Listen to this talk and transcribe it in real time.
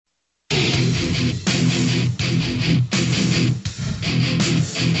This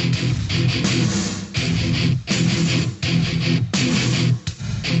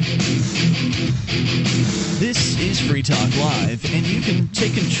is Free Talk Live, and you can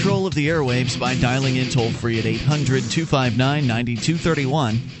take control of the airwaves by dialing in toll-free at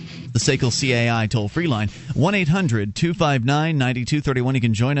 800-259-9231. The SACL CAI toll-free line, 1-800-259-9231. You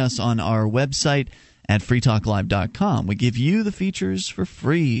can join us on our website at freetalklive.com. We give you the features for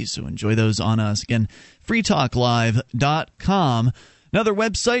free, so enjoy those on us. Again, freetalklive.com. Another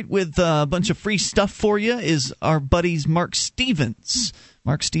website with a bunch of free stuff for you is our buddies Mark Stevens,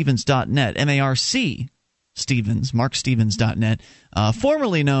 markstevens.net, M-A-R-C Stevens, markstevens.net,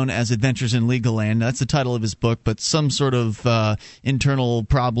 formerly known as Adventures in Legal Land. That's the title of his book, but some sort of internal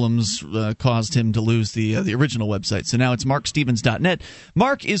problems caused him to lose the original website. So now it's markstevens.net.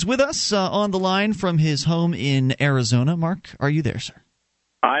 Mark is with us on the line from his home in Arizona. Mark, are you there, sir?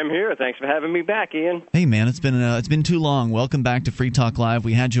 I'm here. Thanks for having me back, Ian. Hey, man, it's been too long. Welcome back to Free Talk Live.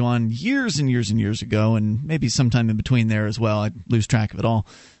 We had you on years and years and years ago, and maybe sometime in between there as well. I lose track of it all.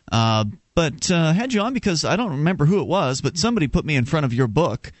 But had you on because I don't remember who it was, but somebody put me in front of your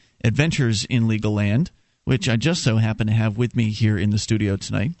book, Adventures in Legal Land, which I just so happen to have with me here in the studio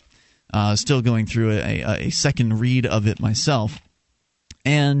tonight. Still going through a second read of it myself.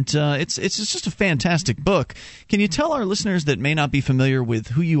 And it's just a fantastic book. Can you tell our listeners that may not be familiar with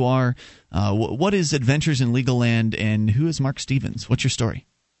who you are, what is Adventures in Legal Land, and who is Mark Stevens? What's your story?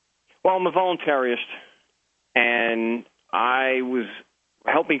 Well, I'm a voluntarist, and I was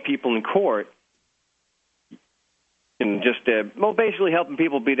helping people in court and just, basically helping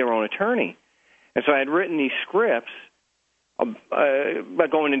people be their own attorney. And so I had written these scripts about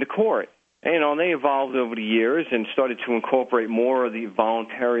going into court. And, they evolved over the years and started to incorporate more of the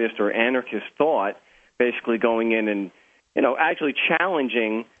voluntarist or anarchist thought, basically going in and, actually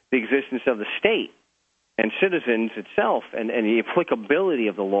challenging the existence of the state and citizens itself and the applicability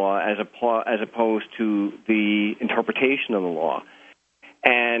of the law as opposed to the interpretation of the law.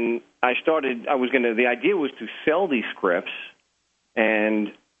 And the idea was to sell these scripts,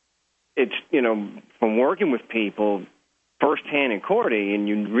 and it's, from working with people firsthand in court, and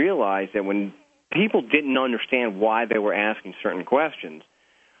you realize that when people didn't understand why they were asking certain questions,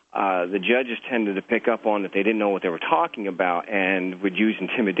 the judges tended to pick up on that they didn't know what they were talking about and would use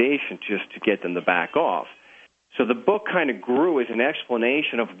intimidation just to get them to back off. So the book kind of grew as an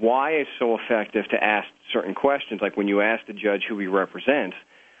explanation of why it's so effective to ask certain questions, like when you ask the judge who he represents,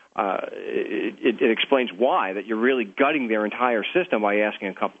 it explains why, that you're really gutting their entire system by asking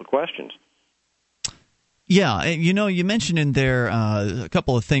a couple of questions. Yeah, you mentioned in there a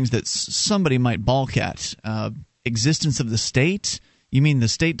couple of things that somebody might balk at. Existence of the state? You mean the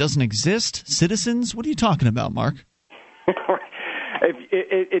state doesn't exist? Citizens? What are you talking about, Mark?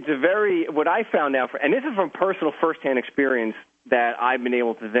 It's what I found out, and this is from personal firsthand experience that I've been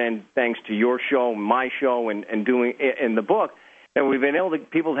able to then, thanks to your show, my show, and doing in the book, that we've been able to,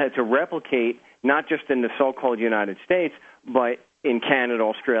 people had to replicate not just in the so-called United States, but in Canada,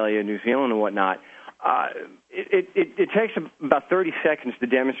 Australia, New Zealand, and whatnot. It takes about 30 seconds to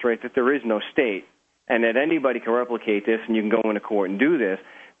demonstrate that there is no state and that anybody can replicate this, and you can go into court and do this,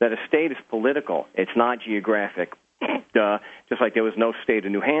 that a state is political. It's not geographic. Just like there was no state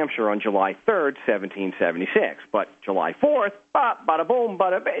of New Hampshire on July 3rd, 1776. But July 4th, bada boom,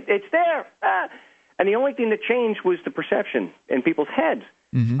 it's there. And the only thing that changed was the perception in people's heads.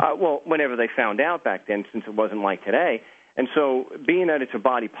 Mm-hmm. Whenever they found out back then, since it wasn't like today. And so being that it's a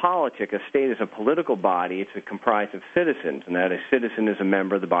body politic, a state is a political body, it's comprised of citizens, and that a citizen is a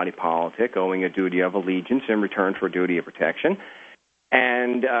member of the body politic owing a duty of allegiance in return for a duty of protection.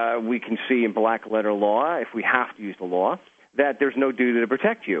 And we can see in black letter law, if we have to use the law, that there's no duty to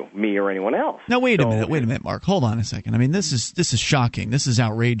protect you, me or anyone else. Now, wait a minute, Mark. Hold on a second. I mean, this is shocking. This is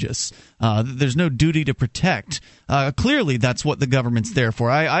outrageous. There's no duty to protect. Clearly, that's what the government's there for.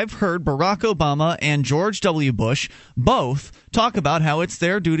 I've heard Barack Obama and George W. Bush both talk about how it's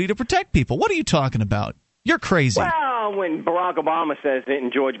their duty to protect people. What are you talking about? You're crazy. Well, when Barack Obama says it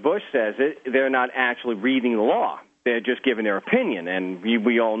and George Bush says it, they're not actually reading the law. They're just giving their opinion, and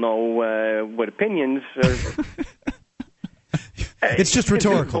we all know what opinions are. It's just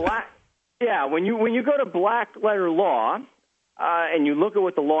rhetorical. When you go to black letter law and you look at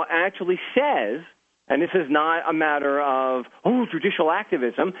what the law actually says, and this is not a matter of judicial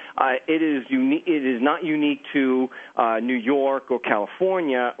activism. It is not unique to New York or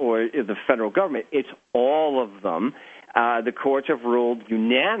California or the federal government. It's all of them. The courts have ruled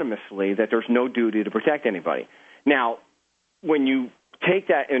unanimously that there's no duty to protect anybody. Now, when you take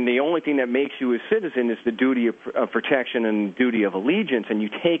that, and the only thing that makes you a citizen is the duty of protection and duty of allegiance, and you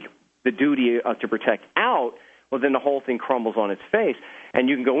take the duty to protect out, well, then the whole thing crumbles on its face. And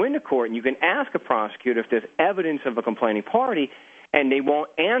you can go into court and you can ask a prosecutor if there's evidence of a complaining party, and they won't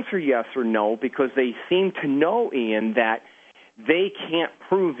answer yes or no because they seem to know, Ian, that they can't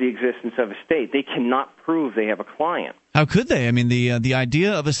prove the existence of a state. They cannot prove they have a client. How could they? I mean, the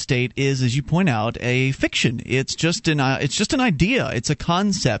idea of a state is, as you point out, a fiction. It's just an idea. It's a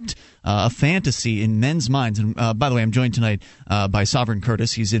concept, a fantasy in men's minds. And by the way, I'm joined tonight by Sovereign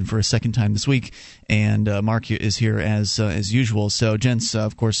Curtis. He's in for a second time this week, and Mark is here as usual. So, gents,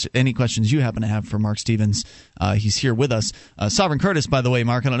 of course, any questions you happen to have for Mark Stevens, he's here with us. Sovereign Curtis, by the way,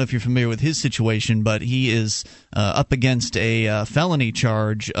 Mark, I don't know if you're familiar with his situation, but he is up against a felony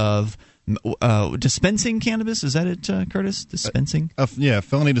charge of dispensing cannabis. Is that it, Curtis? Dispensing? Yeah,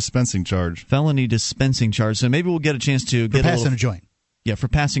 felony dispensing charge. Felony dispensing charge. So maybe we'll get a chance to get passing a joint. Yeah, for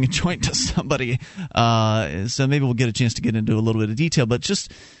passing a joint to somebody. So maybe we'll get a chance to get into a little bit of detail. But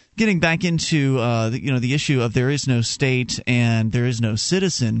just getting back into the issue of there is no state and there is no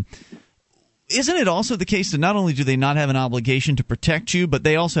citizen. Isn't it also the case that not only do they not have an obligation to protect you, but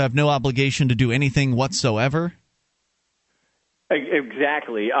they also have no obligation to do anything whatsoever?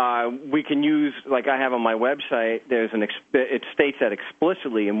 Exactly. We can use, like I have on my website, it states that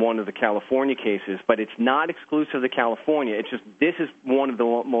explicitly in one of the California cases, but it's not exclusive to California. It's just this is one of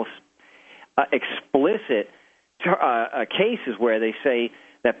the most explicit cases where they say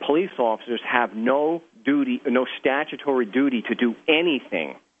that police officers have no statutory duty to do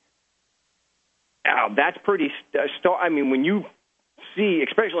anything. That's pretty I mean, when you see,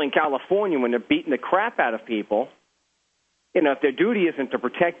 especially in California, when they're beating the crap out of people, if their duty isn't to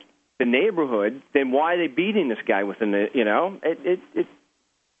protect the neighborhood, then why are they beating this guy within the,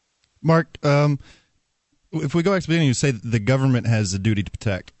 Mark, if we go back to the beginning, you say the government has a duty to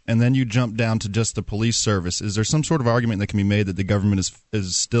protect, and then you jump down to just the police service. Is there some sort of argument that can be made that the government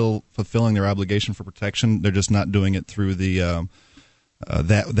is still fulfilling their obligation for protection? They're just not doing it through the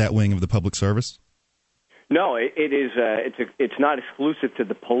that wing of the public service? No, it is. It's not exclusive to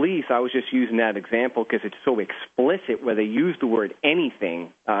the police. I was just using that example because it's so explicit where they use the word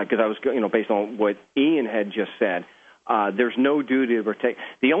anything. Because I was, based on what Ian had just said, there's no duty to protect.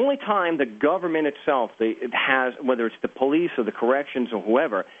 The only time the government itself has, whether it's the police or the corrections or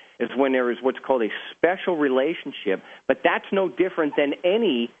whoever, is when there is what's called a special relationship. But that's no different than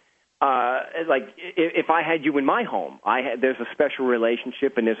any. Like if I had you in my home, there's a special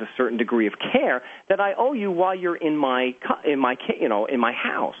relationship and there's a certain degree of care that I owe you while you're in my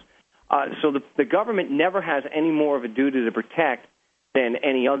house. So the government never has any more of a duty to protect than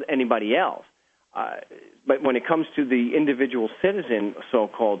anybody else. But when it comes to the individual citizen,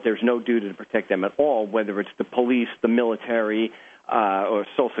 so-called, there's no duty to protect them at all, whether it's the police, the military, or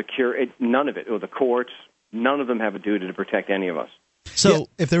Social Security, none of it, or the courts. None of them have a duty to protect any of us. So,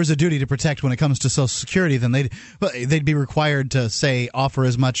 if there was a duty to protect when it comes to Social Security, then they'd be required to, say, offer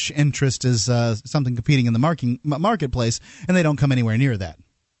as much interest as something competing in the marketplace, and they don't come anywhere near that.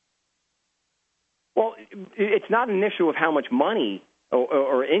 Well, it's not an issue of how much money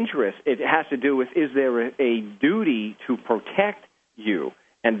or interest. It has to do with, is there a duty to protect you?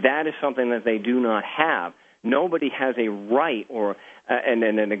 And that is something that they do not have. Nobody has a right, and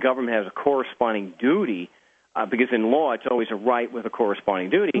then the government has a corresponding duty. Because in law, it's always a right with a corresponding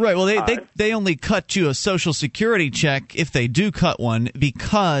duty. Right. Well, they only cut you a Social Security check if they do cut one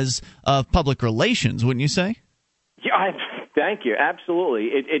because of public relations, wouldn't you say? Yeah, thank you.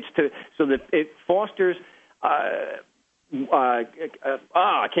 Absolutely. So that it fosters. I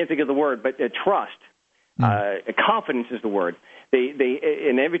can't think of the word, but trust. Confidence is the word.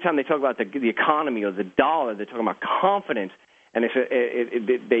 And every time they talk about the economy or the dollar, they're talking about confidence. And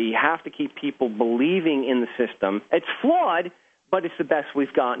they have to keep people believing in the system. It's flawed, but it's the best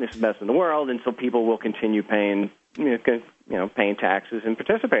we've got, and it's the best in the world, and so people will continue paying taxes and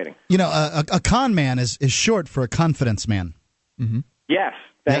participating. A con man is short for a confidence man. Mm-hmm. Yes,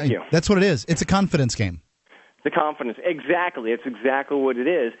 thank you. That's what it is. It's a confidence game. It's a confidence. Exactly. It's exactly what it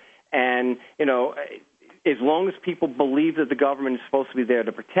is. And, as long as people believe that the government is supposed to be there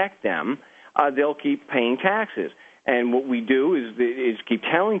to protect them, they'll keep paying taxes. And what we do is keep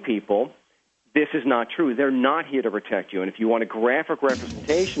telling people this is not true. They're not here to protect you. And if you want a graphic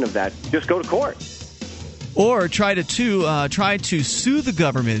representation of that, just go to court. Or try to sue the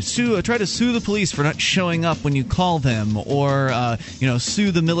government, try to sue the police for not showing up when you call them, or sue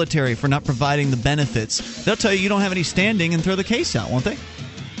the military for not providing the benefits. They'll tell you don't have any standing and throw the case out, won't they?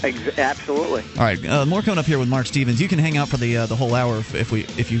 Absolutely. All right, more coming up here with Mark Stevens. You can hang out for the whole hour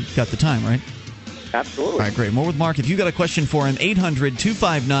if you got the time, right? Absolutely. All right, great. More with Mark. If you got a question for him,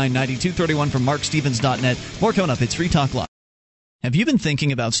 800-259-9231 from markstevens.net. More coming up. It's Free Talk Live. Have you been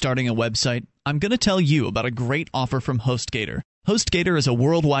thinking about starting a website? I'm going to tell you about a great offer from HostGator. HostGator is a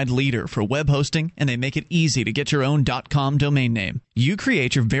worldwide leader for web hosting, and they make it easy to get your own .com domain name. You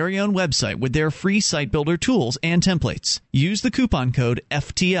create your very own website with their free site builder tools and templates. Use the coupon code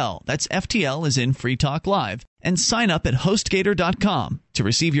FTL, that's FTL as in Free Talk Live, and sign up at HostGator.com to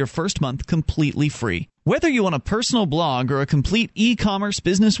receive your first month completely free. Whether you want a personal blog or a complete e-commerce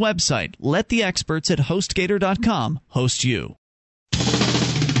business website, let the experts at HostGator.com host you.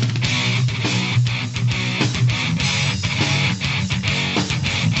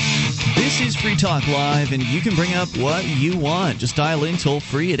 This is Free Talk Live, and you can bring up what you want. Just dial in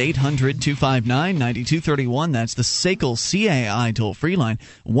toll-free at 800-259-9231. That's the SACL CAI toll-free line,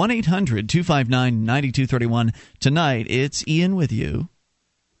 1-800-259-9231. Tonight, it's Ian with you,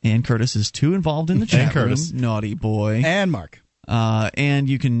 and Curtis is too involved in the chat room. Naughty boy. And Mark. And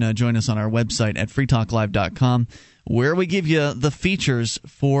you can join us on our website at freetalklive.com, where we give you the features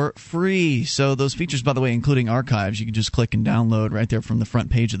for free. So those features, by the way, including archives, you can just click and download right there from the front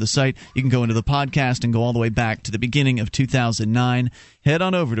page of the site. You can go into the podcast and go all the way back to the beginning of 2009. Head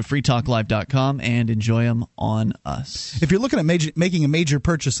on over to freetalklive.com and enjoy them on us. If you're looking at making a major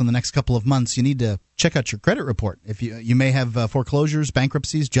purchase in the next couple of months, you need to check out your credit report. If you may have foreclosures,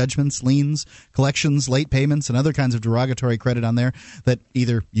 bankruptcies, judgments, liens, collections, late payments, and other kinds of derogatory credit on there that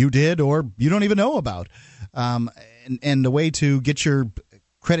either you did or you don't even know about. And the way to get your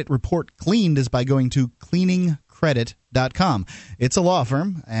credit report cleaned is by going to cleaningcredit.com. It's a law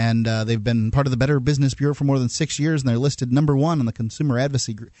firm, and they've been part of the Better Business Bureau for more than 6 years, and they're listed number one on the Consumer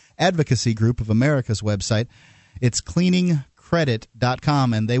Advocacy Group of America's website. It's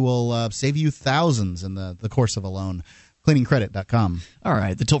cleaningcredit.com, and they will save you thousands in the course of a loan. Cleaningcredit.com. All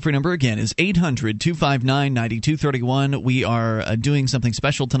right. The toll-free number again is 800-259-9231. We are doing something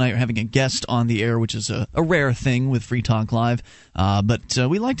special tonight. We're having a guest on the air, which is a rare thing with Free Talk Live. But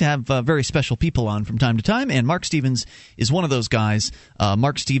we like to have very special people on from time to time, and Mark Stevens is one of those guys.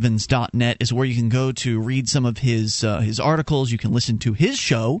 MarkStevens.net is where you can go to read some of his articles. You can listen to his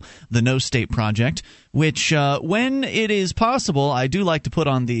show, The No State Project, which, when it is possible, I do like to put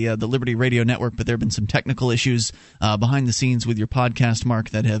on the Liberty Radio Network, but there have been some technical issues behind the scenes with your podcast, Mark,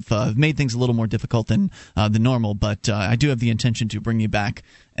 that have made things a little more difficult than normal. But I do have the intention to bring you back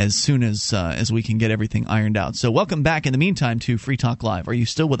as soon as we can get everything ironed out. So welcome back in the meantime to Free Talk Live. Are you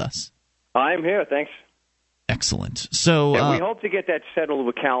still with us? I'm here, thanks. Excellent. So we hope to get that settled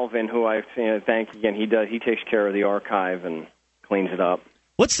with Calvin, who I thank again. He takes care of the archive and cleans it up.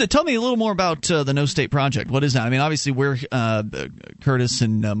 Tell me a little more about the No State Project. What is that? I mean, obviously, we're Curtis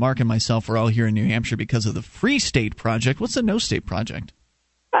and Mark and myself are all here in New Hampshire because of the Free State Project. What's the No State Project?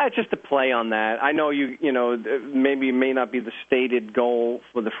 Just a play on that. I know maybe it may not be the stated goal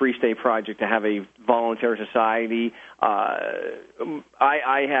for the Free State Project to have a voluntary society.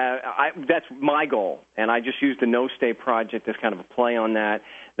 That's my goal, and I just used the No State Project as kind of a play on that.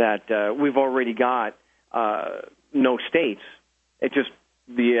 That we've already got no states.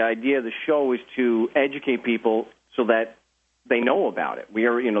 The idea of the show is to educate people so that they know about it.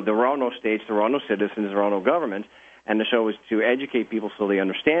 There are no states, there are no citizens, there are no governments, and the show is to educate people so they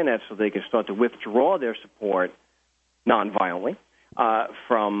understand that, so they can start to withdraw their support nonviolently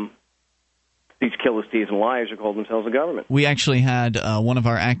from these killers, thieves, and liars who call themselves a government. We actually had one of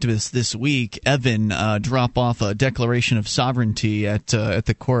our activists this week, Evan, drop off a declaration of sovereignty at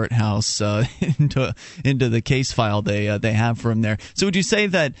the courthouse into the case file they have for him there. So would you say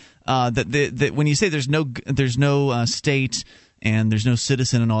that that when you say there's no state and there's no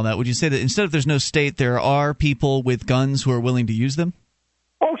citizen and all that, would you say that instead of there's no state, there are people with guns who are willing to use them?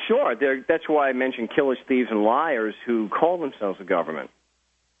 Oh, sure. That's why I mentioned killers, thieves, and liars who call themselves a government.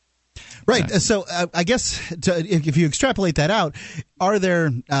 Right. So I guess if you extrapolate that out, are there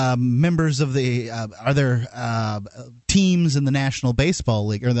members of teams in the National Baseball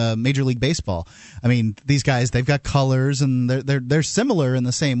League or the Major League Baseball? I mean, these guys, they've got colors and they're similar in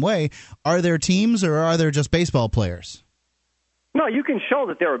the same way. Are there teams or are there just baseball players? No, you can show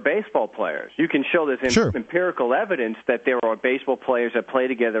that there are baseball players. You can show there's empirical evidence that there are baseball players that play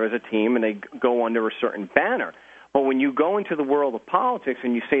together as a team and they go under a certain banner. But when you go into the world of politics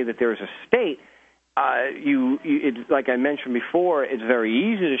and you say that there's a state, it's like I mentioned before, it's very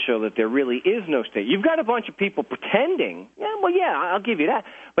easy to show that there really is no state. You've got a bunch of people pretending. I'll give you that.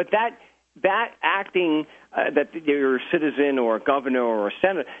 But that acting, that you're a citizen or a governor or a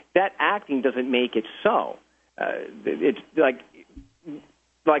senator, that acting doesn't make it so. It's like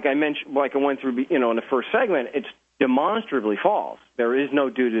I mentioned, like I went through, in the first segment, it's demonstrably false. There is no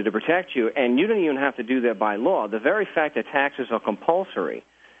duty to protect you, and you don't even have to do that by law. The very fact that taxes are compulsory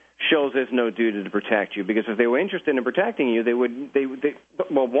shows there's no duty to protect you, because if they were interested in protecting you, they would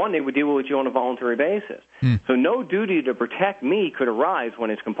deal with you on a voluntary basis. So no duty to protect me could arise when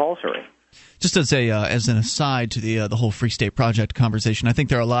it's compulsory. Just as an aside to the whole Free State Project conversation, I think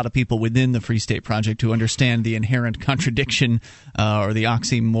there are a lot of people within the Free State Project who understand the inherent contradiction or the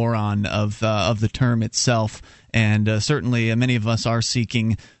oxymoron of the term itself, and certainly many of us are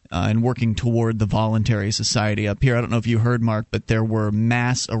seeking and working toward the voluntary society up here. I don't know if you heard, Mark, but there were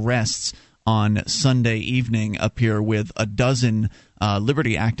mass arrests on Sunday evening up here with a dozen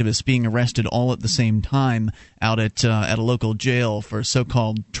liberty activists being arrested all at the same time out at a local jail for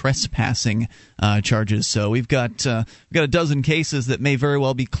so-called trespassing charges. So we've got a dozen cases that may very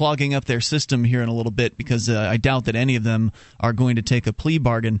well be clogging up their system here in a little bit, because I doubt that any of them are going to take a plea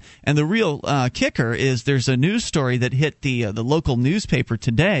bargain. And the real kicker is there's a news story that hit the local newspaper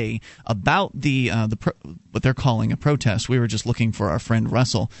today about what they're calling a protest. We were just looking for our friend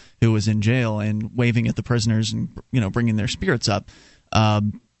Russell, who was in jail, and waving at the prisoners and bringing their spirits up.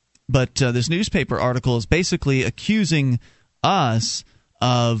 But this newspaper article is basically accusing us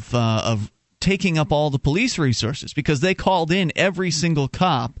of taking up all the police resources, because they called in every single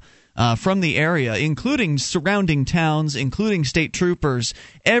cop from the area, including surrounding towns, including state troopers,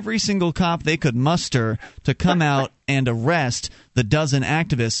 every single cop they could muster to come out and arrest the dozen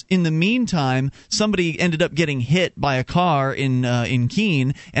activists. In the meantime, somebody ended up getting hit by a car in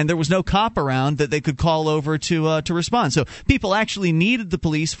Keene, and there was no cop around that they could call over to respond. So people actually needed the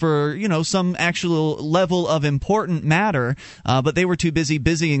police for some actual level of important matter, but they were too busy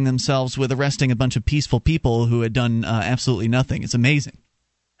busying themselves with arresting a bunch of peaceful people who had done absolutely nothing. It's amazing.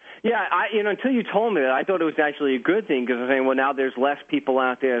 Yeah, until you told me that, I thought it was actually a good thing, because I'm saying, well, now there's less people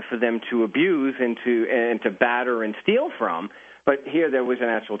out there for them to abuse and to batter and steal from. But here there was an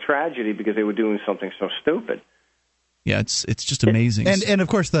actual tragedy because they were doing something so stupid. Yeah, it's just amazing. And of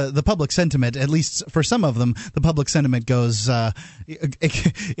course the public sentiment, at least for some of them, the public sentiment goes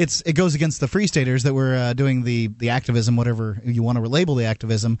it goes against the Free Staters that were doing the activism, whatever you want to label the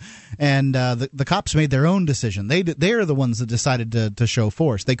activism, and the cops made their own decision. They are the ones that decided to show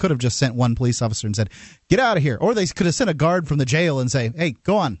force. They could have just sent one police officer and said, "Get out of here," or they could have sent a guard from the jail and say, "Hey,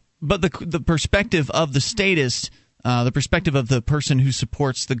 go on." But the perspective of the statist. The perspective of the person who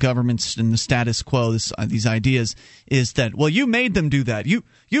supports the government and the status quo, these ideas, is that, well, you made them do that. You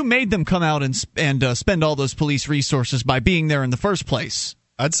made them come out and spend all those police resources by being there in the first place.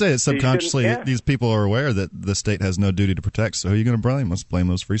 I'd say that subconsciously these people are aware that the state has no duty to protect, so who are you going to blame? Let's blame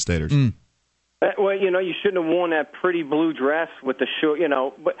those Free Staters. Well, you shouldn't have worn that pretty blue dress with the short,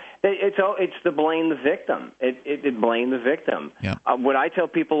 but it's to blame the victim. It blame the victim. Yeah. What I tell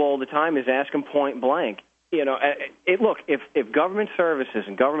people all the time is ask them point blank. Look, if government services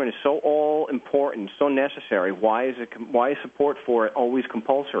and government is so all important, so necessary, why is support for it always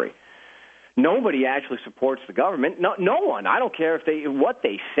compulsory? Nobody actually supports the government. No one. I don't care what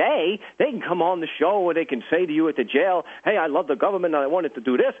they say. They can come on the show, or they can say to you at the jail, "Hey, I love the government and I wanted to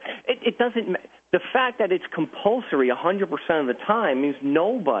do this." It doesn't. The fact that it's compulsory 100% of the time means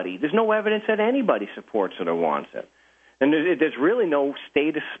there's no evidence that anybody supports it or wants it, and there's really no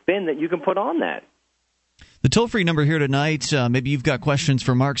status spin that you can put on that. The toll-free number here tonight, maybe you've got questions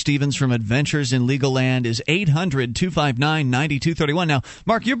for Mark Stevens from Adventures in Legal Land, is 800-259-9231. Now,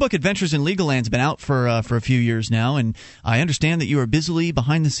 Mark, your book Adventures in Legal Land has been out for a few years now, and I understand that you are busily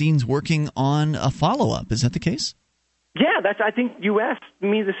behind the scenes working on a follow-up. Is that the case? Yeah, I think you asked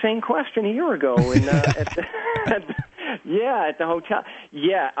me the same question a year ago at the hotel.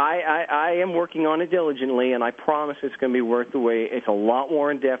 Yeah, I am working on it diligently, and I promise it's going to be worth the wait. It's a lot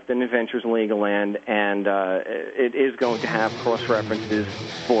more in-depth than Adventures in Legal Land, and it is going to have cross-references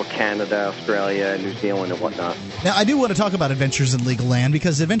for Canada, Australia, New Zealand, and whatnot. Now, I do want to talk about Adventures in Legal Land,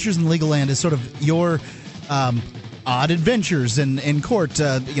 because Adventures in Legal Land is sort of your odd adventures in court,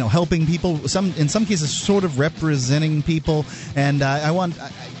 helping people, in some cases sort of representing people, and I want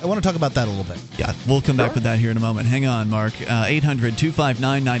to talk about that a little bit. Yeah, we'll come back with that here in a moment. Hang on, Mark.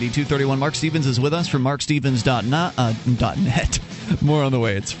 800-259-9231. Mark Stevens is with us from markstevens.net. More on the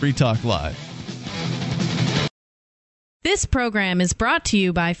way. It's Free Talk Live. This program is brought to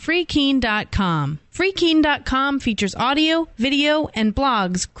you by FreeKeene.com. FreeKeene.com features audio, video, and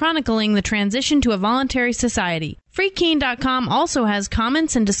blogs chronicling the transition to a voluntary society. FreeKeene.com also has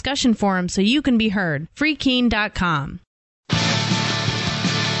comments and discussion forums so you can be heard. FreeKeene.com.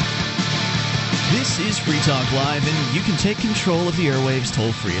 This is Free Talk Live, and you can take control of the airwaves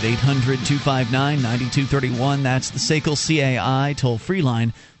toll-free at 800-259-9231. That's the SACL CAI toll-free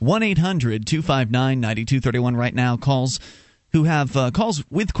line, 1-800-259-9231. Right now, calls who have calls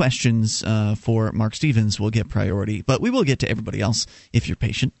with questions for Mark Stevens will get priority, but we will get to everybody else if you're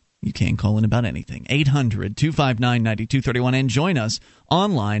patient. You can call in about anything. 800-259-9231 and join us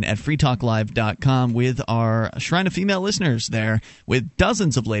online at freetalklive.com with our Shrine of Female listeners there, with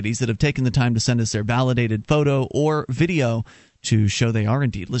dozens of ladies that have taken the time to send us their validated photo or video to show they are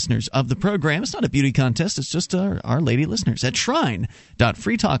indeed listeners of the program. It's not a beauty contest. It's just our lady listeners at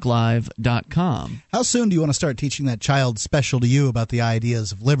shrine.freetalklive.com. How soon do you want to start teaching that child special to you about the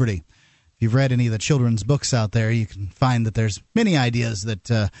ideas of liberty? If you've read any of the children's books out there, you can find that there's many ideas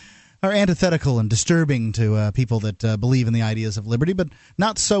that are antithetical and disturbing to people that believe in the ideas of liberty, but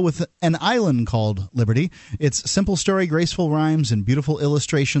not so with An Island Called Liberty. Its simple story, graceful rhymes, and beautiful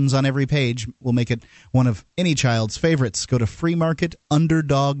illustrations on every page will make it one of any child's favorites. Go to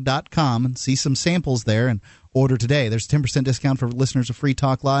freemarketunderdog.com and see some samples there and order today. There's a 10% discount for listeners of Free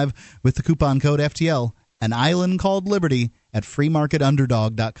Talk Live with the coupon code FTL. An Island Called Liberty at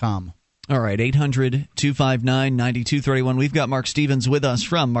freemarketunderdog.com. All right, 800-259-9231. We've got Mark Stevens with us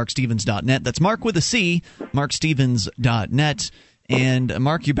from markstevens.net. That's Mark with a C, markstevens.net. And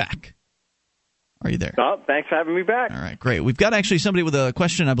Mark, you're back. Are you there? Oh, thanks for having me back. All right, great. We've got actually somebody with a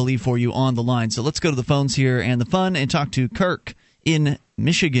question, I believe, for you on the line. So let's go to the phones here and the fun and talk to Kirk in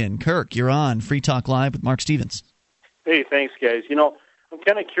Michigan. Kirk, you're on Free Talk Live with Mark Stevens. Hey, thanks, guys. I'm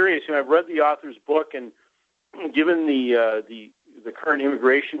kind of curious. I've read the author's book, and given the current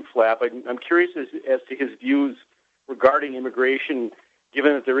immigration flap, I'm curious as to his views regarding immigration,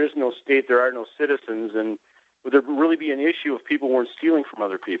 given that there is no state, there are no citizens, and would there really be an issue if people weren't stealing from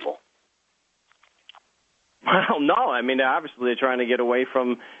other people? Well, no. I mean, obviously they're trying to get away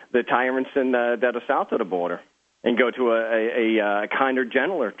from the tyrants that are south of the border and go to a kinder,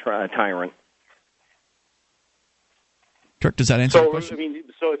 gentler tyrant. Kirk, does that answer your question? I mean,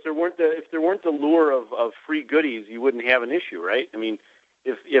 so if there weren't the lure of free goodies, you wouldn't have an issue, right? I mean,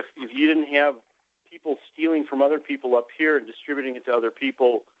 if you didn't have people stealing from other people up here and distributing it to other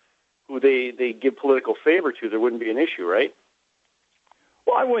people who they give political favor to, there wouldn't be an issue, right?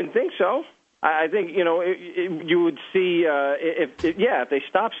 Well, I wouldn't think so. I think you would see if they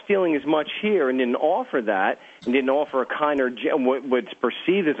stopped stealing as much here and didn't offer that and didn't offer a kinder, what's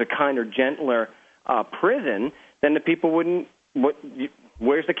perceived as a kinder, gentler prison, then the people wouldn't.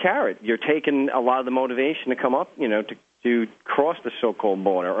 Where's the carrot? You're taking a lot of the motivation to come up, to cross the so-called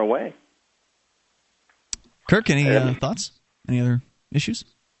border away. Kirk, any thoughts? Any other issues?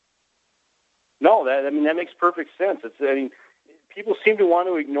 No, that makes perfect sense. People seem to want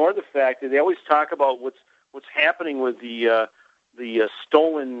to ignore the fact that they always talk about what's happening with the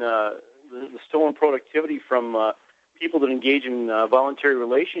stolen productivity from people that engage in voluntary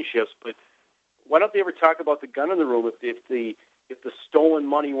relationships, but why don't they ever talk about the gun in the room? If the stolen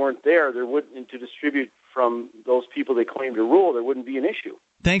money weren't there, wouldn't to distribute from those people they claim to rule, there wouldn't be an issue.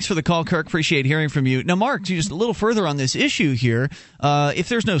 Thanks for the call, Kirk. Appreciate hearing from you. Now, Mark, just a little further on this issue here. If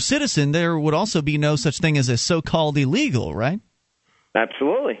there's no citizen, there would also be no such thing as a so-called illegal, right?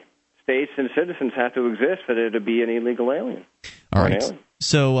 Absolutely. States and citizens have to exist for there to be an illegal alien. All right.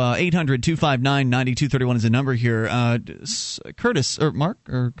 So 800-259-9231 is the number here. Curtis or Mark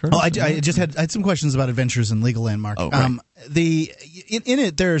or Curtis? I had some questions about adventures in legal land, Mark. Oh, right. In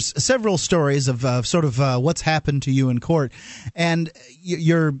it, there's several stories of what's happened to you in court, and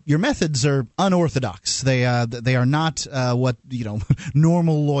your methods are unorthodox. They are not what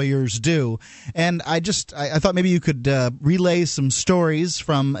normal lawyers do. And I thought maybe you could relay some stories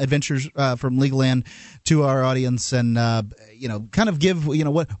from adventures from legal land to our audience, and kind of give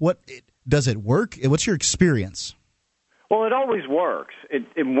what does it work? What's your experience? Well, it always works.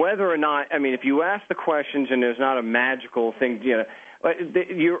 Whether or not, if you ask the questions and there's not a magical thing,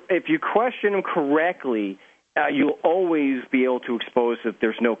 if you question them correctly, you'll always be able to expose that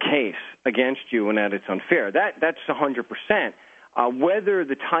there's no case against you and that it's unfair. That's 100%. Whether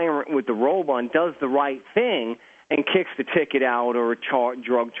the tyrant with the robe on does the right thing and kicks the ticket out or a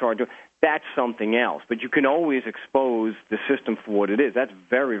drug charge, that's something else. But you can always expose the system for what it is. That's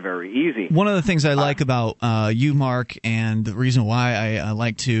very, very easy. One of the things I like about you, Mark, and the reason why I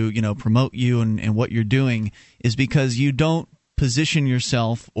like to promote you and what you're doing is because you don't position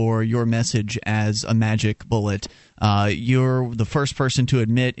yourself or your message as a magic bullet. You're the first person to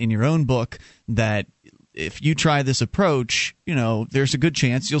admit in your own book that if you try this approach, there's a good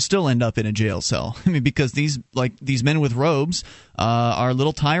chance you'll still end up in a jail cell. Because these men with robes are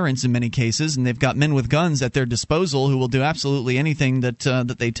little tyrants in many cases, and they've got men with guns at their disposal who will do absolutely anything that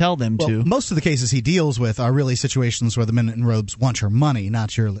they tell them to. Most of the cases he deals with are really situations where the men in robes want your money,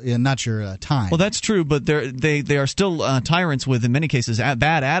 not your time. Well, that's true, but they are still tyrants with, in many cases,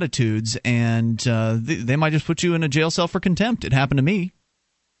 bad attitudes, and they might just put you in a jail cell for contempt. It happened to me.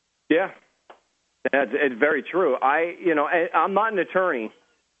 Yeah. It's very true. I'm not an attorney,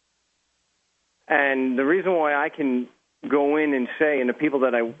 And the reason why I can go in and say, and the people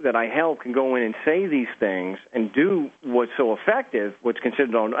that I help can go in and say these things and do what's so effective, what's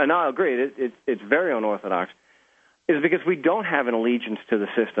considered, and I agree, it's very unorthodox, is because we don't have an allegiance to the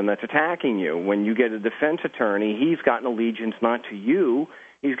system that's attacking you. When you get a defense attorney, he's got an allegiance not to you,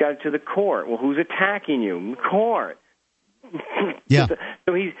 he's got it to the court. Well, who's attacking you? The court. Yeah.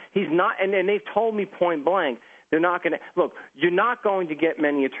 So he's not, and they've told me point blank, they're not going to, look, you're not going to get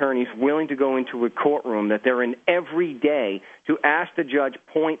many attorneys willing to go into a courtroom that they're in every day to ask the judge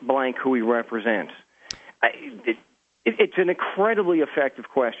point blank who he represents. It's an incredibly effective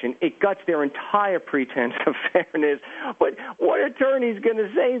question. It guts their entire pretense of fairness. But what attorney's going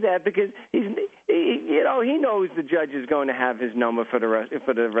to say that? Because he knows the judge is going to have his number for the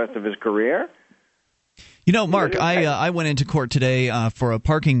rest of his career. You know, Mark, I went into court today for a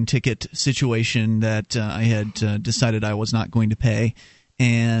parking ticket situation that I had decided I was not going to pay,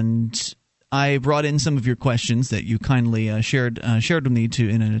 and I brought in some of your questions that you kindly shared with me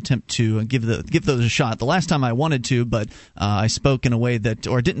in an attempt to give those a shot. The last time I wanted to, but I spoke in a way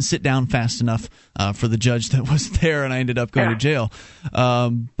or didn't sit down fast enough for the judge that was there, and I ended up going to jail.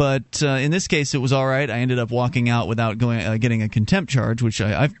 But in this case, it was all right. I ended up walking out without getting a contempt charge, which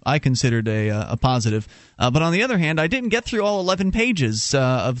I considered a positive. But on the other hand, I didn't get through all 11 pages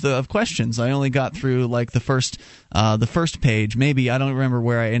of questions. I only got through like the first page. Maybe I don't remember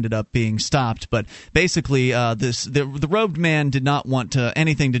where I ended up being stopped. But basically, the robed man did not want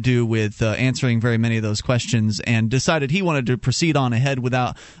anything to do with answering very many of those questions, and decided he wanted to proceed on ahead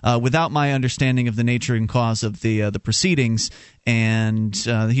without my understanding of the nature and cause of the proceedings, and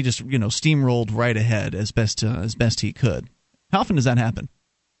he just steamrolled right ahead as best he could. How often does that happen?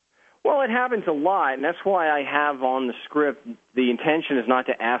 Well, it happens a lot, and that's why I have on the script, the intention is not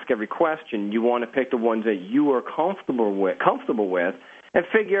to ask every question. You want to pick the ones that you are comfortable with, and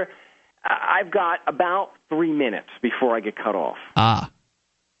figure, I've got about 3 minutes before I get cut off.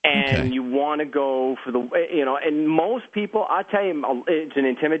 And you want to go for and most people, I'll tell you, it's an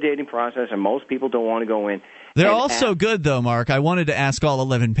intimidating process, and most people don't want to go in. They're all so good, though, Mark. I wanted to ask all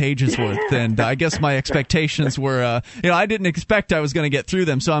 11 pages worth, and I guess my expectations were, I didn't expect I was going to get through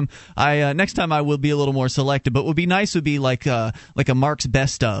them. So next time I will be a little more selective. But what would be nice would be like a Mark's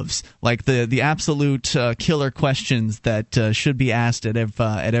best ofs, like the absolute killer questions that should be asked at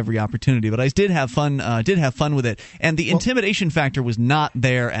every opportunity. But I did have fun with it, and the intimidation factor was not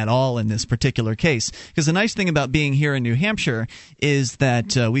there at all in this particular case. Because the nice thing about being here in New Hampshire is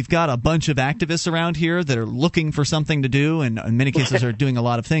that we've got a bunch of activists around here that are looking for something to do, and in many cases are doing a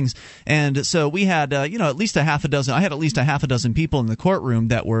lot of things. And so we had at least a half a dozen. I had at least a half a dozen people in the courtroom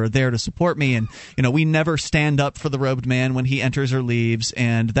that were there to support me. And we never stand up for the robed man when he enters or leaves,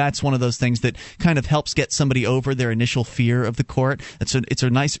 and that's one of those things that kind of helps get somebody over their initial fear of the court. It's a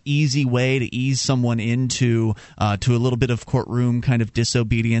nice, easy way to ease someone into to a little bit of courtroom kind of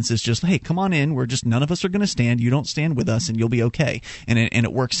disobedience. Is just, hey, come on in. None of us are going to stand. You don't stand with us, and you'll be okay. And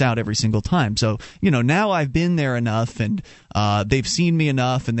it works out every single time. So now I've been there enough, and they've seen me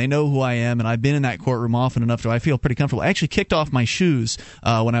enough, and they know who I am, and I've been in that courtroom often enough so I feel pretty comfortable. I actually kicked off my shoes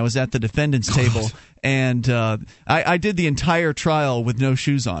when I was at the defendant's table, and I did the entire trial with no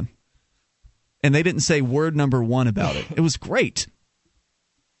shoes on. And they didn't say word number one about it. It was great.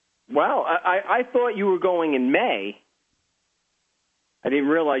 Well, I thought you were going in May. I didn't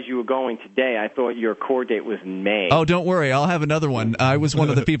realize you were going today. I thought your court date was in May. Oh, don't worry. I'll have another one. I was one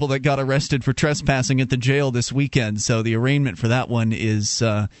of the people that got arrested for trespassing at the jail this weekend, so the arraignment for that one is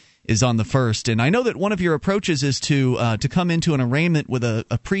on the 1st. And I know that one of your approaches is to come into an arraignment with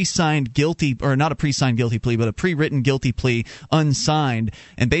a pre-signed guilty, or not a pre-signed guilty plea, but a pre-written guilty plea unsigned,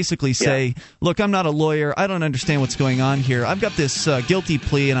 and basically say, look, I'm not a lawyer. I don't understand what's going on here. I've got this guilty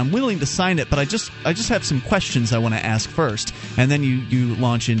plea, and I'm willing to sign it, but I just have some questions I want to ask first. And then you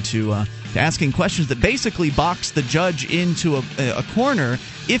launch into asking questions that basically box the judge into a corner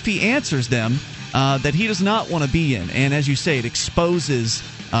if he answers them that he does not want to be in. And as you say, it exposes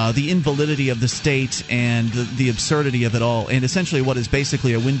the invalidity of the state and the absurdity of it all, and essentially what is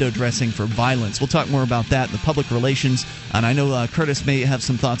basically a window dressing for violence. We'll talk more about that in the public relations, and I know Curtis may have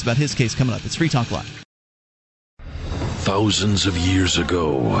some thoughts about his case coming up. It's Free Talk Live. Thousands of years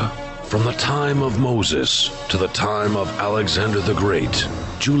ago, from the time of Moses to the time of Alexander the Great,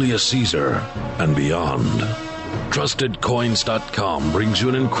 Julius Caesar, and beyond, TrustedCoins.com brings you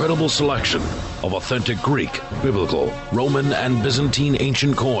an incredible selection of authentic Greek, Biblical, Roman, and Byzantine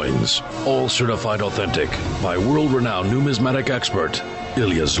ancient coins, all certified authentic by world-renowned numismatic expert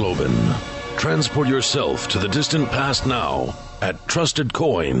Ilya Zlobin. Transport yourself to the distant past now at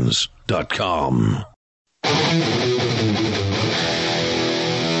TrustedCoins.com.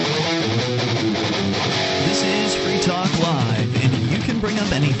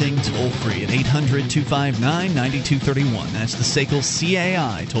 Anything toll-free at 800-259-9231. That's the SACL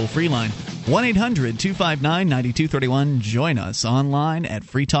CAI toll-free line, 1-800-259-9231. Join us online at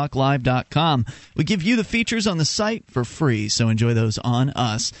freetalklive.com. We give you the features on the site for free, so enjoy those on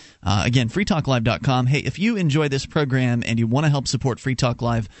us. Again, freetalklive.com. Hey, if you enjoy this program and you want to help support Free Talk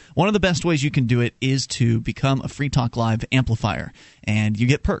Live, one of the best ways you can do it is to become a Free Talk Live amplifier. And you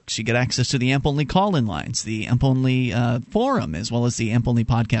get perks. You get access to the AMP-only call-in lines, the AMP-only forum, as well as the AMP-only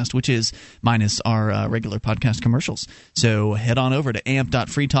podcast, which is minus our regular podcast commercials. So head on over to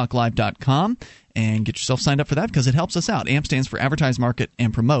amp.freetalklive.com and get yourself signed up for that because it helps us out. AMP stands for Advertise, Market,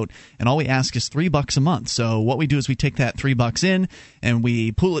 and Promote, and all we ask is $3 a month. So what we do is we take that $3 in and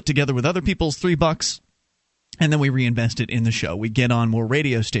we pool it together with other people's $3, and then we reinvest it in the show. We get on more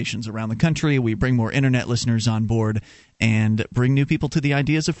radio stations around the country. We bring more internet listeners on board and bring new people to the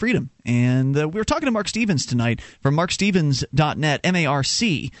ideas of freedom. And we were talking to Mark Stevens tonight from markstevens.net,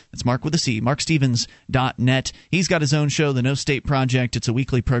 M-A-R-C. That's Mark with a C, markstevens.net. He's got his own show, The No State Project. It's a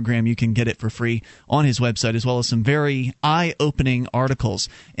weekly program. You can get it for free on his website, as well as some very eye-opening articles.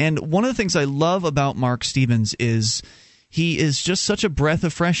 And one of the things I love about Mark Stevens is he is just such a breath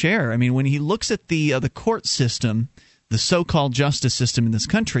of fresh air. I mean, when he looks at the court system, the so-called justice system in this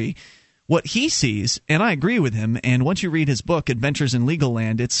country, what he sees, and I agree with him, and once you read his book, Adventures in Legal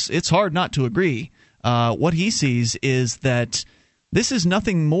Land, it's hard not to agree. What he sees is that this is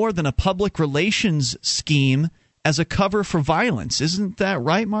nothing more than a public relations scheme as a cover for violence. Isn't that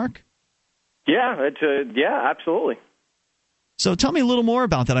right, Mark? Yeah, yeah, absolutely. So tell me a little more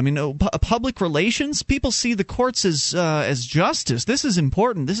about that. I mean, public relations, people see the courts as justice. This is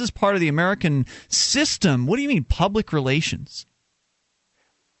important. This is part of the American system. What do you mean public relations?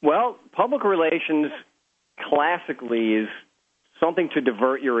 Well, public relations classically is something to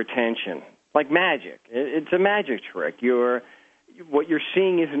divert your attention, like magic. It's a magic trick. What you're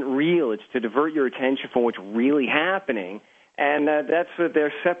seeing isn't real. It's to divert your attention from what's really happening, and that's what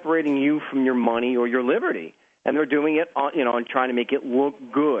they're separating you from your money or your liberty. And they're doing it, and trying to make it look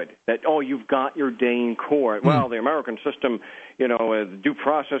good. That, you've got your day in court. Well, the American system, due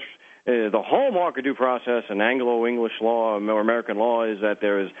process, the hallmark of due process in Anglo-English law or American law is that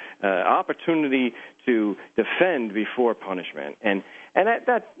there is opportunity to defend before punishment. And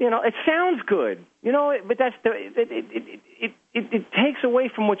that it sounds good, but that's it takes away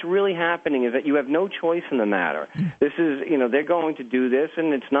from what's really happening is that you have no choice in the matter. This is, they're going to do this,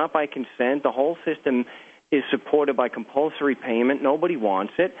 and it's not by consent. The whole system is supported by compulsory payment. Nobody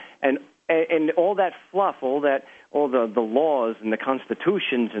wants it, and all that fluff, all the laws and the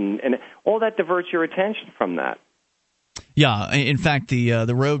constitutions, and all that diverts your attention from that. Yeah, in fact,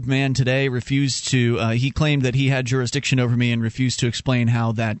 the roadman today refused to. He claimed that he had jurisdiction over me and refused to explain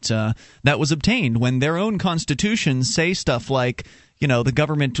how that was obtained when their own constitutions say stuff like, the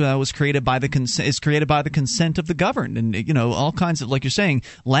government was created by the consent of the governed, and all kinds of, like you're saying,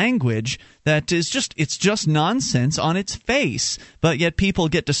 language that is just nonsense on its face. But yet people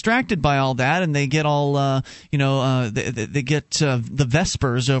get distracted by all that, and they get all they get the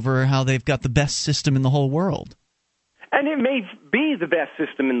Vespers over how they've got the best system in the whole world. And it may be the best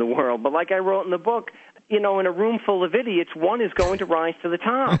system in the world, but like I wrote in the book, in a room full of idiots, one is going to rise to the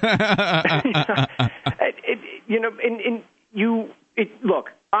top. Look,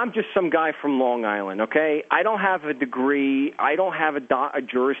 I'm just some guy from Long Island, okay? I don't have a degree. I don't have a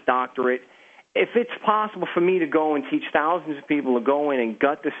Juris Doctorate. If it's possible for me to go and teach thousands of people to go in and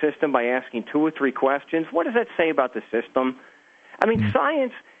gut the system by asking 2 or 3 questions, what does that say about the system? I mean,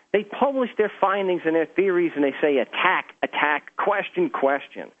 science, they publish their findings and their theories, and they say attack, question.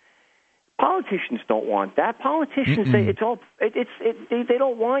 Politicians don't want that. Politicians say they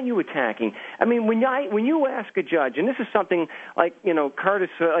don't want you attacking. I mean, when you ask a judge, and this is something like Curtis,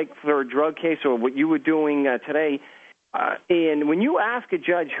 like for a drug case or what you were doing today, and when you ask a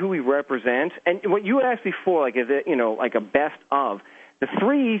judge who he represents, and what you asked before, like is it like a best of, the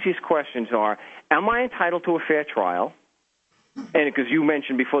 3 easiest questions are: am I entitled to a fair trial? And because you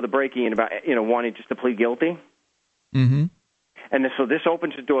mentioned before the break-in about wanting just to plead guilty. Mm-hmm. And so this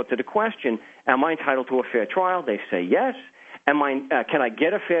opens the door to the question, am I entitled to a fair trial? They say yes. Can I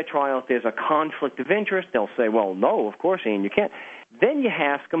get a fair trial if there's a conflict of interest? They'll say, well, no, of course, Ian, you can't. Then you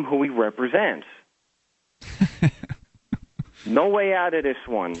ask him who he represents. No way out of this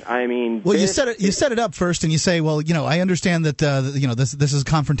one. I mean, well, you set it up first, and you say, well, I understand that this is a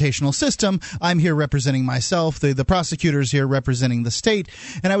confrontational system. I'm here representing myself. The prosecutor's here representing the state,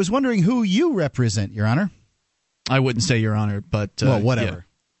 and I was wondering who you represent, Your Honor. I wouldn't say Your Honor, but well, whatever.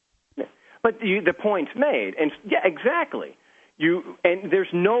 Yeah. But the point's made, and yeah, exactly. And there's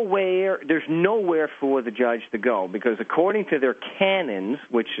nowhere for the judge to go, because according to their canons,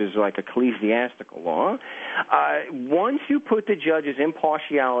 which is like ecclesiastical law, once you put the judge's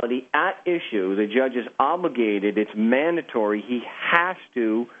impartiality at issue, the judge is obligated, it's mandatory, he has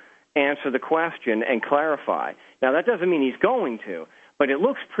to answer the question and clarify. Now, that doesn't mean he's going to, but it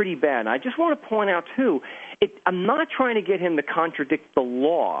looks pretty bad. And I just want to point out, too, I'm not trying to get him to contradict the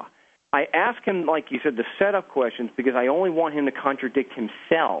law. I ask him, like you said, the setup questions because I only want him to contradict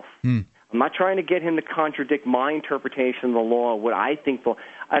himself. I'm not trying to get him to contradict my interpretation of the law, what I think.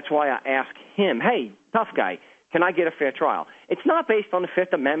 That's why I ask him, hey, tough guy, can I get a fair trial? It's not based on the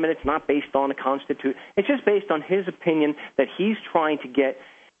Fifth Amendment. It's not based on the Constitution. It's just based on his opinion that he's trying to get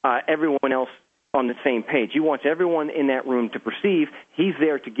everyone else on the same page. He wants everyone in that room to perceive he's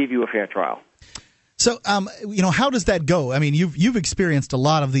there to give you a fair trial. So, how does that go? I mean, you've experienced a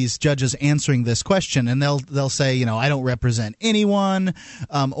lot of these judges answering this question, and they'll say, I don't represent anyone,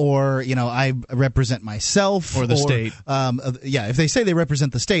 or I represent myself, or the state. If they say they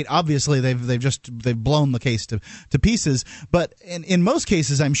represent the state, obviously they've blown the case to pieces. But in most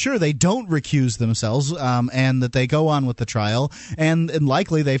cases, I'm sure they don't recuse themselves, and that they go on with the trial, and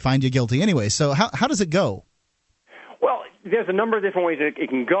likely they find you guilty anyway. So, how does it go? Well, there's a number of different ways that it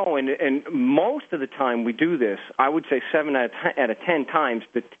can go, and most of the time we do this. I would say 7 out of 10 times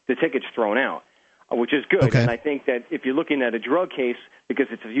the ticket's thrown out, which is good. Okay. And I think that if you're looking at a drug case, because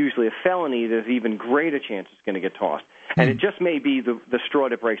it's usually a felony, there's even greater chance it's going to get tossed. And it just may be the straw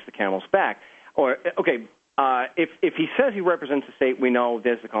that breaks the camel's back. Or, if he says he represents the state, we know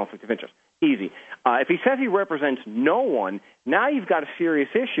there's the conflict of interest. Easy. If he says he represents no one, now you've got a serious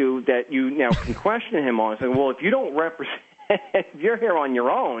issue that you now can question him on. Saying, well, if you don't represent, if you're here on your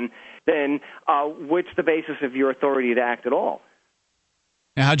own, then what's the basis of your authority to act at all?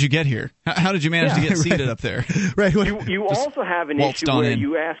 Now, how'd you get here? How did you manage to get seated up there? Right. You also have an issue where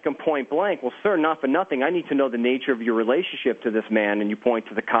you ask him point blank, well, sir, not for nothing, I need to know the nature of your relationship to this man, and you point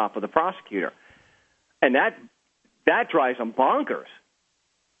to the cop or the prosecutor. And that drives them bonkers.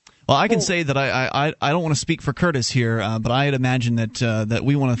 Well, I can say that I don't want to speak for Curtis here, but I'd imagine that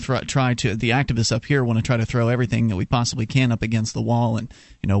we want to try to, the activists up here want to try to throw everything that we possibly can up against the wall, and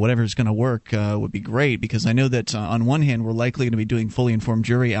whatever's going to work would be great, because I know that on one hand we're likely going to be doing fully informed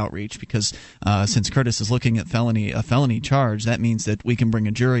jury outreach, because since Curtis is looking at a felony charge, that means that we can bring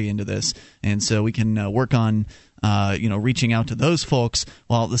a jury into this, and so we can work on reaching out to those folks,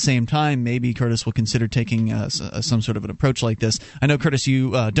 while at the same time maybe Curtis will consider taking some sort of an approach like this. I know, Curtis,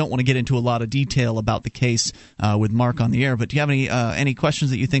 you don't want to get into a lot of detail about the case with Mark on the air, but do you have any questions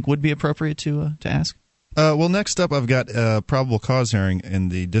that you think would be appropriate to ask? Well, next up, I've got a probable cause hearing in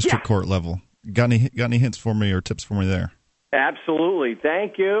the district court level. Got any hints for me or tips for me there? Absolutely.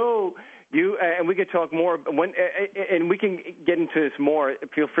 Thank you. And we could talk more and we can get into this more.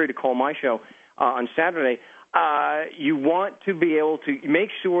 Feel free to call my show on Saturday. You want to be able to make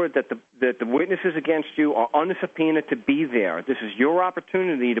sure that the witnesses against you are under subpoena to be there. This is your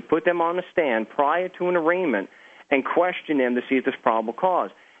opportunity to put them on the stand prior to an arraignment and question them to see if there's probable cause.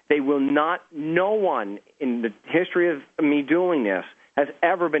 They will not. No one in the history of me doing this has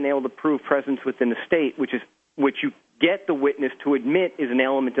ever been able to prove presence within the state, which you get the witness to admit is an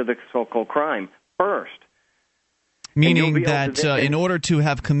element of the so-called crime first. Meaning that in order to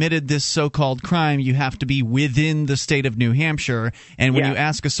have committed this so-called crime, you have to be within the state of New Hampshire, and when you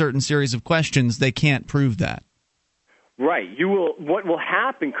ask a certain series of questions, they can't prove that. Right. What will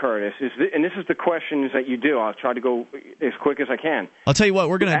happen, Curtis, and this is the questions that you do. I'll try to go as quick as I can. I'll tell you what,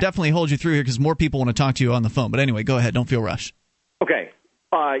 we're going to definitely hold you through here because more people want to talk to you on the phone. But anyway, go ahead. Don't feel rushed. Okay.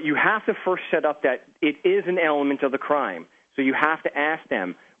 You have to first set up that it is an element of the crime. So you have to ask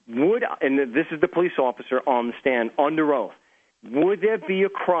them, and this is the police officer on the stand under oath, would there be a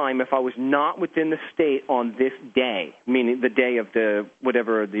crime if I was not within the state on this day, meaning the day of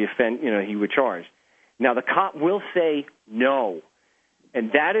whatever the offense he would charge? Now, the cop will say no,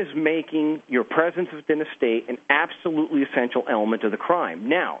 and that is making your presence within the state an absolutely essential element of the crime.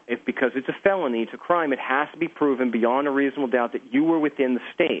 Now, because it's a felony, it's a crime, it has to be proven beyond a reasonable doubt that you were within the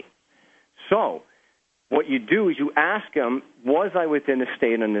state. So what you do is you ask him, was I within the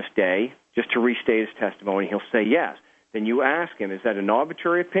state on this day, just to restate his testimony. He'll say yes. Then you ask him, is that an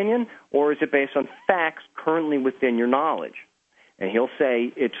arbitrary opinion, or is it based on facts currently within your knowledge? And he'll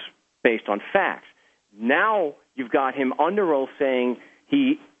say it's based on facts. Now you've got him under oath saying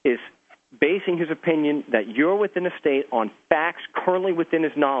he is basing his opinion that you're within the state on facts currently within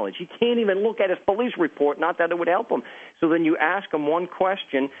his knowledge. He can't even look at his police report, not that it would help him. So then you ask him one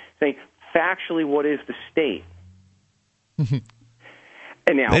question, saying, factually, what is the state?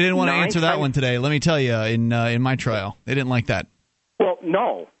 And now, they didn't want to answer that one today. Let me tell you, in my trial, they didn't like that. Well,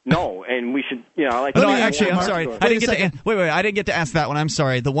 no, and we should, like. No, actually, I'm sorry. I didn't get to. Wait. I didn't get to ask that one. I'm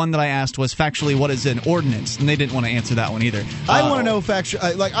sorry. The one that I asked was factually what is an ordinance, and they didn't want to answer that one either. I want to know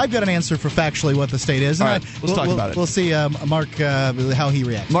factually. I've got an answer for factually what the state is. All right, let's talk about it. We'll see, Mark, how he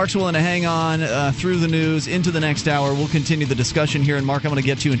reacts. Mark's willing to hang on through the news into the next hour. We'll continue the discussion here, and Mark, I'm going to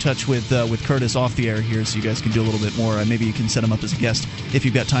get you in touch with Curtis off the air here, so you guys can do a little bit more. Maybe you can set him up as a guest if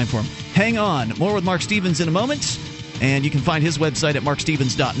you've got time for him. Hang on. More with Mark Stevens in a moment. And you can find his website at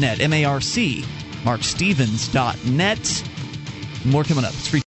markstevens.net, M-A-R-C, markstevens.net. More coming up. It's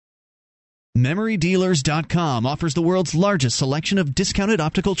free. MemoryDealers.com offers the world's largest selection of discounted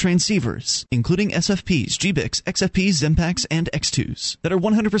optical transceivers, including SFPs, GBICs, XFPs, Xempax, and X2s, that are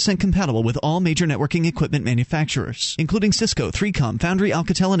 100% compatible with all major networking equipment manufacturers, including Cisco, 3Com, Foundry,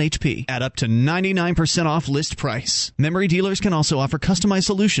 Alcatel, and HP, at up to 99% off list price. Memory Dealers can also offer customized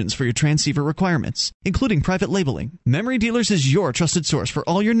solutions for your transceiver requirements, including private labeling. Memory Dealers is your trusted source for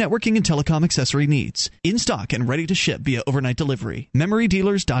all your networking and telecom accessory needs, in stock and ready to ship via overnight delivery.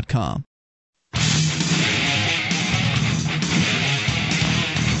 MemoryDealers.com.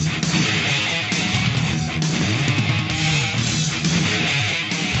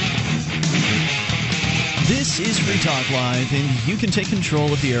 This is Free Talk Live, and you can take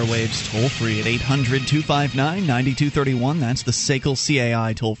control of the airwaves toll-free at 800-259-9231. That's the SACL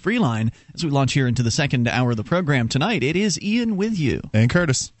CAI toll-free line. As we launch here into the second hour of the program tonight, it is Ian with you. And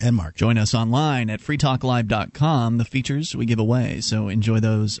Curtis. And Mark. Join us online at freetalklive.com. The features we give away, so enjoy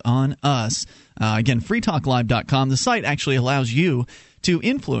those on us. Again, freetalklive.com. The site actually allows you to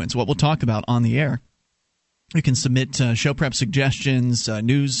influence what we'll talk about on the air. You can submit show prep suggestions,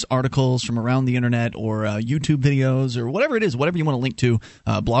 news articles from around the internet, or YouTube videos, or whatever it is, whatever you want to link to,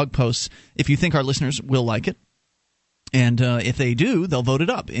 blog posts, if you think our listeners will like it. And if they do, they'll vote it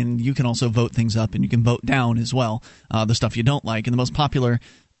up. And you can also vote things up, and you can vote down as well, the stuff you don't like. And the most popular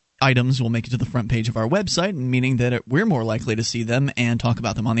items will make it to the front page of our website, meaning that we're more likely to see them and talk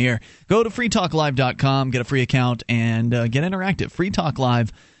about them on the air. Go to freetalklive.com, get a free account, and get interactive.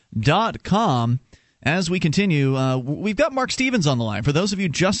 freetalklive.com. As we continue, we've got Mark Stevens on the line. For those of you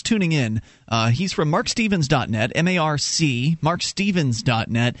just tuning in, he's from markstevens.net, M-A-R-C,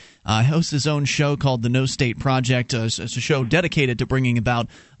 markstevens.net. Hosts his own show called The No State Project. It's a show dedicated to bringing about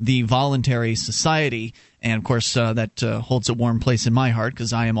the voluntary society. And, of course, that holds a warm place in my heart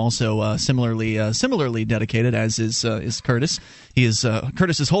because I am also similarly dedicated, as is Curtis.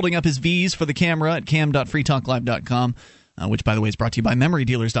 Curtis is holding up his V's for the camera at cam.freetalklive.com. Which, by the way, is brought to you by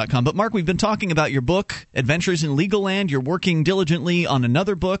MemoryDealers.com. But, Mark, we've been talking about your book, Adventures in Legal Land. You're working diligently on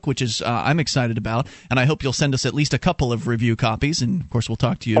another book, which is I'm excited about, and I hope you'll send us at least a couple of review copies, and, of course, we'll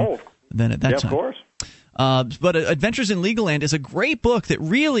talk to you then at that time. Of course. But Adventures in Legal Land is a great book that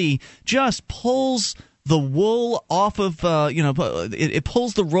really just pulls the wool off of, it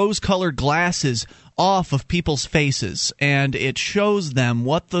pulls the rose-colored glasses off of people's faces, and it shows them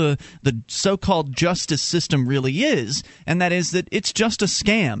what the so-called justice system really is, and that is that it's just a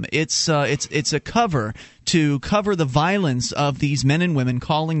scam. It's a cover to cover the violence of these men and women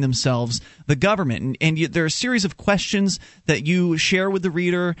calling themselves the government. And there are a series of questions that you share with the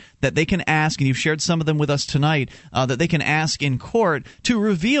reader that they can ask, and you've shared some of them with us tonight, that they can ask in court to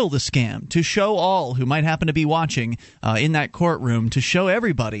reveal the scam, to show all who might happen to be watching in that courtroom, to show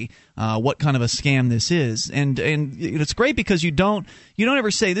everybody what kind of a scam this is. And it's great because you don't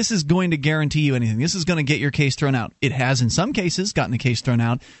ever say this is going to guarantee you anything. This is going to get your case thrown out. It has in some cases gotten a case thrown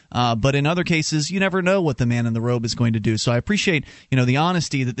out, but in other cases you never know what the man in the robe is going to do. So I appreciate the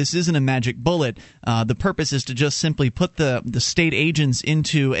honesty that this isn't a magic bullet. The purpose is to just simply put the state agents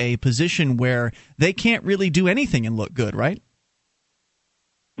into a position where they can't really do anything and look good, right?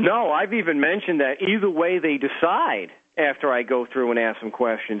 No, I've even mentioned that either way they decide after I go through and ask some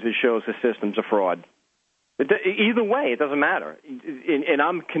questions, it shows the system's a fraud. Either way, it doesn't matter. And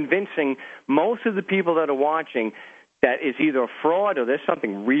I'm convincing most of the people that are watching that it's either a fraud or there's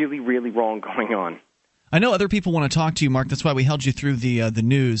something really, really wrong going on. I know other people want to talk to you, Mark. That's why we held you through the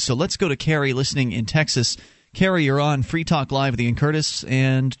news. So let's go to Carrie listening in Texas. Carrie, you're on Free Talk Live with Ian Curtis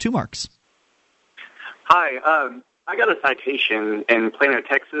and two Marks. Hi. I got a citation in Plano,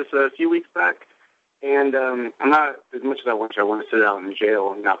 Texas a few weeks back. And I'm not, as much as I want to sit out in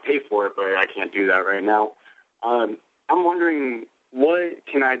jail and not pay for it, but I can't do that right now. I'm wondering, what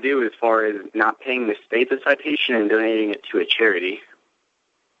can I do as far as not paying the state the citation and donating it to a charity?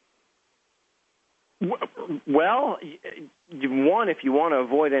 Well, one, if you want to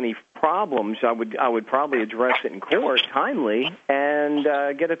avoid any problems, I would probably address it in court timely and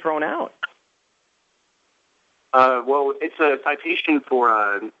get it thrown out. Well, it's a citation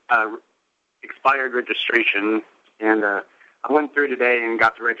for expired registration, and I went through today and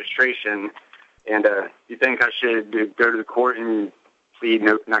got the registration. And you think I should go to the court and plead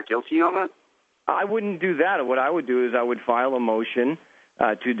not guilty on that? I wouldn't do that. What I would do is I would file a motion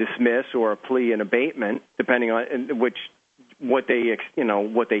to dismiss or a plea in abatement, depending on what they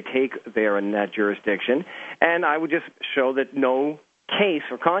take there in that jurisdiction, and I would just show that no case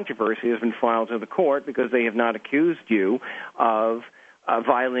or controversy has been filed to the court because they have not accused you of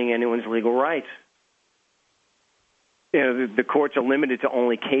violating anyone's legal rights. The courts are limited to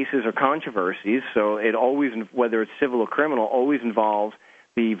only cases or controversies, so it always, whether it's civil or criminal, always involves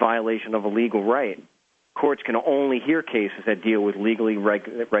the violation of a legal right. Courts can only hear cases that deal with legally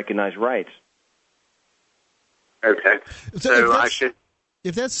recognized rights. Okay. So I should.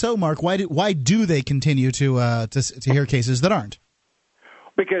 If that's so, Mark, why do they continue to hear cases that aren't?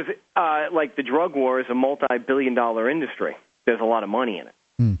 Because, like the drug war is a multi-billion-dollar industry. There's a lot of money in it.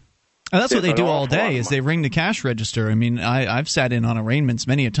 And that's what they do all day is they ring the cash register. I mean, I've sat in on arraignments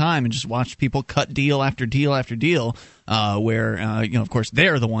many a time and just watched people cut deal after deal after deal where, of course,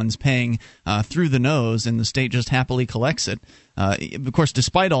 they're the ones paying through the nose and the state just happily collects it. Of course,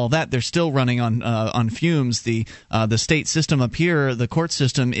 despite all that, they're still running on fumes. The state system up here, the court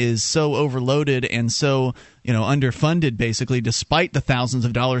system, is so overloaded and so underfunded, basically, despite the thousands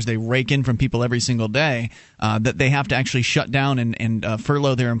of dollars they rake in from people every single day, that they have to actually shut down and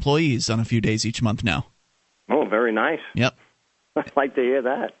furlough their employees on a few days each month now. Oh, very nice. Yep. I'd like to hear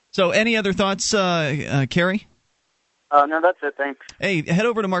that. So any other thoughts, Carrie? No, that's it. Thanks. Hey, head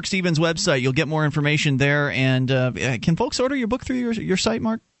over to Mark Stevens' website. You'll get more information there. And can folks order your book through your site,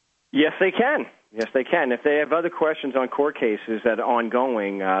 Mark? Yes, they can. Yes, they can. If they have other questions on court cases that are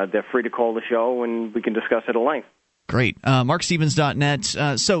ongoing, they're free to call the show, and we can discuss it at length. Great.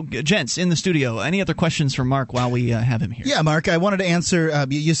 MarkStevens.net. So, gents, in the studio, any other questions for Mark while we have him here? Yeah, Mark, I wanted to answer.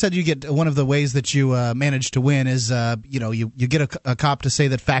 You said you get one of the ways that you manage to win is, you get a cop to say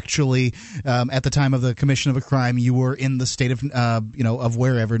that factually, at the time of the commission of a crime, you were in the state of, of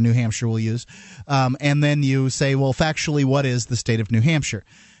wherever, New Hampshire we'll use. And then you say, well, factually, what is the state of New Hampshire?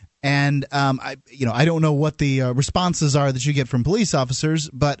 And I don't know what the responses are that you get from police officers,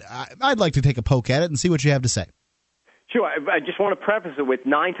 but I'd like to take a poke at it and see what you have to say. Sure. I just want to preface it with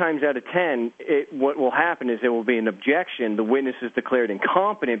 9 times out of 10, what will happen is there will be an objection. The witness is declared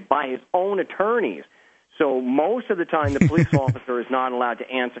incompetent by his own attorneys. So most of the time, the police officer is not allowed to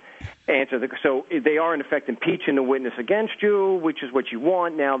answer. So they are, in effect, impeaching the witness against you, which is what you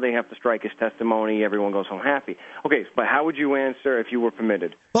want. Now they have to strike his testimony. Everyone goes home happy. Okay, but how would you answer if you were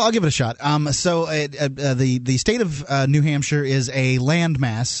permitted? Well, I'll give it a shot. The state of New Hampshire is a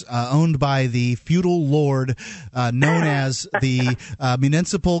landmass owned by the feudal lord known as the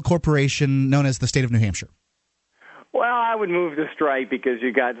municipal corporation known as the state of New Hampshire. Well, I would move the strike because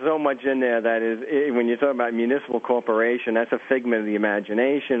you got so much in there that is, when you're talking about municipal corporation, that's a figment of the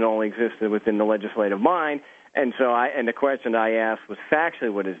imagination. It only existed within the legislative mind. And so the question I asked was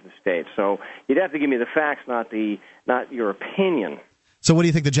factually, what is the state? So you'd have to give me the facts, not your opinion. So what do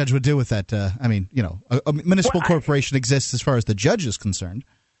you think the judge would do with that? A municipal corporation exists as far as the judge is concerned.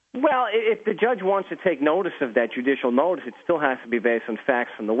 Well, if the judge wants to take notice of that judicial notice, it still has to be based on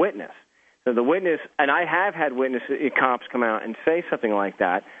facts from the witness. So the witness, and I have had cops come out and say something like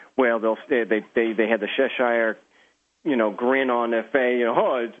that, where they had the Cheshire, grin on their face,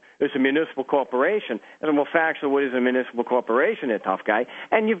 it's a municipal corporation. And well, factually, what is a municipal corporation, there, tough guy?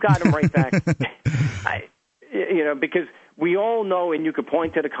 And you've got them right back. Because we all know, and you could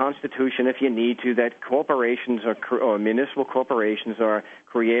point to the Constitution if you need to, that corporations or municipal corporations are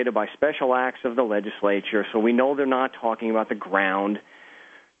created by special acts of the legislature. So we know they're not talking about the ground.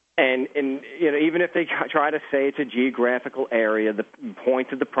 And even if they try to say it's a geographical area, point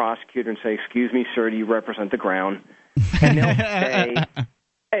to the prosecutor and say, "Excuse me, sir, do you represent the ground?" And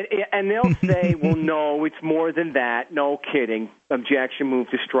they'll say, "Well, no, it's more than that. No kidding. Objection, move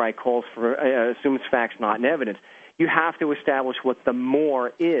to strike, calls for assumes facts, not in evidence." You have to establish what the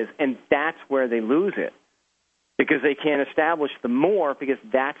more is, and that's where they lose it, because they can't establish the more because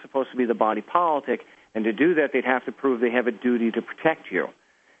that's supposed to be the body politic, and to do that, they'd have to prove they have a duty to protect you.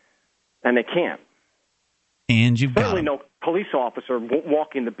 And they can't. And you've certainly no police officer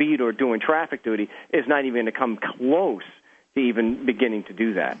walking the beat or doing traffic duty is not even going to come close to even beginning to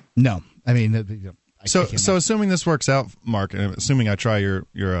do that. No, I mean, so assuming this works out, Mark, assuming I try your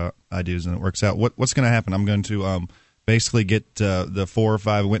ideas and it works out, what's going to happen? I'm going to basically get the 4 or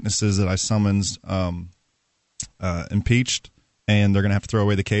 5 witnesses that I summons impeached, and they're going to have to throw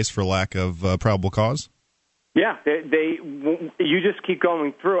away the case for lack of probable cause. Yeah, you just keep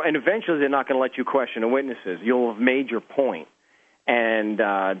going through, and eventually they're not going to let you question the witnesses. You'll have made your point, and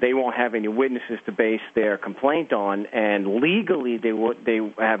they won't have any witnesses to base their complaint on, and legally they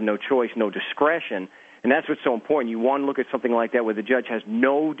have no choice, no discretion, and that's what's so important. You want to look at something like that where the judge has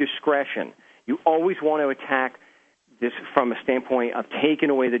no discretion. You always want to attack this from a standpoint of taking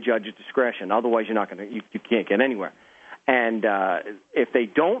away the judge's discretion. Otherwise, you can't get anywhere. And if they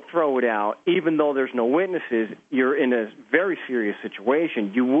don't throw it out, even though there's no witnesses, you're in a very serious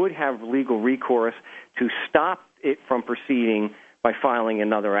situation. You would have legal recourse to stop it from proceeding by filing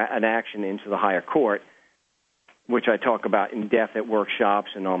an action into the higher court, which I talk about in depth at workshops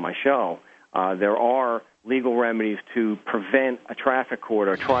and on my show. There are legal remedies to prevent a traffic court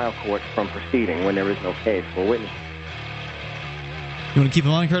or trial court from proceeding when there is no case for witnesses. You want to keep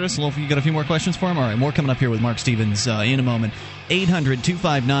him on, Curtis? You got a few more questions for him? All right, more coming up here with Mark Stevens in a moment.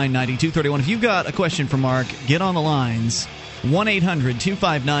 800-259-9231. If you've got a question for Mark, get on the lines.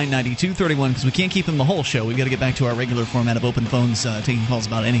 1-800-259-9231, because we can't keep him the whole show. We've got to get back to our regular format of open phones taking calls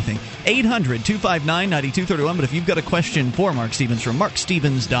about anything. 800-259-9231. But if you've got a question for Mark Stevens from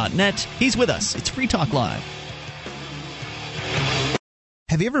markstevens.net, he's with us. It's Free Talk Live.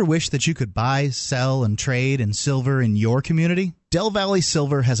 Have you ever wished that you could buy, sell, and trade in silver in your community? Del Valley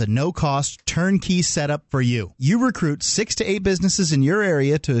Silver has a no-cost, turnkey setup for you. You recruit 6 to 8 businesses in your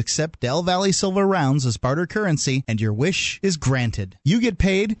area to accept Del Valley Silver rounds as barter currency, and your wish is granted. You get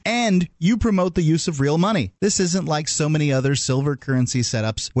paid, and you promote the use of real money. This isn't like so many other silver currency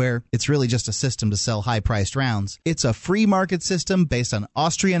setups where it's really just a system to sell high-priced rounds. It's a free market system based on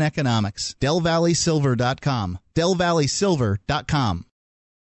Austrian economics. DelValleySilver.com. DelValleySilver.com.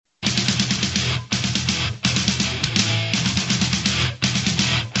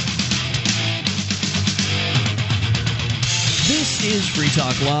 This is Free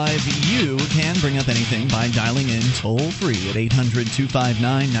Talk Live. You can bring up anything by dialing in toll-free at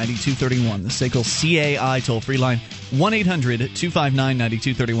 800-259-9231. The SACL CAI toll-free line,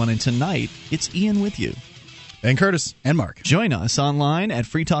 1-800-259-9231. And tonight, it's Ian with you. And Curtis. And Mark. Join us online at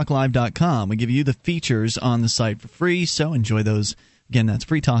freetalklive.com. We give you the features on the site for free, so enjoy those. Again, that's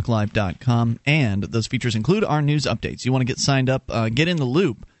freetalklive.com. And those features include our news updates. You want to get signed up, get in the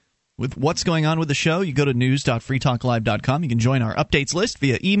loop with what's going on with the show, you go to news.freetalklive.com. You can join our updates list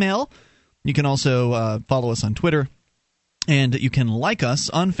via email. You can also follow us on Twitter. And you can like us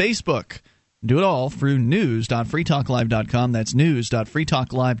on Facebook. Do it all through news.freetalklive.com. That's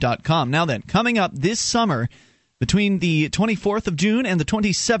news.freetalklive.com. Now then, coming up this summer, between the 24th of June and the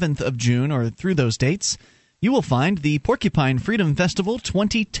 27th of June, or through those dates, you will find the Porcupine Freedom Festival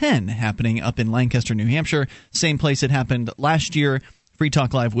 2010 happening up in Lancaster, New Hampshire. Same place it happened last year. Free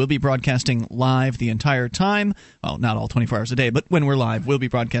Talk Live will be broadcasting live the entire time. Well, not all 24 hours a day, but when we're live, we'll be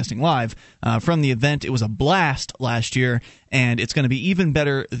broadcasting live from the event. It was a blast last year, and it's going to be even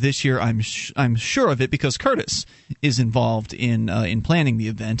better this year. I'm sure of it because Curtis is involved in planning the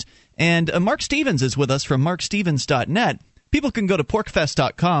event. And Mark Stevens is with us from markstevens.net. People can go to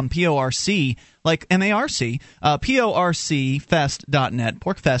porcfest.com, P-O-R-C, like M-A-R-C, porcfest.net,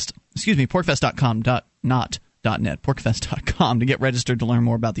 porcfest.com, .net, porcfest.com to get registered to learn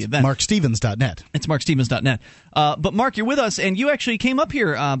more about the event. markstevens.net. It's markstevens.net. But Mark, you're with us, and you actually came up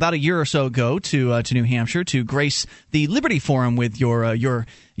here about a year or so ago to New Hampshire to grace the Liberty Forum with your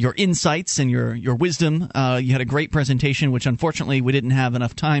insights and your wisdom. You had a great presentation, which unfortunately we didn't have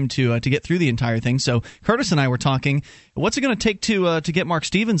enough time to get through the entire thing. So Curtis and I were talking. What's it going to take to get Mark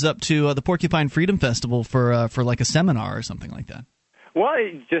Stevens up to the Porcupine Freedom Festival for like a seminar or something like that? Well,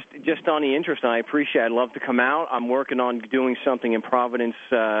 just on the interest, I appreciate it. I'd love to come out. I'm working on doing something in Providence,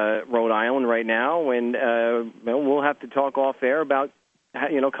 Rhode Island right now, and we'll have to talk off air about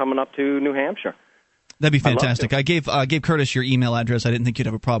coming up to New Hampshire. That'd be fantastic. I gave Curtis your email address. I didn't think you'd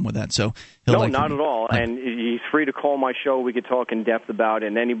have a problem with that. So not at all. And he's free to call my show. We could talk in depth about it.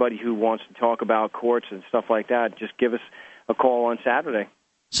 And anybody who wants to talk about courts and stuff like that, just give us a call on Saturday.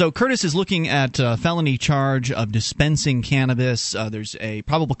 So Curtis is looking at a felony charge of dispensing cannabis. There's a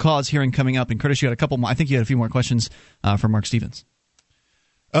probable cause hearing coming up. And Curtis, you had a couple more. I think you had a few more questions for Mark Stevens.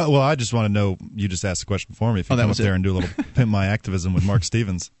 Well, I just want to know, you just asked a question for me. If you come up there and do a little pimp my activism with Mark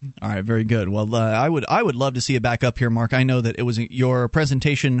Stevens. All right, very good. Well, I would love to see you back up here, Mark. I know that it was your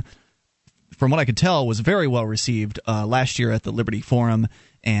presentation, from what I could tell, was very well received last year at the Liberty Forum.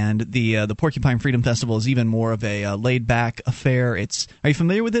 And the Porcupine Freedom Festival is even more of a laid-back affair. Are you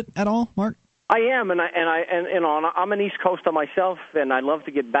familiar with it at all, Mark? I am, and I'm an East Coaster myself, and I'd love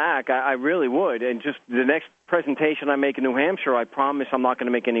to get back. I really would. And just the next presentation I make in New Hampshire, I promise I'm not going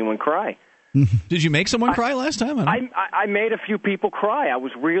to make anyone cry. Did you make someone cry last time? I made a few people cry. I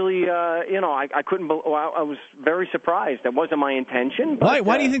was really, I couldn't. I was very surprised. That wasn't my intention. But,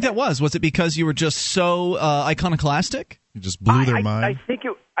 Why do you think that was? Was it because you were just so iconoclastic? You just blew their mind.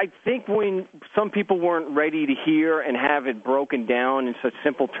 I think when some people weren't ready to hear and have it broken down in such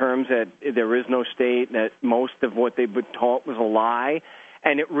simple terms that there is no state, that most of what they've been taught was a lie,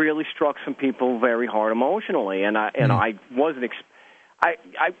 and it really struck some people very hard emotionally. And I wasn't.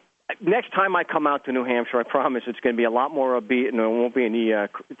 Next time I come out to New Hampshire, I promise it's going to be a lot more upbeat, and there won't be any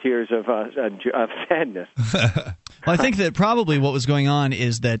tears of sadness. Well, I think that probably what was going on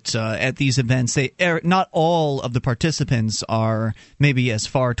is that at these events, not all of the participants are maybe as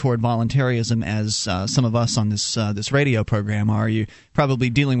far toward voluntarism as some of us on this radio program are. You're probably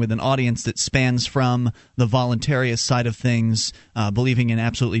dealing with an audience that spans from the voluntarist side of things, believing in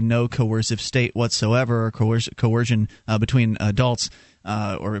absolutely no coercive state whatsoever, or coercion between adults.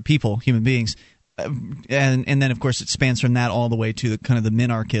 Or people, human beings, and then of course it spans from that all the way to the the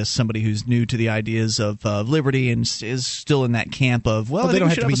minarchist, somebody who's new to the ideas of liberty and is still in that camp of they don't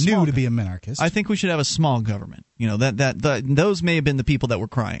have to be new to be a minarchist. I think we should have a small government. Those may have been the people that were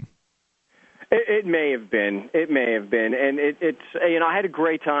crying. It may have been, and it's I had a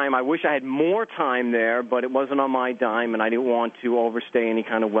great time. I wish I had more time there, but it wasn't on my dime, and I didn't want to overstay any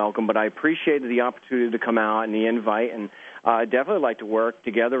kind of welcome. But I appreciated the opportunity to come out and the invite, and definitely like to work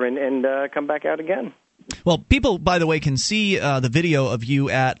together and come back out again. Well, people, by the way, can see the video of you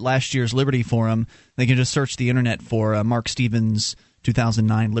at last year's Liberty Forum. They can just search the internet for Mark Stevens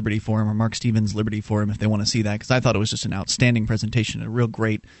 2009 Liberty Forum or Mark Stevens Liberty Forum if they want to see that, because I thought it was just an outstanding presentation, a real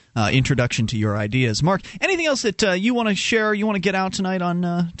great introduction to your ideas. Mark, anything else that you want to share, you want to get out tonight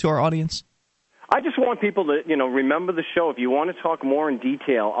on to our audience? I just want people to, remember the show. If you want to talk more in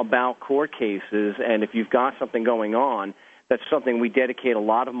detail about court cases, and if you've got something going on, that's something we dedicate a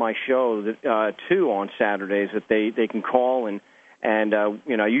lot of my show to on Saturdays, that they can call and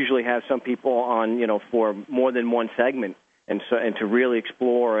I usually have some people on, for more than one segment. And to really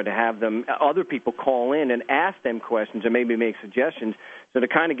explore, or to have other people call in and ask them questions and maybe make suggestions, so to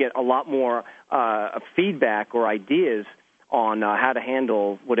kind of get a lot more feedback or ideas on how to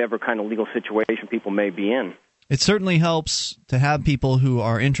handle whatever kind of legal situation people may be in. It certainly helps to have people who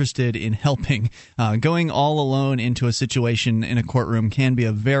are interested in helping. Going all alone into a situation in a courtroom can be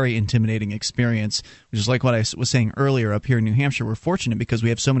a very intimidating experience, which is like what I was saying earlier. Up here in New Hampshire, we're fortunate because we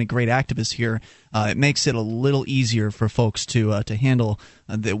have so many great activists here. It makes it a little easier for folks to handle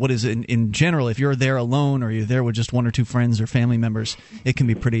what is in general. If you're there alone, or you're there with just one or two friends or family members, it can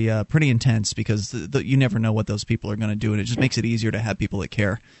be pretty intense, because you never know what those people are going to do, and it just makes it easier to have people that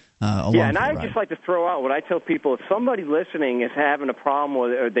care. And I'd just like to throw out what I tell people: if somebody listening is having a problem,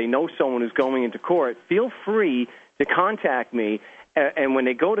 or they know someone who's going into court, feel free to contact me. And when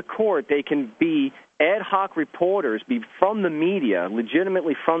they go to court, they can be ad hoc reporters, be from the media,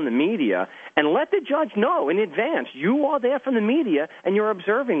 legitimately from the media, and let the judge know in advance you are there from the media and you're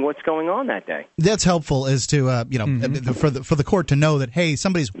observing what's going on that day. That's helpful, as to for the court to know that, hey,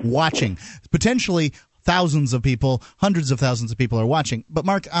 somebody's watching, potentially. Thousands of people, hundreds of thousands of people are watching. But,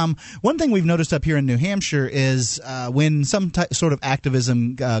 Mark, one thing we've noticed up here in New Hampshire is when some sort of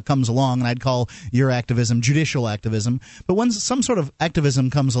activism comes along, and I'd call your activism judicial activism, but when some sort of activism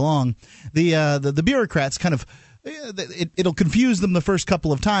comes along, the bureaucrats kind of it'll confuse them the first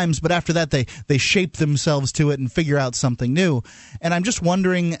couple of times, but after that they shape themselves to it and figure out something new. And I'm just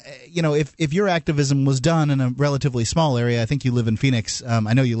wondering, if your activism was done in a relatively small area. I think you live in Phoenix.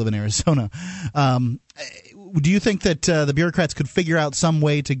 I know you live in Arizona. Do you think that the bureaucrats could figure out some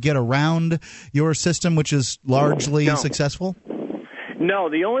way to get around your system, which is largely successful?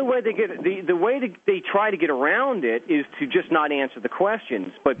 No, the only way they try to get around it is to just not answer the questions.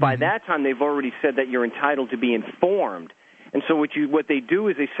 But by that time, they've already said that you're entitled to be informed. And so what they do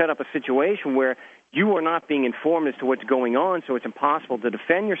is they set up a situation where you are not being informed as to what's going on, so it's impossible to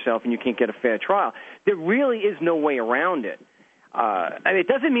defend yourself and you can't get a fair trial. There really is no way around it. It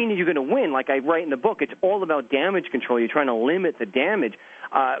doesn't mean that you're going to win. Like I write in the book, it's all about damage control. You're trying to limit the damage.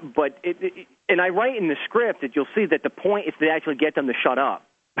 And I write in the script that you'll see that the point is to actually get them to shut up.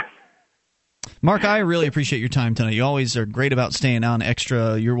 Mark, I really appreciate your time tonight. You always are great about staying on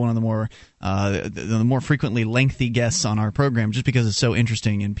extra. You're one of the more frequently lengthy guests on our program, just because it's so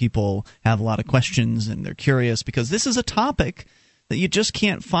interesting and people have a lot of questions and they're curious, because this is a topic that you just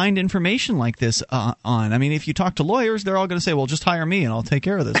can't find information like this on. I mean, if you talk to lawyers, they're all going to say, well, just hire me and I'll take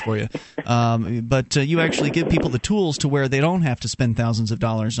care of this for you. But you actually give people the tools to where they don't have to spend thousands of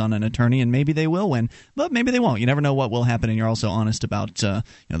dollars on an attorney, and maybe they will win, but maybe they won't. You never know what will happen, and you're also honest about the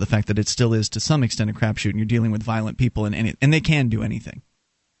fact that it still is to some extent a crapshoot, and you're dealing with violent people, and they can do anything.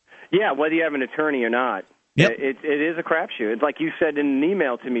 Yeah, whether you have an attorney or not. Yep. It is a crapshoot. It's like you said in an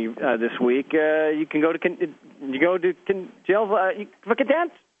email to me this week. You can go to jail for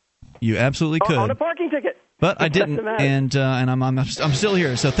contempt. You absolutely could. On a parking ticket. But I didn't, and I'm still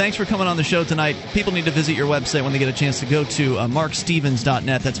here. So thanks for coming on the show tonight. People need to visit your website when they get a chance to go to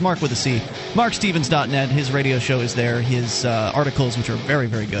markstevens.net. That's Mark with a C. markstevens.net. His radio show is there. His articles, which are very,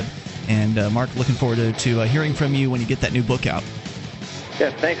 very good. And Mark, looking forward to hearing from you when you get that new book out.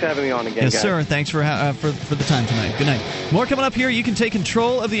 Yes, thanks for having me on again, yes, guys. sir. Thanks for the time tonight. Good night. More coming up here. You can take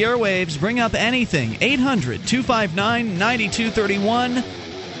control of the airwaves. Bring up anything. 800-259-9231.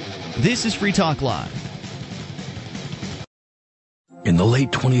 This is Free Talk Live. In the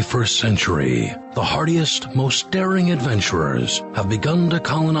late 21st century, the hardiest, most daring adventurers have begun to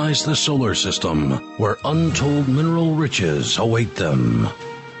colonize the solar system, where untold mineral riches await them.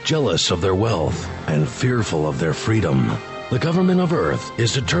 Jealous of their wealth and fearful of their freedom, the government of Earth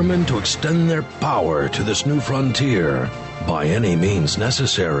is determined to extend their power to this new frontier by any means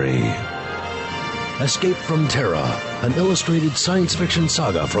necessary. Escape from Terra, an illustrated science fiction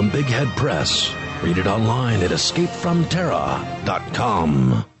saga from Big Head Press. Read it online at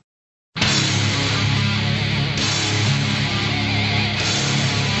escapefromterra.com.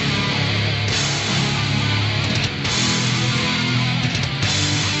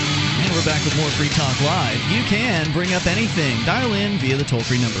 We're back with more Free Talk Live. You can bring up anything. Dial in via the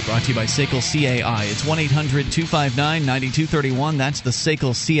toll-free number brought to you by SACL CAI. It's 1-800-259-9231. That's the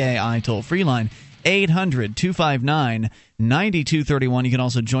SACL CAI toll-free line. 800-259-9231. You can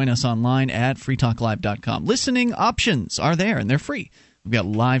also join us online at freetalklive.com. Listening options are there, and they're free. We've got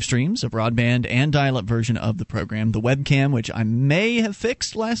live streams, a broadband and dial-up version of the program. The webcam, which I may have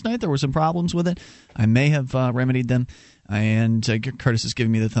fixed last night. There were some problems with it. I may have remedied them. And Curtis is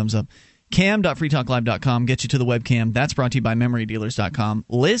giving me the thumbs up. Cam.freetalklive.com gets you to the webcam. That's brought to you by MemoryDealers.com.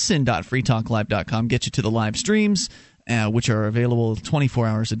 Listen.freetalklive.com gets you to the live streams, which are available 24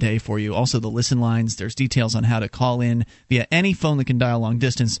 hours a day for you. Also, the listen lines. There's details on how to call in via any phone that can dial long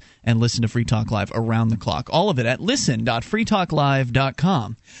distance and listen to Free Talk Live around the clock. All of it at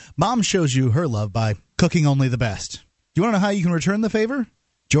listen.freetalklive.com. Mom shows you her love by cooking only the best. Do you want to know how you can return the favor?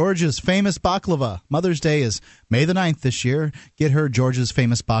 George's Famous Baklava. Mother's Day is May the 9th this year. Get her George's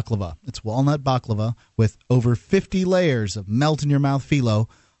Famous Baklava. It's walnut baklava with over 50 layers of melt-in-your-mouth phyllo.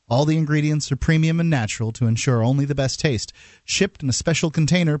 All the ingredients are premium and natural to ensure only the best taste. Shipped in a special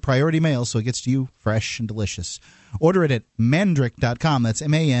container, priority mail, so it gets to you fresh and delicious. Order it at mandrick.com. That's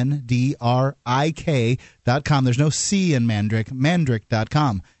MANDRIK.com. There's no C in Mandrick.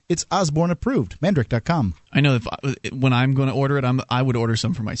 Mandrick.com. It's Osborne approved. Mandrick.com. I know when I'm going to order it, I would order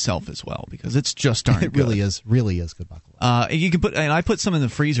some for myself as well because it's just darn good. It really is good baklava. You can put, and I put some in the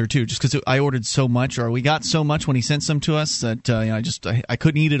freezer too, just because I ordered so much, or we got so much when he sent some to us that I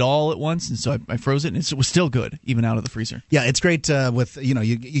couldn't eat it all at once, and so I froze it, and it was still good even out of the freezer. Yeah, it's great with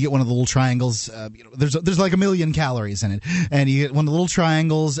you get one of the little triangles. There's like 1 million calories in it, and you get one of the little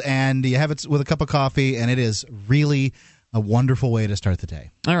triangles, and you have it with a cup of coffee, and it is really a wonderful way to start the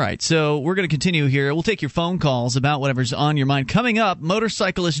day. All right, so we're going to continue here. We'll take your phone calls about whatever's on your mind. Coming up,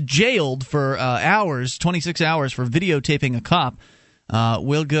 motorcyclist jailed for 26 hours for videotaping a cop.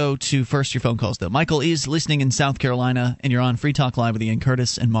 We'll go to first your phone calls, though. Michael is listening in South Carolina, and you're on Free Talk Live with Ian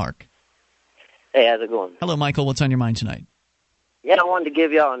Curtis and Mark. Hey, how's it going? Hello, Michael. What's on your mind tonight? Yeah, I wanted to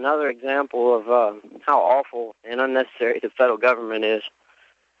give y'all another example of how awful and unnecessary the federal government is.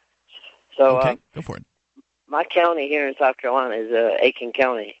 So, okay, go for it. My county here in South Carolina is Aiken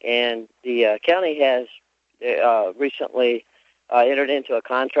County, and the county has recently entered into a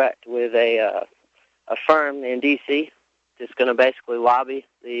contract with a firm in D.C. that's going to basically lobby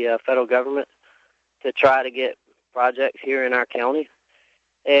the federal government to try to get projects here in our county.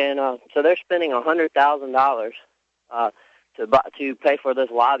 And so they're spending $100,000 to pay for this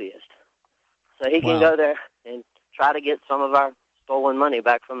lobbyist, so he can go there and try to get some of our stolen money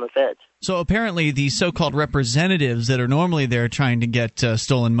back from the feds. So apparently the so-called representatives that are normally there trying to get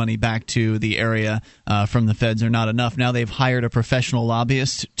stolen money back to the area from the feds are not enough. Now they've hired a professional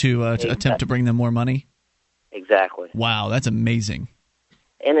lobbyist to attempt to bring them more money? Exactly. Wow, that's amazing.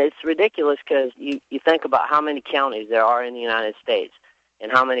 And it's ridiculous because you think about how many counties there are in the United States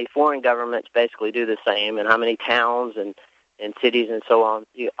and how many foreign governments basically do the same and how many towns and cities and so on.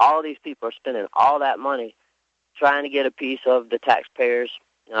 All these people are spending all that money trying to get a piece of the taxpayers'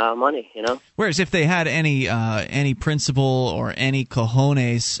 money, you know. Whereas if they had any principle or any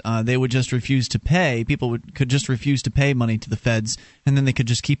cojones, they would just refuse to pay. People could just refuse to pay money to the feds, and then they could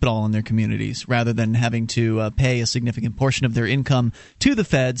just keep it all in their communities, rather than having to pay a significant portion of their income to the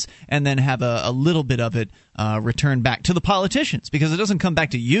feds and then have a little bit of it returned back to the politicians, because it doesn't come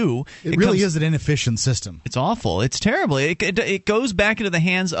back to you. It really is an inefficient system. It's awful. It's terrible. It goes back into the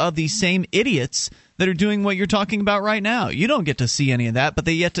hands of these same idiots that are doing what you're talking about right now. You don't get to see any of that, but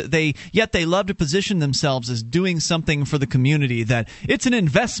yet they love to position themselves as doing something for the community, that it's an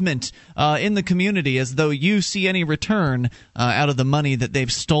investment in the community, as though you see any return out of the money that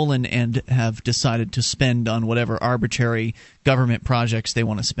they've stolen and have decided to spend on whatever arbitrary government projects they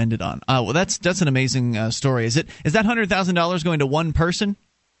want to spend it on. Well, that's an amazing story. Is that $100,000 going to one person?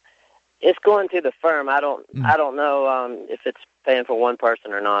 It's going to the firm. I don't know if it's paying for one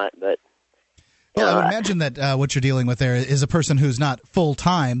person or not, but. Well, I would imagine that what you're dealing with there is a person who's not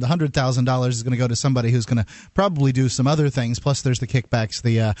full-time. The $100,000 is going to go to somebody who's going to probably do some other things. Plus, there's the kickbacks,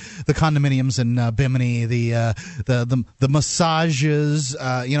 the condominiums in Bimini, the massages,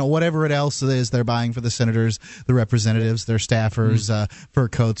 whatever it else is they're buying for the senators, the representatives, their staffers, fur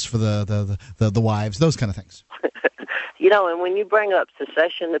coats for the wives, those kind of things. And when you bring up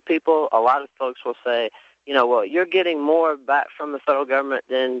secession to people, a lot of folks will say, well, you're getting more back from the federal government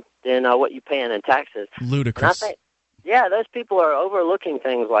than what you're paying in taxes. Ludicrous. And I think, those people are overlooking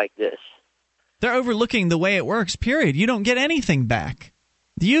things like this. They're overlooking the way it works, period. You don't get anything back.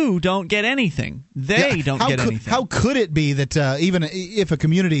 You don't get anything. They don't get anything. How could it be that even if a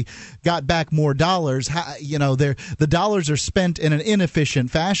community got back more dollars, the dollars are spent in an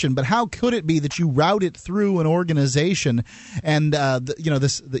inefficient fashion? But how could it be that you route it through an organization and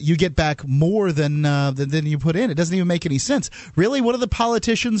you get back more than you put in? It doesn't even make any sense. Really, what are the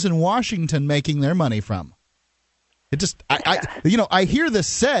politicians in Washington making their money from? It just I hear this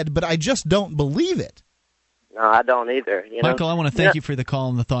said, but I just don't believe it. No, I don't either. Michael, I want to thank you for the call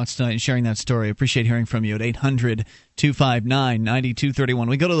and the thoughts tonight and sharing that story. I appreciate hearing from you at 800-259-9231.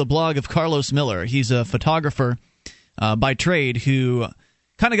 We go to the blog of Carlos Miller. He's a photographer by trade who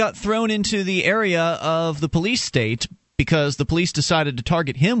kind of got thrown into the area of the police state because the police decided to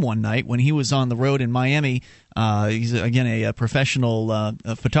target him one night when he was on the road in Miami. He's, again, a professional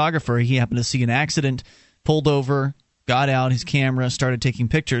photographer. He happened to see an accident, pulled over, got out his camera, started taking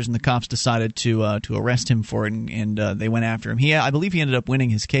pictures, and the cops decided to arrest him for it, and they went after him. I believe he ended up winning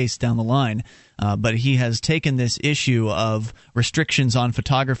his case down the line, but he has taken this issue of restrictions on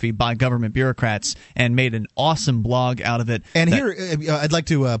photography by government bureaucrats and made an awesome blog out of it. And here, I'd like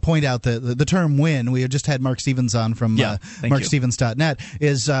to point out the term win. We just had Mark Stevens on from markstevens.net.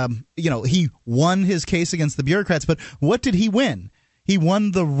 Is he won his case against the bureaucrats, but what did he win? He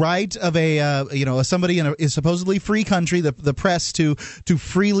won the right of somebody in a supposedly free country, the press, to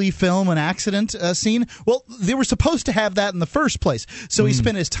freely film an accident scene. Well, they were supposed to have that in the first place. So he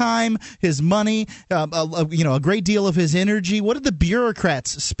spent his time, his money, a great deal of his energy. What did the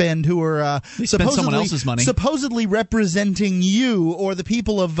bureaucrats spend who were someone else's money, supposedly representing you or the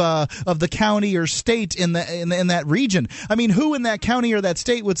people of the county or state in that region? I mean, who in that county or that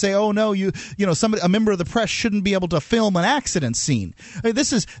state would say, "Oh no, a member of the press shouldn't be able to film an accident scene"? I mean,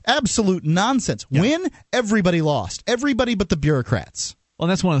 this is absolute nonsense. Yeah. When everybody lost, everybody but the bureaucrats. Well,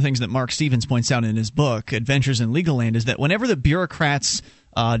 that's one of the things that Mark Stevens points out in his book, Adventures in Legal Land, is that whenever the bureaucrats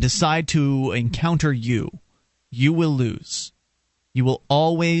decide to encounter you, you will lose. You will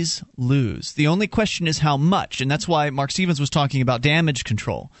always lose. The only question is how much, and that's why Mark Stevens was talking about damage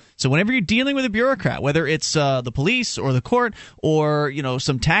control. So whenever you're dealing with a bureaucrat, whether it's the police or the court or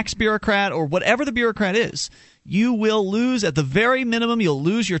some tax bureaucrat or whatever the bureaucrat is, you will lose. At the very minimum, you'll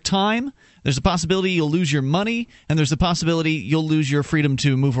lose your time. There's a possibility you'll lose your money, and there's a possibility you'll lose your freedom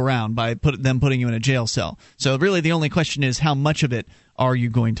to move around by them putting you in a jail cell. So really the only question is how much of it are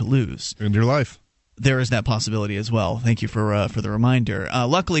you going to lose? In your life. There is that possibility as well. Thank you for the reminder.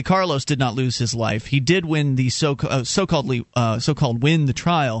 Luckily, Carlos did not lose his life. He did win the so-called win the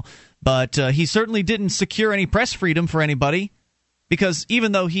trial, but he certainly didn't secure any press freedom for anybody. Because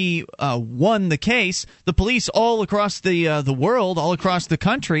even though he won the case, the police all across the world, all across the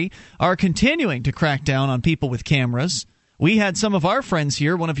country, are continuing to crack down on people with cameras. We had some of our friends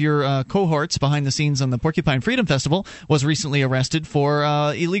here. One of your cohorts behind the scenes on the Porcupine Freedom Festival was recently arrested for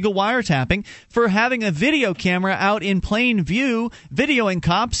illegal wiretapping for having a video camera out in plain view, videoing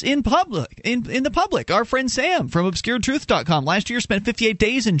cops in public. In the public. Our friend Sam from ObscureTruth.com last year spent 58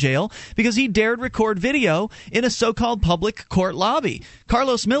 days in jail because he dared record video in a so-called public court lobby.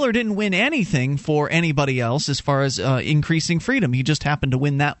 Carlos Miller didn't win anything for anybody else as far as increasing freedom. He just happened to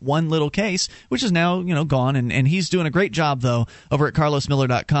win that one little case, which is now gone, and he's doing a great job job, though, over at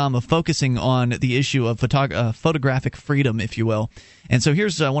carlosmiller.com of focusing on the issue of photographic freedom, if you will. And so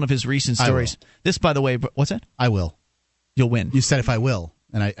here's one of his recent stories. This, by the way, what's that? I will. You'll win. You said if I will.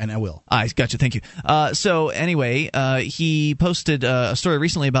 And I will. I got you. Thank you. So anyway, he posted a story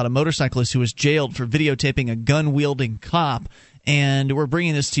recently about a motorcyclist who was jailed for videotaping a gun-wielding cop. And we're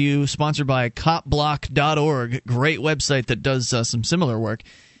bringing this to you, sponsored by copblock.org, great website that does some similar work.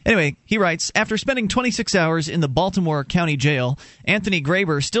 Anyway, he writes, after spending 26 hours in the Baltimore County Jail, Anthony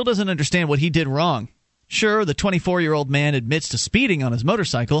Graber still doesn't understand what he did wrong. Sure, the 24-year-old man admits to speeding on his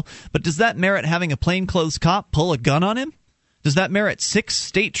motorcycle, but does that merit having a plainclothes cop pull a gun on him? Does that merit 6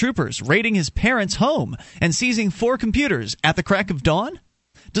 state troopers raiding his parents' home and seizing 4 computers at the crack of dawn?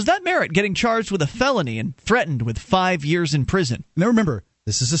 Does that merit getting charged with a felony and threatened with 5 years in prison? Now remember,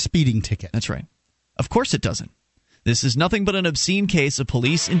 this is a speeding ticket. That's right. Of course it doesn't. This is nothing but an obscene case of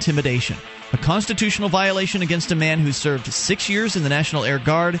police intimidation, a constitutional violation against a man who served 6 years in the National Air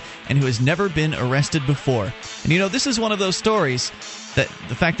Guard and who has never been arrested before. And you know, this is one of those stories that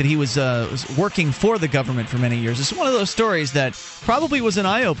the fact that he was working for the government for many years is one of those stories that probably was an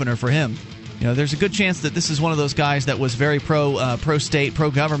eye-opener for him. You know, there's a good chance that this is one of those guys that was very pro-state,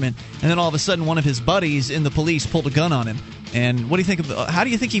 pro-government, and then all of a sudden one of his buddies in the police pulled a gun on him. And what do you think of how do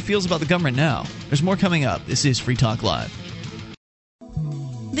you think he feels about the government now? There's more coming up. This is Free Talk Live.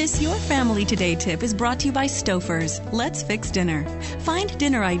 This Your Family Today tip is brought to you by Stouffer's. Let's Fix Dinner. Find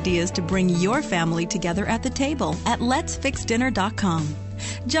dinner ideas to bring your family together at the table at letsfixdinner.com.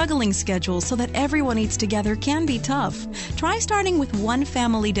 Juggling schedules so that everyone eats together can be tough. Try starting with one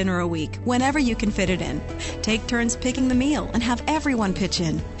family dinner a week, whenever you can fit it in. Take turns picking the meal and have everyone pitch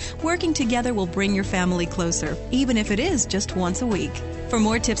in. Working together will bring your family closer, even if it is just once a week. For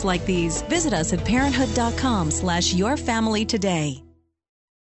more tips like these, visit us at parenthood.com/yourfamilytoday.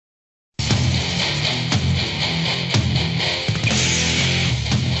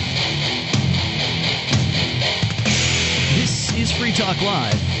 This is Free Talk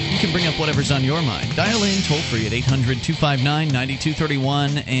Live. You can bring up whatever's on your mind. Dial in toll-free at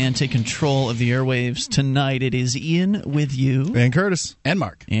 800-259-9231 and take control of the airwaves. Tonight it is Ian with you. And Curtis. And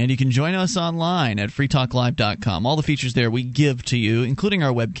Mark. And you can join us online at freetalklive.com. All the features there we give to you, including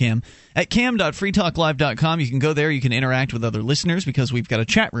our webcam. At cam.freetalklive.com, you can go there. You can interact with other listeners because we've got a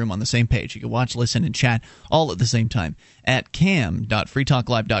chat room on the same page. You can watch, listen, and chat all at the same time at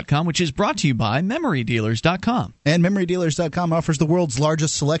cam.freetalklive.com, which is brought to you by MemoryDealers.com. And MemoryDealers.com offers the world's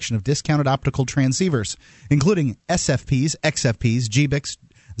largest selection of discounted optical transceivers, including SFPs, XFPs, GBICs,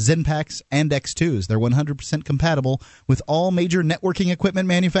 Zenpaks, and X2s. They're 100% compatible with all major networking equipment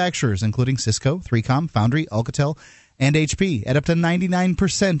manufacturers, including Cisco, 3Com, Foundry, Alcatel, and HP at up to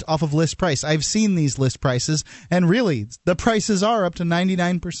 99% off of list price. I've seen these list prices, and really, the prices are up to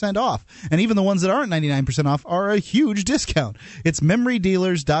 99% off. And even the ones that aren't 99% off are a huge discount. It's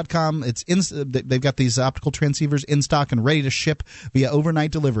MemoryDealers.com. They've got these optical transceivers in stock and ready to ship via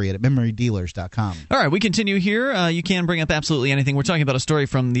overnight delivery at MemoryDealers.com. All right, we continue here. You can bring up absolutely anything. We're talking about a story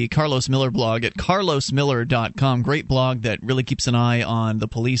from the Carlos Miller blog at carlosmiller.com. Great blog that really keeps an eye on the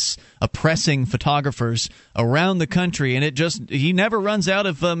police oppressing photographers around the country. And he never runs out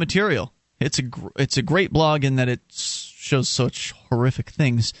of material. It's a great blog in that it shows such horrific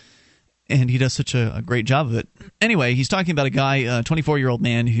things, and he does such a great job of it. Anyway, he's talking about a guy, a 24-year-old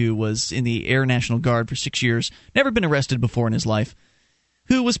man who was in the Air National Guard for 6 years, never been arrested before in his life,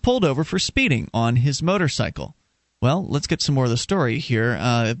 who was pulled over for speeding on his motorcycle. Well, let's get some more of the story here.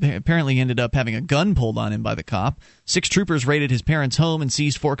 Apparently he ended up having a gun pulled on him by the cop. 6 troopers raided his parents' home and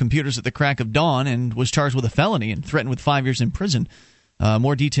seized 4 computers at the crack of dawn and was charged with a felony and threatened with 5 years in prison.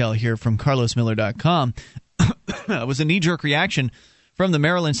 More detail here from carlosmiller.com. It was a knee-jerk reaction from the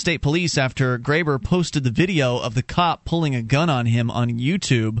Maryland State Police after Graber posted the video of the cop pulling a gun on him on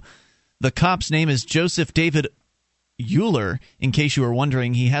YouTube. The cop's name is Joseph David Euler. In case you were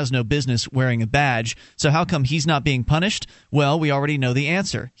wondering, he has no business wearing a badge. So how come he's not being punished? Well, we already know the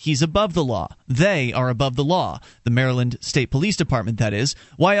answer. He's above the law. They are above the law. The Maryland State Police Department, that is.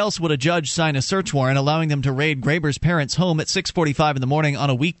 Why else would a judge sign a search warrant allowing them to raid Graber's parents' home at 6:45 in the morning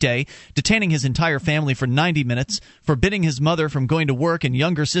on a weekday, detaining his entire family for 90 minutes, forbidding his mother from going to work and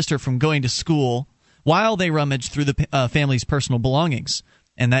younger sister from going to school, while they rummaged through the family's personal belongings?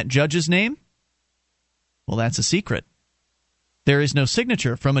 And that judge's name? Well, that's a secret. There is no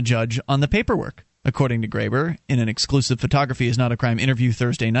signature from a judge on the paperwork, according to Graber, in an exclusive Photography is Not a Crime interview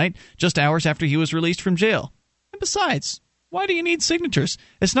Thursday night, just hours after he was released from jail. And besides, why do you need signatures?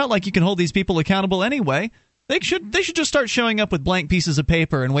 It's not like you can hold these people accountable anyway. They should just start showing up with blank pieces of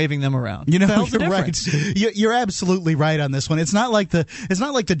paper and waving them around. You know, What the you're right. You're absolutely right on this one. It's not like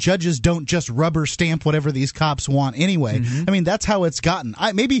the judges don't just rubber stamp whatever these cops want anyway. Mm-hmm. I mean, that's how it's gotten.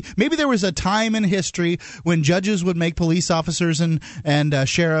 Maybe there was a time in history when judges would make police officers and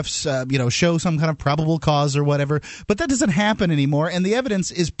sheriffs, show some kind of probable cause or whatever. But that doesn't happen anymore, and the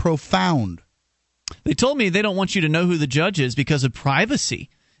evidence is profound. They told me they don't want you to know who the judge is because of privacy.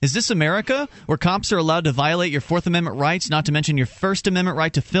 Is this America, where cops are allowed to violate your Fourth Amendment rights, not to mention your First Amendment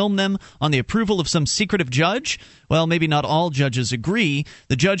right to film them on the approval of some secretive judge? Well, maybe not all judges agree.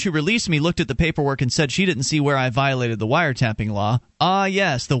 The judge who released me looked at the paperwork and said she didn't see where I violated the wiretapping law. Ah,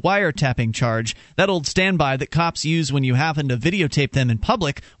 yes, the wiretapping charge, that old standby that cops use when you happen to videotape them in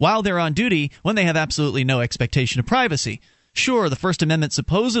public while they're on duty when they have absolutely no expectation of privacy. Sure, the First Amendment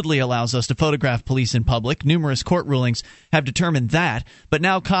supposedly allows us to photograph police in public. Numerous court rulings have determined that. But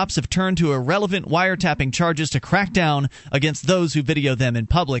now cops have turned to irrelevant wiretapping charges to crack down against those who video them in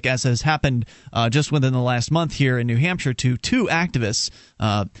public, as has happened just within the last month here in New Hampshire to 2 activists.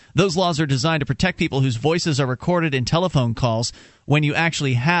 Those laws are designed to protect people whose voices are recorded in telephone calls when you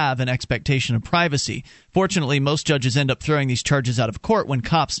actually have an expectation of privacy. Fortunately, most judges end up throwing these charges out of court when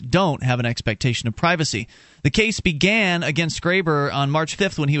cops don't have an expectation of privacy. The case began against Graber on March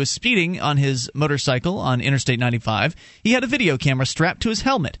 5th when he was speeding on his motorcycle on Interstate 95. He had a video camera strapped to his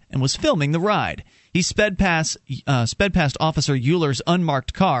helmet and was filming the ride. He sped past Officer Euler's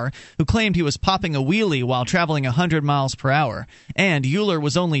unmarked car, who claimed he was popping a wheelie while traveling 100 miles per hour. And Euler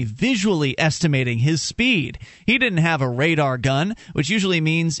was only visually estimating his speed. He didn't have a radar gun, which usually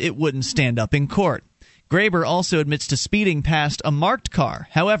means it wouldn't stand up in court. Graber also admits to speeding past a marked car.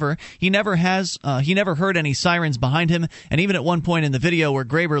 However, he never heard any sirens behind him, and even at one point in the video where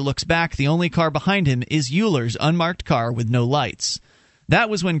Graber looks back, the only car behind him is Euler's unmarked car with no lights. That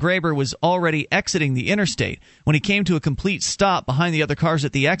was when Graber was already exiting the interstate. When he came to a complete stop behind the other cars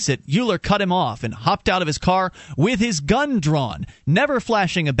at the exit, Euler cut him off and hopped out of his car with his gun drawn, never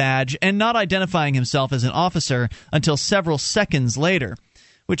flashing a badge and not identifying himself as an officer until several seconds later.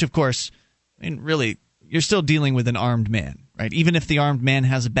 Which, of course, I mean, really, you're still dealing with an armed man, right? Even if the armed man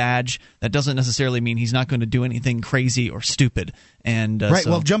has a badge, that doesn't necessarily mean he's not going to do anything crazy or stupid. And right.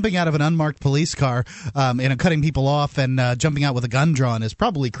 Well, jumping out of an unmarked police car and cutting people off and jumping out with a gun drawn is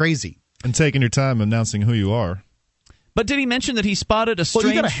probably crazy. And taking your time announcing who you are. But did he mention that he spotted a strange...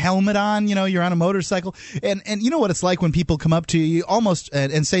 Well, you got a helmet on, you're on a motorcycle, and you know what it's like when people come up to you almost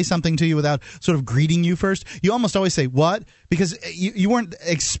and say something to you without sort of greeting you first? You almost always say, what? Because you weren't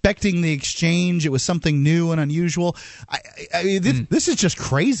expecting the exchange. It was something new and unusual. This is just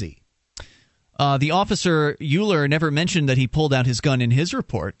crazy. The officer, Euler, never mentioned that he pulled out his gun in his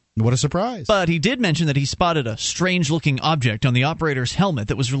report. What a surprise. But he did mention that he spotted a strange-looking object on the operator's helmet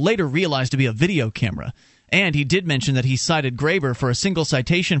that was later realized to be a video camera. And he did mention that he cited Graber for a single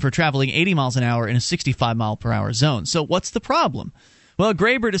citation for traveling 80 miles an hour in a 65-mile-per-hour zone. So what's the problem? Well,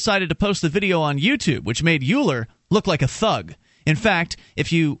 Graber decided to post the video on YouTube, which made Euler look like a thug. In fact,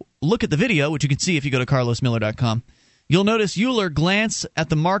 if you look at the video, which you can see if you go to carlosmiller.com, you'll notice Euler glance at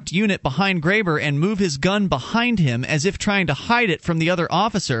the marked unit behind Graber and move his gun behind him as if trying to hide it from the other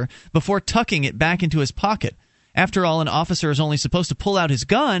officer before tucking it back into his pocket. After all, an officer is only supposed to pull out his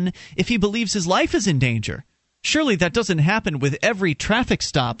gun if he believes his life is in danger. Surely that doesn't happen with every traffic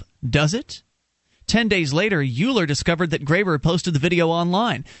stop, does it? 10 days later, Euler discovered that Graber posted the video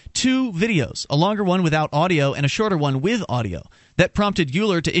online. 2 videos, a longer one without audio and a shorter one with audio. That prompted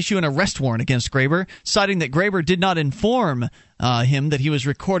Euler to issue an arrest warrant against Graber, citing that Graber did not inform him that he was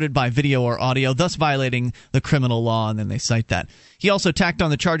recorded by video or audio, thus violating the criminal law, and then they cite that. He also tacked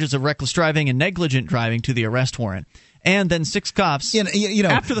on the charges of reckless driving and negligent driving to the arrest warrant. And then 6 cops,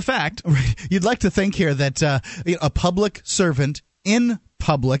 after the fact... You'd like to think here that a public servant in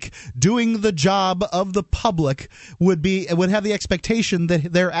public doing the job of the public would have the expectation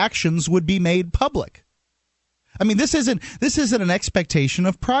that their actions would be made public. I mean, this isn't an expectation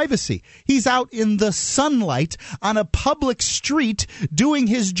of privacy. He's out in the sunlight on a public street doing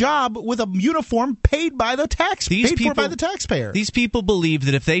his job with a uniform paid by the taxpayer. These people believe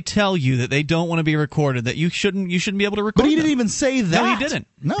that if they tell you that they don't want to be recorded, that you shouldn't be able to record. But he didn't even say that. No, he didn't.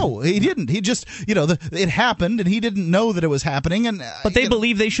 No, he didn't. He just, it happened, and he didn't know that it was happening. But they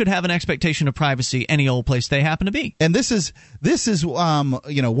believe they should have an expectation of privacy any old place they happen to be. And this is one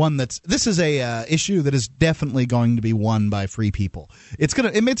this is a issue that is definitely going to be won by free people. It's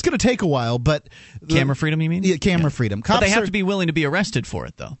gonna take a while, but camera freedom, you mean? Yeah, camera freedom. Cops but they have to be willing to be arrested for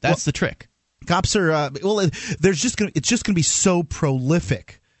it, though. That's the trick. Cops are it's just gonna be so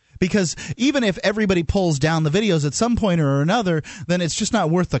prolific. Because even if everybody pulls down the videos at some point or another, then it's just not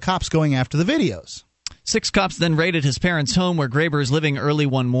worth the cops going after the videos. 6 cops then raided his parents' home where Graber is living early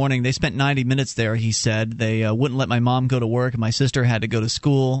one morning. They spent 90 minutes there, he said. They wouldn't let my mom go to work, and my sister had to go to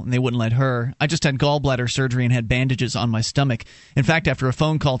school, and they wouldn't let her. I just had gallbladder surgery and had bandages on my stomach. In fact, after a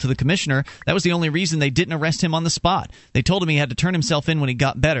phone call to the commissioner, that was the only reason they didn't arrest him on the spot. They told him he had to turn himself in when he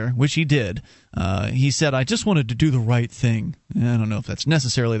got better, which he did. He said, I just wanted to do the right thing. I don't know if that's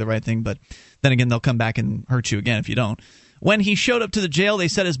necessarily the right thing, but then again, they'll come back and hurt you again if you don't. When he showed up to the jail, they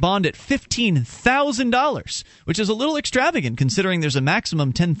set his bond at $15,000, which is a little extravagant considering there's a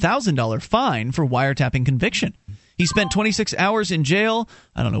maximum $10,000 fine for wiretapping conviction. He spent 26 hours in jail.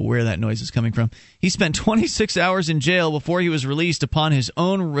 I don't know where that noise is coming from. He spent 26 hours in jail before he was released upon his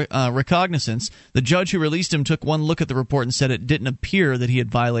own recognizance. The judge who released him took one look at the report and said it didn't appear that he had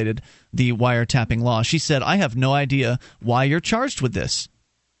violated the wiretapping law. She said, I have no idea why you're charged with this.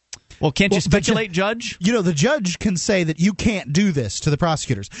 Well, can't you speculate, Judge? The judge can say that you can't do this to the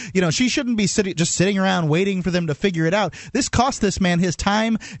prosecutors. She shouldn't be just sitting around waiting for them to figure it out. This cost this man his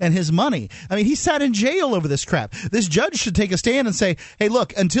time and his money. I mean, he sat in jail over this crap. This judge should take a stand and say, hey,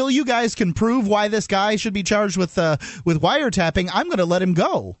 look, until you guys can prove why this guy should be charged with wiretapping, I'm going to let him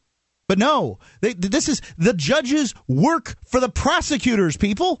go. But no, this is the judges work for the prosecutors,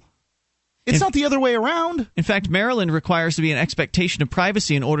 people. It's not the other way around. In fact, Maryland requires to be an expectation of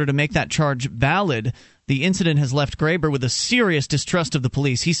privacy in order to make that charge valid. The incident has left Graber with a serious distrust of the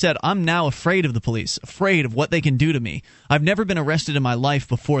police. He said, I'm now afraid of the police, afraid of what they can do to me. I've never been arrested in my life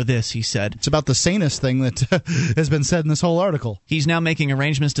before this, he said. It's about the sanest thing that has been said in this whole article. He's now making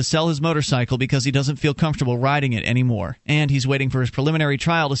arrangements to sell his motorcycle because he doesn't feel comfortable riding it anymore. And he's waiting for his preliminary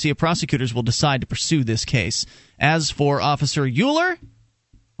trial to see if prosecutors will decide to pursue this case. As for Officer Euler,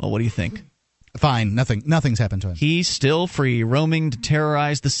 well, what do you think? Fine. Nothing's happened to him. He's still free, roaming to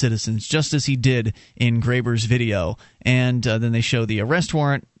terrorize the citizens, just as he did in Graber's video. And then they show the arrest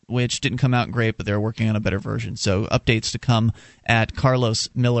warrant, which didn't come out great, but they're working on a better version. So updates to come at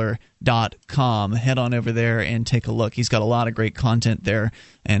carlosmiller.com. Head on over there and take a look. He's got a lot of great content there.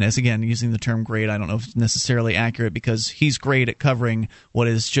 And as, again, using the term great, I don't know if it's necessarily accurate because he's great at covering what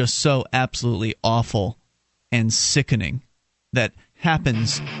is just so absolutely awful and sickening that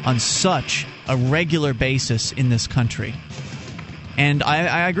happens on such a regular basis in this country. And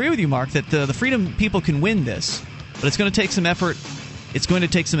I agree with you, Mark, that the freedom people can win this, but it's going to take some effort. It's going to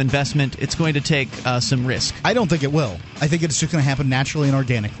take some investment. It's going to take some risk. I don't think it will. I think it's just going to happen naturally and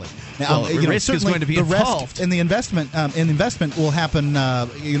organically. Now, risk is going to be involved. And the investment will happen.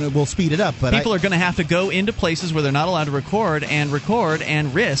 We'll speed it up. But people are going to have to go into places where they're not allowed to record and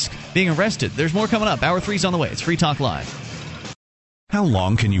risk being arrested. There's more coming up. Hour 3's on the way. It's Free Talk Live. How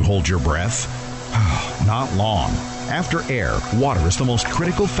long can you hold your breath? Not long. After air, water is the most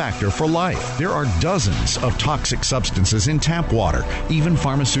critical factor for life. There are dozens of toxic substances in tap water, even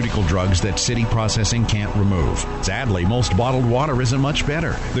pharmaceutical drugs that city processing can't remove. Sadly, most bottled water isn't much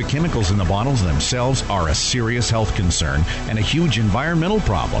better. The chemicals in the bottles themselves are a serious health concern and a huge environmental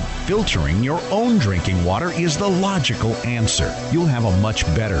problem. Filtering your own drinking water is the logical answer. You'll have a much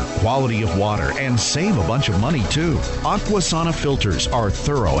better quality of water and save a bunch of money, too. Aquasana filters are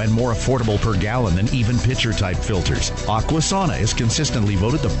thorough and more affordable per gallon than even pitcher-type filters. Aquasana is consistently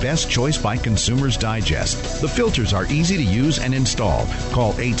voted the best choice by Consumers Digest. The filters are easy to use and install.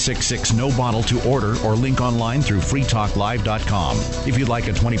 Call 866-NO-BOTTLE to order or link online through freetalklive.com. If you'd like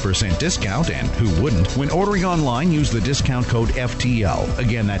a 20% discount, and who wouldn't, when ordering online, use the discount code FTL.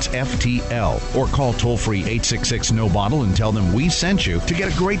 Again, that's FTL. Or call toll-free 866-NO-BOTTLE and tell them we sent you to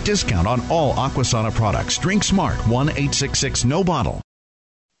get a great discount on all Aquasana products. Drink smart. 1-866-NO-BOTTLE.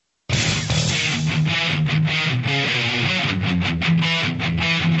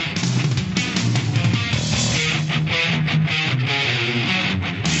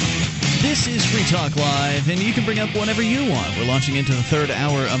 This is Free Talk Live, and you can bring up whatever you want. We're launching into the third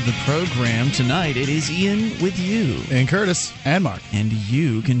hour of the program. Tonight, it is Ian with you. And Curtis. And Mark. And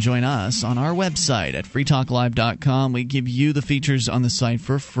you can join us on our website at freetalklive.com. We give you the features on the site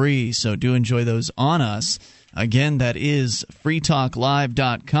for free, so do enjoy those on us. Again, that is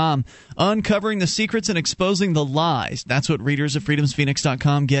freetalklive.com. Uncovering the secrets and exposing the lies. That's what readers of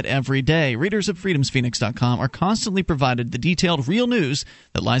freedomsphoenix.com get every day. Readers of freedomsphoenix.com are constantly provided the detailed real news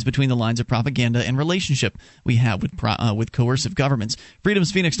that lies between the lines of propaganda and relationship we have with coercive governments.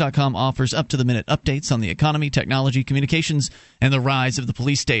 freedomsphoenix.com offers up-to-the-minute updates on the economy, technology, communications, and the rise of the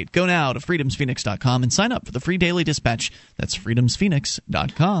police state. Go now to freedomsphoenix.com and sign up for the free daily dispatch. That's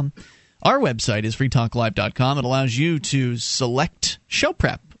freedomsphoenix.com. Our website is freetalklive.com. It allows you to select show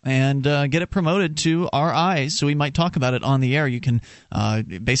prep and get it promoted to our eyes so we might talk about it on the air. You can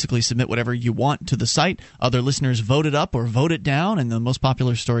basically submit whatever you want to the site. Other listeners vote it up or vote it down, and the most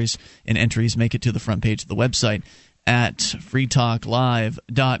popular stories and entries make it to the front page of the website at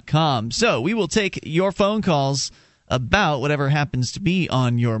freetalklive.com. So we will take your phone calls about whatever happens to be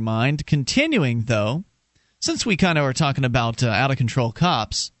on your mind. Continuing, though, since we kind of are talking about out-of-control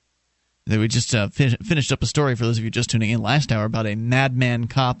cops, that we just finished up a story for those of you just tuning in last hour about a madman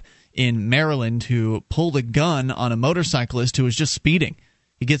cop in Maryland who pulled a gun on a motorcyclist who was just speeding.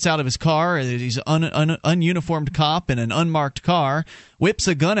 He gets out of his car, he's an ununiformed cop in an unmarked car, whips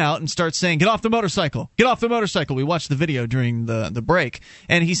a gun out and starts saying, "Get off the motorcycle! Get off the motorcycle!" We watched the video during the break,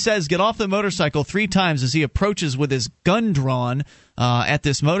 and he says, "Get off the motorcycle" 3 times as he approaches with his gun drawn at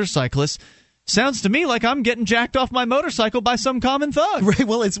this motorcyclist. Sounds to me like I'm getting jacked off my motorcycle by some common thug. Right.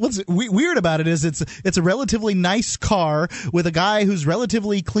 Well, what's weird about it is it's a relatively nice car with a guy who's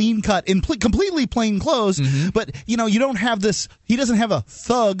relatively clean cut in completely plain clothes. Mm-hmm. But you don't have this. He doesn't have a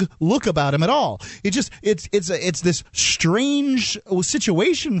thug look about him at all. It's this strange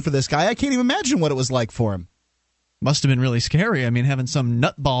situation for this guy. I can't even imagine what it was like for him. Must have been really scary. I mean, having some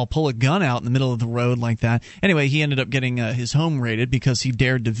nutball pull a gun out in the middle of the road like that. Anyway, he ended up getting his home raided because he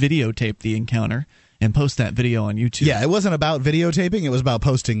dared to videotape the encounter and post that video on YouTube. Yeah, it wasn't about videotaping. It was about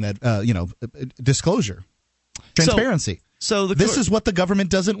posting that, disclosure, transparency. So this is what the government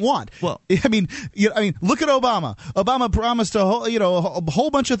doesn't want. Well, I mean, look at Obama. Obama promised a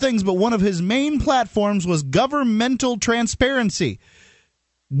whole bunch of things, but one of his main platforms was governmental transparency.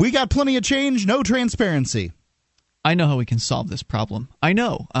 We got plenty of change, no transparency. I know how we can solve this problem. I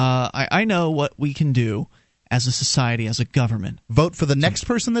know. I know what we can do as a society, as a government. Vote for the next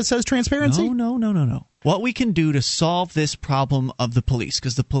person that says transparency? No. What we can do to solve this problem of the police,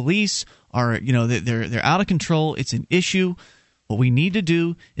 because the police are, they're out of control. It's an issue. What we need to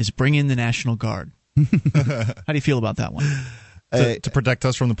do is bring in the National Guard. How do you feel about that one? To protect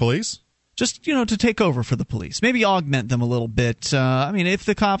us from the police? Just, to take over for the police. Maybe augment them a little bit. If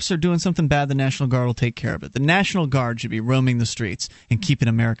the cops are doing something bad, the National Guard will take care of it. The National Guard should be roaming the streets and keeping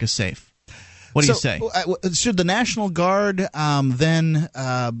America safe. What do you say? Should the National Guard then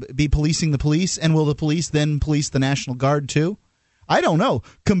be policing the police, and will the police then police the National Guard too? I don't know.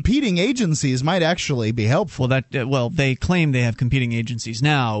 Competing agencies might actually be helpful. They claim they have competing agencies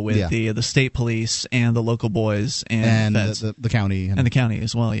now with the state police and the local boys and the county and the county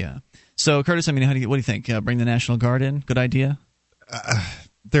as well. Yeah. So, Curtis, what do you think? Bring the National Guard in? Good idea?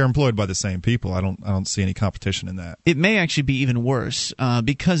 They're employed by the same people. I don't see any competition in that. It may actually be even worse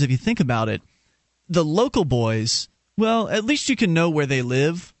because if you think about it, the local boys, well, at least you can know where they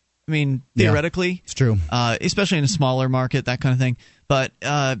live. I mean, theoretically. It's true. Especially in a smaller market, that kind of thing. But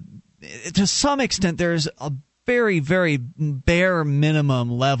to some extent, there's a very, very bare minimum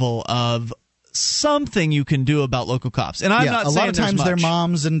level of something you can do about local cops. And I'm not saying a lot of times they're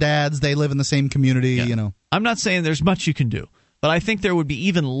moms and dads. They live in the same community, I'm not saying there's much you can do. But I think there would be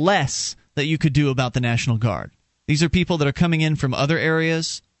even less that you could do about the National Guard. These are people that are coming in from other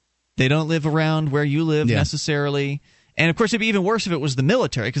areas. They don't live around where you live necessarily. And, of course, it'd be even worse if it was the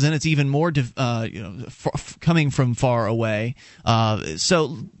military, because then it's even more coming from far away.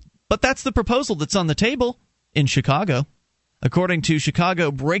 But that's the proposal that's on the table in Chicago. According to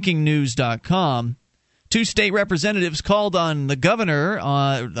ChicagoBreakingNews.com, 2 state representatives called on the governor,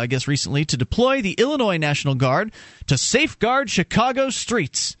 recently, to deploy the Illinois National Guard to safeguard Chicago's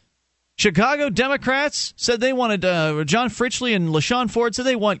streets. Chicago Democrats said they wanted John Fritchley and LaShawn Ford said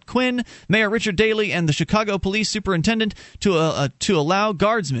they want Quinn, Mayor Richard Daley, and the Chicago Police Superintendent to allow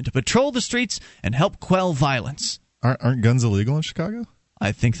guardsmen to patrol the streets and help quell violence. Aren't guns illegal in Chicago?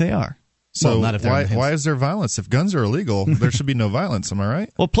 I think they are. So why is there violence? If guns are illegal, there should be no violence. Am I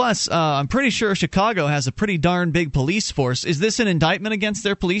right? Well, plus, I'm pretty sure Chicago has a pretty darn big police force. Is this an indictment against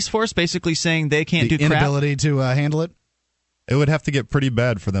their police force, basically saying they can't do crap? The inability to handle it? It would have to get pretty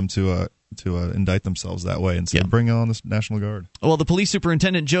bad for them to indict themselves that way and say, bring on the National Guard. Well, the police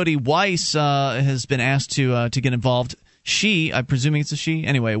superintendent, Jody Weiss, has been asked to get involved. She, I'm presuming it's a she.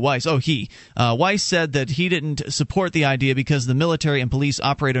 Anyway, Weiss. Oh, he. Weiss said that he didn't support the idea because the military and police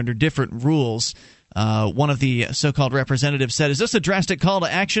operate under different rules. One of the so-called representatives said, "Is this a drastic call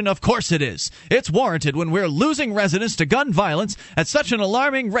to action? Of course it is. It's warranted when we're losing residents to gun violence at such an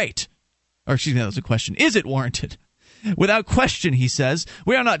alarming rate." Or, excuse me, that was a question. Is it warranted? Without question, he says,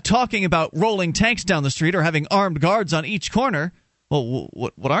 we are not talking about rolling tanks down the street or having armed guards on each corner. Well,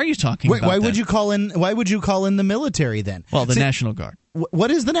 what are you talking about? Why would you call in the military then? Well, the National Guard. What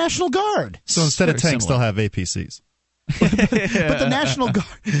is the National Guard? So instead of tanks, they'll have APCs. But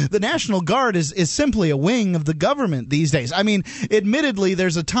the National Guard is simply a wing of the government these days. I mean, admittedly,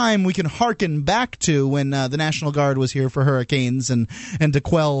 there's a time we can hearken back to when the National Guard was here for hurricanes and to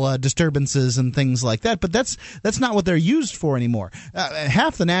quell disturbances and things like that. But that's not what they're used for anymore.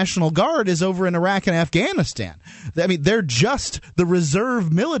 Half the National Guard is over in Iraq and Afghanistan. I mean, they're just the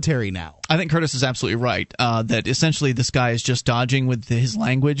reserve military now. I think Curtis is absolutely right, that essentially this guy is just dodging with his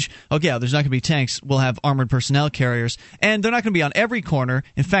language. Oh, yeah, there's not going to be tanks. We'll have armored personnel carriers, and they're not going to be on every corner.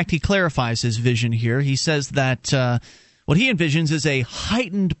 In fact, he clarifies his vision here. He says that what he envisions is a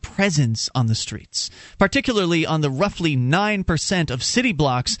heightened presence on the streets, particularly on the roughly 9% of city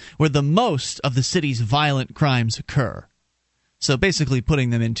blocks where the most of the city's violent crimes occur. So basically putting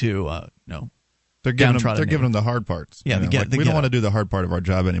them into, They're giving them the hard parts. Yeah, we don't want to do the hard part of our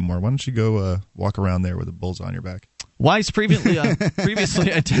job anymore. Why don't you go walk around there with a bullseye on your back? Weiss previously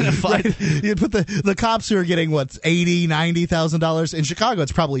identified. Right. You put the cops who are getting $80,000, $90,000 in Chicago.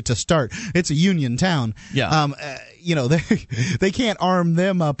 It's probably to start. It's a union town. Yeah. They can't arm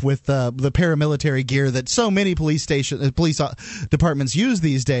them up with the paramilitary gear that so many police departments use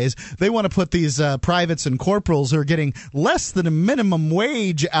these days. They want to put these privates and corporals who are getting less than a minimum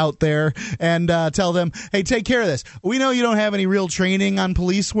wage out there and tell them, hey, take care of this. We know you don't have any real training on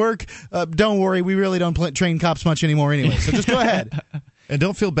police work. Don't worry, we really don't train cops much anymore anyway, so just go ahead. And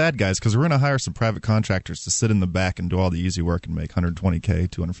don't feel bad, guys, because we're going to hire some private contractors to sit in the back and do all the easy work and make $120K,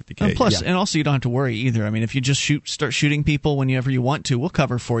 $250K. And plus, and also you don't have to worry either. I mean, if you just start shooting people whenever you want to, we'll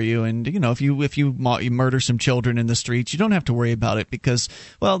cover for you. And if you murder some children in the streets, you don't have to worry about it because,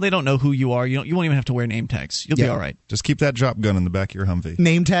 well, they don't know who you are. You won't even have to wear name tags. You'll be all right. Just keep that drop gun in the back of your Humvee.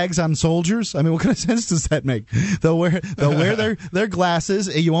 Name tags on soldiers? I mean, what kind of sense does that make? They'll wear their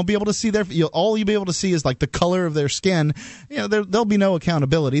glasses. You won't be able to see all you'll be able to see is like the color of their skin. There'll be no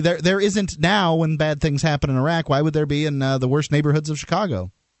accountability. There isn't now when bad things happen in Iraq. Why would there be in the worst neighborhoods of Chicago?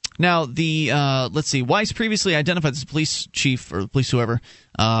 Now, let's see. Weiss previously identified, this police chief or police whoever,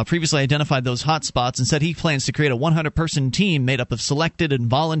 previously identified those hot spots and said he plans to create a 100-person team made up of selected and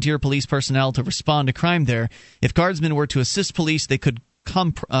volunteer police personnel to respond to crime there. If guardsmen were to assist police, they could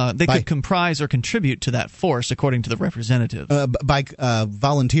comprise or contribute to that force, according to the representative. By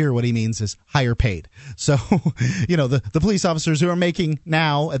volunteer, what he means is higher paid. So, the police officers who are making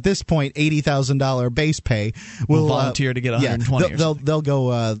now, at this point, $80,000 base pay will volunteer to get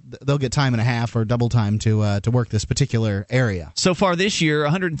 $120. They'll get time and a half or double time to work this particular area. So far this year,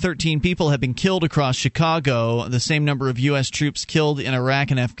 113 people have been killed across Chicago, the same number of U.S. troops killed in Iraq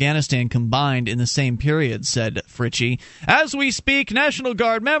and Afghanistan combined in the same period, said Fritchie. As we speak, National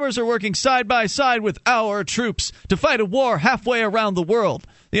Guard members are working side by side with our troops to fight a war halfway around the world.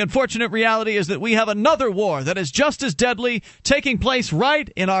 The unfortunate reality is that we have another war that is just as deadly taking place right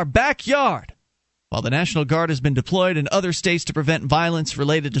in our backyard. While the National Guard has been deployed in other states to prevent violence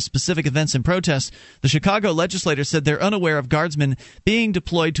related to specific events and protests, the Chicago legislators said they're unaware of guardsmen being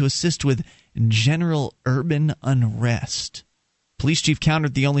deployed to assist with general urban unrest. Police chief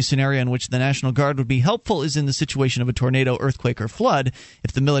countered the only scenario in which the National Guard would be helpful is in the situation of a tornado, earthquake, or flood.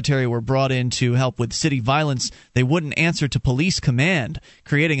 If the military were brought in to help with city violence, they wouldn't answer to police command,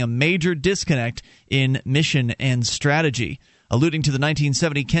 creating a major disconnect in mission and strategy. Alluding to the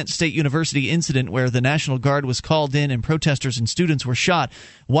 1970 Kent State University incident where the National Guard was called in and protesters and students were shot,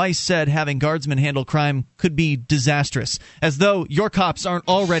 Weiss said having guardsmen handle crime could be disastrous, as though your cops aren't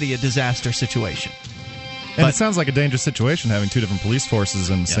already a disaster situation. And it sounds like a dangerous situation having two different police forces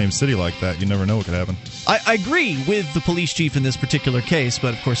in the same city like that. You never know what could happen. I agree with the police chief in this particular case,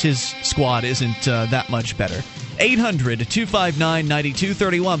 but of course his squad isn't that much better.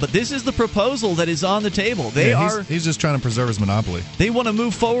 800-259-9231. But this is the proposal that is on the table. He's just trying to preserve his monopoly. They want to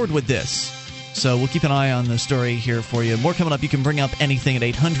move forward with this. So we'll keep an eye on the story here for you. More coming up. You can bring up anything at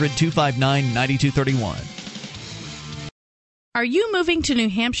 800-259-9231. Are you moving to New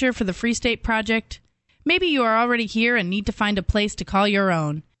Hampshire for the Free State Project? Maybe you are already here and need to find a place to call your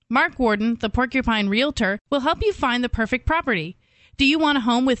own. Mark Warden, the Porcupine Realtor, will help you find the perfect property. Do you want a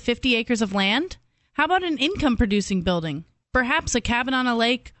home with 50 acres of land? How about an income-producing building? Perhaps a cabin on a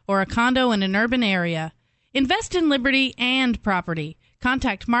lake or a condo in an urban area. Invest in liberty and property.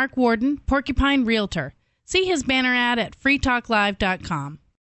 Contact Mark Warden, Porcupine Realtor. See his banner ad at freetalklive.com.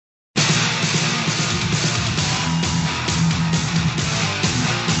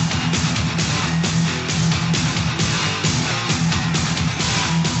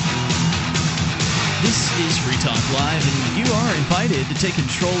 This is Free Talk Live, and you are invited to take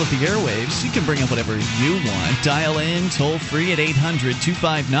control of the airwaves. You can bring up whatever you want. Dial in toll-free at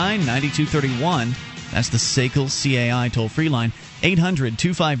 800-259-9231. That's the SACL CAI toll-free line,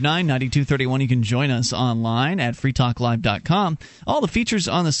 800-259-9231. You can join us online at freetalklive.com. All the features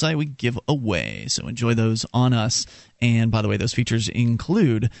on the site we give away, so enjoy those on us. And by the way, those features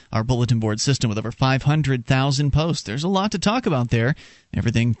include our bulletin board system with over 500,000 posts. There's a lot to talk about there.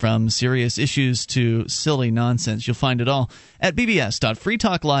 Everything from serious issues to silly nonsense. You'll find it all at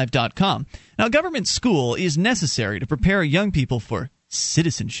bbs.freetalklive.com. Now, government school is necessary to prepare young people for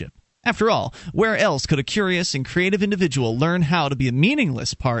citizenship. After all, where else could a curious and creative individual learn how to be a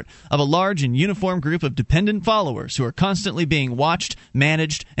meaningless part of a large and uniform group of dependent followers who are constantly being watched,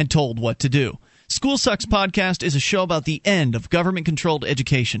 managed, and told what to do? School Sucks Podcast is a show about the end of government-controlled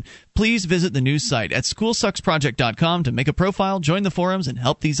education. Please visit the news site at schoolsucksproject.com to make a profile, join the forums, and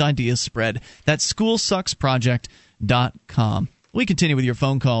help these ideas spread. That's schoolsucksproject.com. We continue with your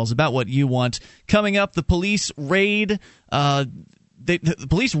phone calls about what you want. Coming up, the police raid... The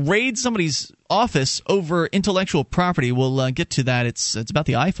police raid somebody's office over intellectual property. We'll get to that. It's about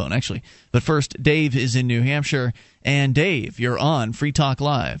the iPhone, actually. But first, Dave is in New Hampshire. And Dave, you're on Free Talk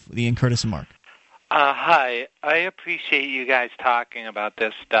Live with Ian, Curtis, and Mark. Hi. I appreciate you guys talking about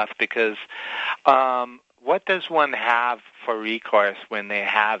this stuff because what does one have for recourse when they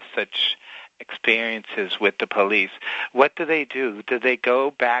have such experiences with the police? What do? Do they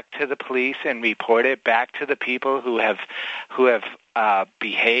go back to the police and report it back to the people who have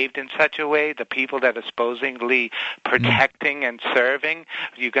behaved in such a way, the people that are supposedly protecting and serving?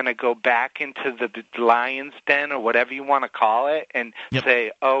 You're going to go back into the lion's den or whatever you want to call it and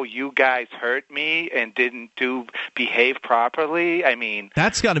say, oh, you guys hurt me and didn't behave properly? I mean,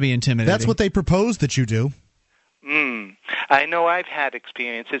 that's got to be intimidating. That's what they propose that you do. I know I've had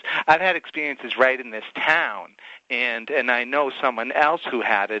experiences. I've had experiences right in this town, and I know someone else who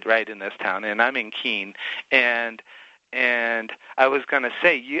had it right in this town, and I'm in Keene. And I was going to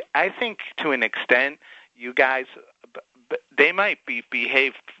say, I think to an extent, you guys, they might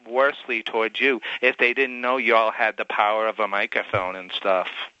behave worsely towards you if they didn't know you all had the power of a microphone and stuff.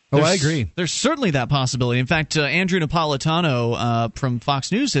 I agree. There's certainly that possibility. In fact, Andrew Napolitano from Fox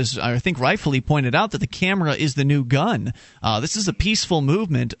News has, I think, rightfully pointed out that the camera is the new gun. This is a peaceful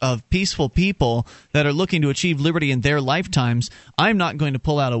movement of peaceful people that are looking to achieve liberty in their lifetimes. I'm not going to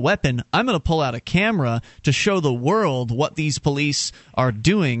pull out a weapon. I'm going to pull out a camera to show the world what these police are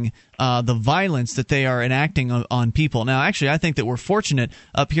doing, the violence that they are enacting on people. Now, actually, I think that we're fortunate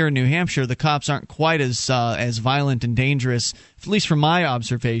up here in New Hampshire. The cops aren't quite as violent and dangerous, at least from my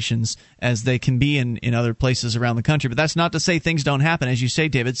observations, as they can be in other places around the country. But that's not to say things don't happen. As you say,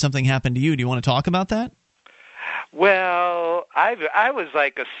 David, something happened to you. Do you want to talk about that? Well, I was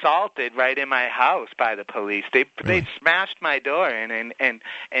like assaulted right in my house by the police. They smashed my door in and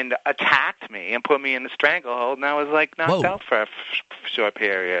attacked me and put me in a stranglehold, and I was like knocked out for a short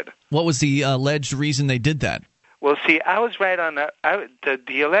period. What was the alleged reason they did that? Well, see, I was right on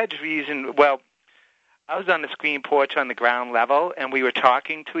the alleged reason. Well, I was on the screen porch on the ground level, and we were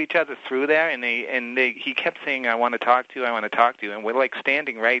talking to each other through there, and he kept saying, I want to talk to you, and we're like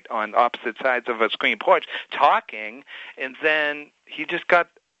standing right on opposite sides of a screen porch talking, and then he just got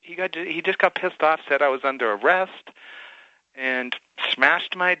pissed off, said I was under arrest, and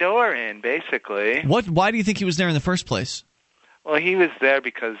smashed my door in, basically. Why do you think he was there in the first place? Well, he was there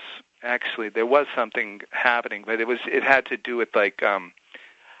because actually there was something happening, but it had to do with like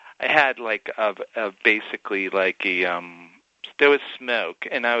I had like basically like there was smoke,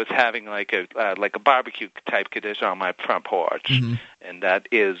 and I was having like a barbecue type condition on my front porch, and that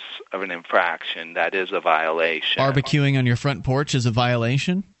is an infraction. That is a violation. Barbecuing on your front porch is a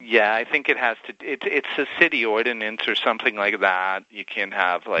violation? Yeah, I think it has to. It's a city ordinance or something like that. You can't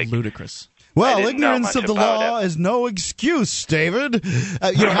have like ludicrous. Well, ignorance of the law is no excuse, David.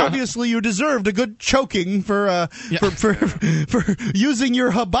 Obviously you deserved a good choking for using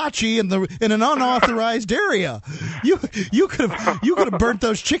your hibachi in an unauthorized area. You could have burnt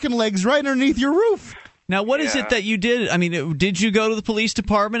those chicken legs right underneath your roof. Now, what is it that you did? I mean, did you go to the police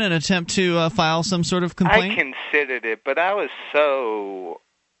department and attempt to file some sort of complaint? I considered it, but I was so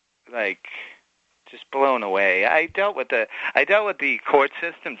just blown away. I dealt with the court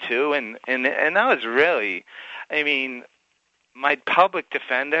system too, and that was really, I mean, my public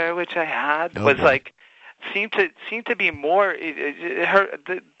defender, which I had, was like seemed to be more.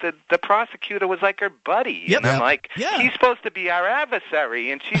 The prosecutor was like her buddy, and I'm like, he's supposed to be our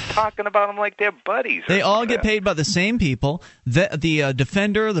adversary, and she's talking about him like they're buddies. They all get paid by the same people. The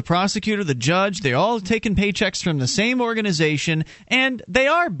defender, the prosecutor, the judge, they're all taking paychecks from the same organization, and they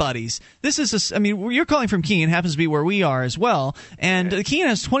are buddies. This is, you're calling from Keene, happens to be where we are as well, and Keene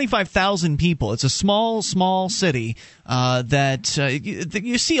has 25,000 people. It's a small city.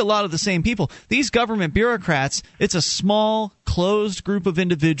 you see a lot of the same people. These government bureaucrats, it's a small, closed group of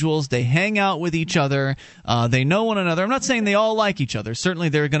individuals. They hang out with each other. They know one another. I'm not saying they all like each other. Certainly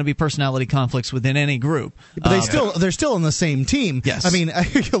there are going to be personality conflicts within any group. But they're still on the same team. Yes. I mean,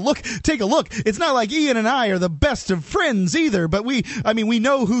 take a look. It's not like Ian and I are the best of friends either, but we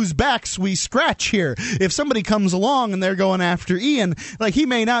know whose backs we scratch here. If somebody comes along and they're going after Ian, like, he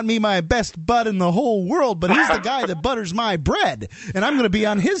may not be my best bud in the whole world, but he's the guy that butters my bread, and I'm going to be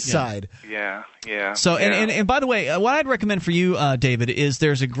on his side. Yeah. So, and by the way, what I'd recommend for you, David, is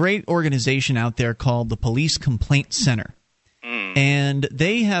there's a great organization out there called the Police Complaint Center. And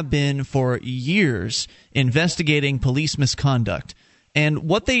they have been for years investigating police misconduct. And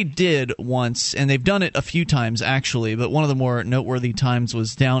what they did once, and they've done it a few times actually, but one of the more noteworthy times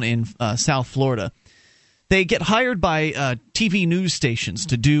was down in South Florida. They get hired by TV news stations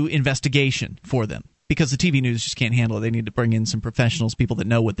to do investigation for them, because the TV news just can't handle it. They need to bring in some professionals, people that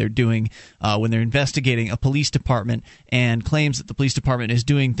know what they're doing when they're investigating a police department and claims that the police department is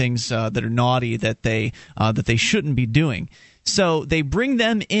doing things that are naughty, that they shouldn't be doing. So they bring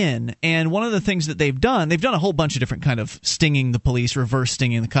them in, and one of the things that they've done a whole bunch of different kind of stinging the police, reverse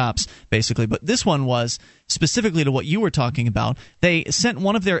stinging the cops, basically. But this one was specifically to what you were talking about. They sent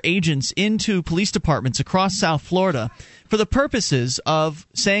one of their agents into police departments across South Florida for the purposes of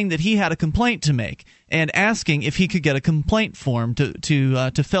saying that he had a complaint to make and asking if he could get a complaint form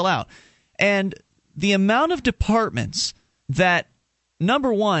to fill out. And the amount of departments that,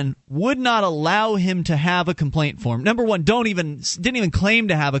 number one, would not allow him to have a complaint form. Number one, didn't even claim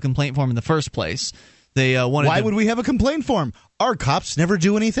to have a complaint form in the first place. They wanted. Why would we have a complaint form? Our cops never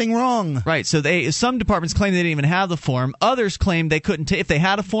do anything wrong. Right. So some departments claim they didn't even have the form. Others claim they couldn't. If they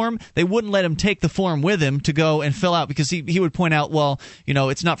had a form, they wouldn't let him take the form with him to go and fill out, because he would point out, well,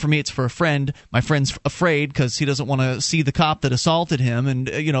 it's not for me, it's for a friend. My friend's afraid because he doesn't want to see the cop that assaulted him, and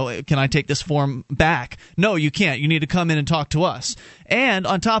can I take this form back? No, you can't. You need to come in and talk to us. And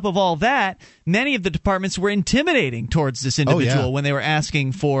on top of all that, many of the departments were intimidating towards this individual when they were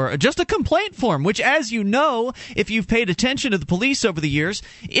asking for just a complaint form, which, as you know, if you've paid attention to the police over the years,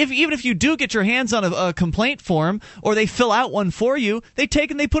 even if you do get your hands on a complaint form, or they fill out one for you, they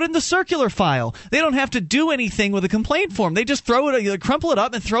take and they put it in the circular file. They don't have to do anything with a complaint form. They just crumple it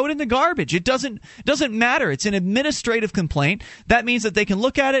up and throw it in the garbage. It doesn't matter. It's an administrative complaint. That means that they can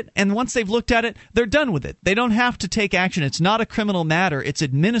look at it, and once they've looked at it, they're done with it. They don't have to take action. It's not a criminal matter. It's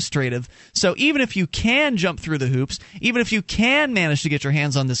administrative. So even if you can jump through the hoops, even if you can manage to get your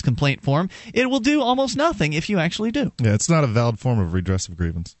hands on this complaint form, it will do almost nothing if you actually do. Yeah, it's not a valid form of redress of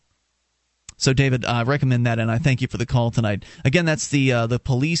grievance. So, David, I recommend that, and I thank you for the call tonight. Again, that's the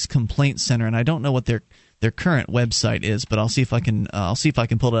Police Complaint Center, and I don't know what their current website is, but I'll see if I can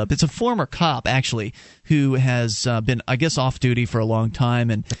pull it up. It's a former cop, actually, who has been, I guess, off duty for a long time,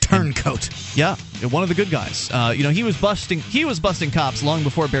 and a turncoat. Yeah, one of the good guys. He was busting cops long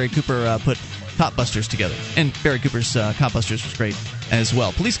before Barry Cooper put Cop Busters together, and Barry Cooper's Cop Busters was great as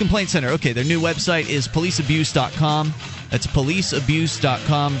well. Police Complaint Center. Okay, their new website is policeabuse.com. That's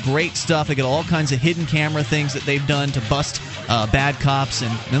policeabuse.com. Great stuff. They got all kinds of hidden camera things that they've done to bust bad cops.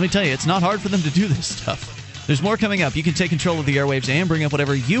 And let me tell you, it's not hard for them to do this stuff. There's more coming up. You can take control of the airwaves and bring up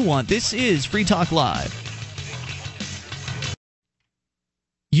whatever you want. This is Free Talk Live.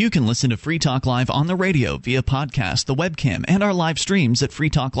 You can listen to Free Talk Live on the radio, via podcast, the webcam, and our live streams at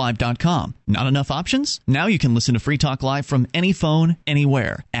freetalklive.com. Not enough options? Now you can listen to Free Talk Live from any phone,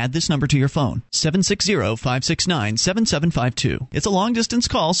 anywhere. Add this number to your phone, 760-569-7752. It's a long-distance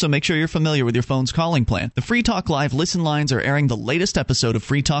call, so make sure you're familiar with your phone's calling plan. The Free Talk Live listen lines are airing the latest episode of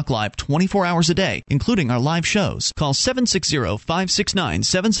Free Talk Live 24 hours a day, including our live shows. Call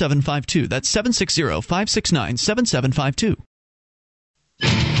 760-569-7752. That's 760-569-7752.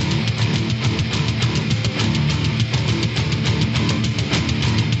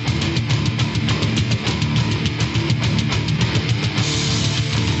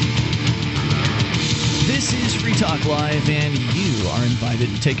 This is Free Talk Live, and you are invited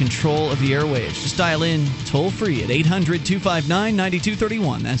to take control of the airwaves. Just dial in toll-free at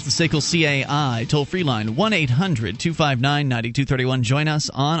 800-259-9231. That's the SACL CAI toll-free line, 1-800-259-9231. Join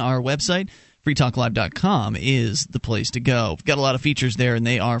us on our website. freetalklive.com is the place to go. We've got a lot of features there, and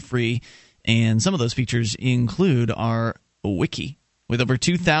they are free. And some of those features include our wiki. With over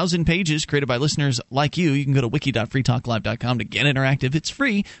 2,000 pages created by listeners like you, you can go to wiki.freetalklive.com to get interactive. It's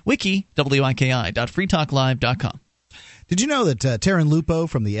free. Wiki, wiki.freetalklive.com. Did you know that Taryn Lupo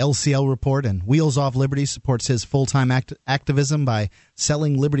from the LCL Report and Wheels Off Liberty supports his full-time activism by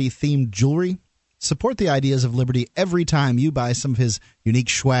selling Liberty-themed jewelry? Support the ideas of Liberty every time you buy some of his unique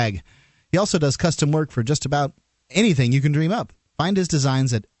swag. He also does custom work for just about anything you can dream up. Find his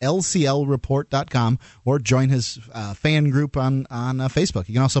designs at lclreport.com or join his fan group on Facebook.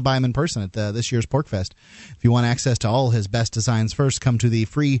 You can also buy him in person at this year's PorkFest. If you want access to all his best designs, first come to the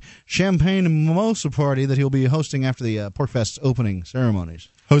free champagne mimosa party that he'll be hosting after the PorkFest opening ceremonies.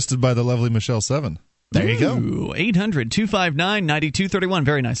 Hosted by the lovely Michelle Seven. There you go. 800-259-9231.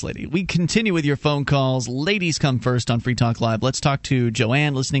 Very nice lady. We continue with your phone calls. Ladies come first on Free Talk Live. Let's talk to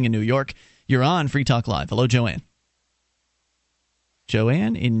Joanne listening in New York. You're on Free Talk Live. Hello, Joanne.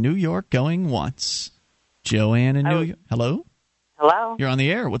 Joanne in New York going once. Joanne in New York. Hello? Hello. You're on the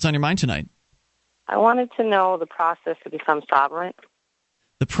air. What's on your mind tonight? I wanted to know the process to become sovereign.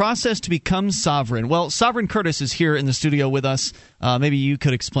 The process to become sovereign. Well, Sovereign Curtis is here in the studio with us. Maybe you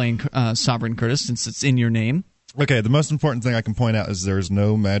could explain Sovereign Curtis, since it's in your name. Okay, the most important thing I can point out is there's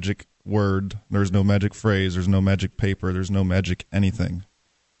no magic word, there's no magic phrase, there's no magic paper, there's no magic anything.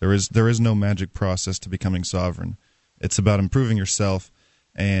 There is no magic process to becoming sovereign. It's about improving yourself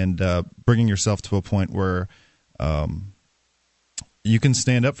and bringing yourself to a point where you can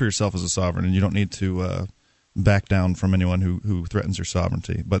stand up for yourself as a sovereign, and you don't need to back down from anyone who threatens your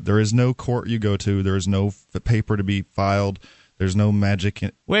sovereignty. But there is no court you go to. There is no paper to be filed. There's no magic.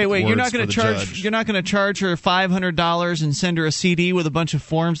 Wait! Words You're not going to charge. judge. You're not going to charge her $500 and send her a CD with a bunch of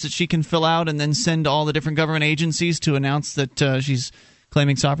forms that she can fill out, and then send to all the different government agencies to announce that she's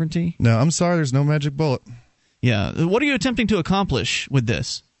claiming sovereignty? No, I'm sorry. There's no magic bullet. Yeah. What are you attempting to accomplish with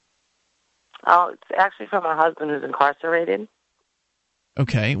this? Oh, it's actually from my husband who's incarcerated.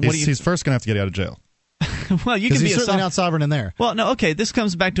 Okay. He's first going to have to get out of jail. Well, you can be he's certainly not sovereign in there. Well, no, okay. This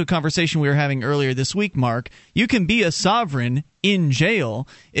comes back to a conversation we were having earlier this week, Mark. You can be a sovereign in jail.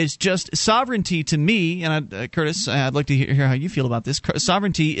 It's just sovereignty to me, and Curtis, I'd like to hear how you feel about this.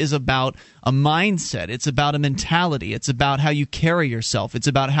 Sovereignty is about a mindset. It's about a mentality. It's about how you carry yourself. It's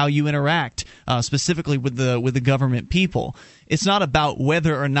about how you interact, specifically with the government people. It's not about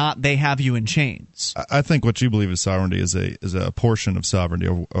whether or not they have you in chains. I think what you believe is sovereignty is a portion of sovereignty,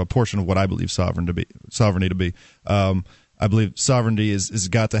 or a portion of what I believe sovereignty to be. I believe sovereignty is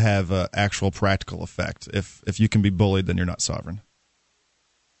got to have actual practical effect. If you can be bullied, then you're not sovereign.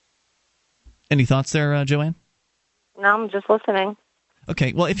 Any thoughts there, Joanne? No, I'm just listening.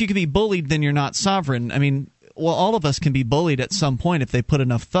 Okay, well, if you can be bullied, then you're not sovereign. I mean, well, all of us can be bullied at some point if they put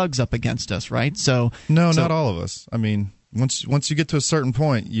enough thugs up against us, right? No, not all of us. I mean, once you get to a certain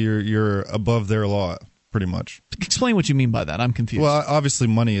point, you're above their law, pretty much. Explain what you mean by that. I'm confused. Well, obviously,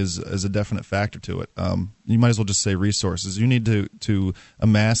 money is a definite factor to it. You might as well just say resources. You need to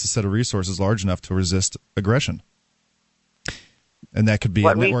amass a set of resources large enough to resist aggression. And that could be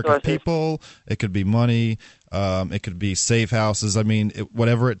a network of people. It could be money. It could be safe houses. I mean,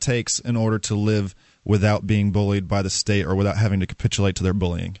 whatever it takes in order to live without being bullied by the state or without having to capitulate to their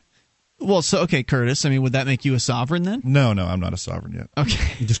bullying. Well, so, okay, Curtis, I mean, would that make you a sovereign then? No, I'm not a sovereign yet.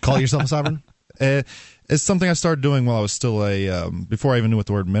 Okay. You just call yourself a sovereign? It's something I started doing while I was still before I even knew what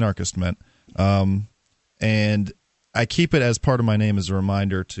the word minarchist meant. And I keep it as part of my name as a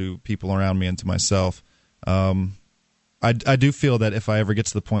reminder to people around me and to myself. I do feel that if I ever get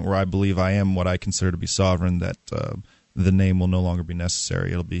to the point where I believe I am what I consider to be sovereign, that the name will no longer be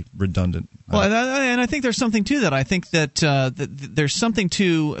necessary. It'll be redundant. Well, and I think there's something to that. I think that there's something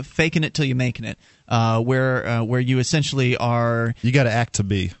to faking it till you're making it, where you essentially are... You got to act to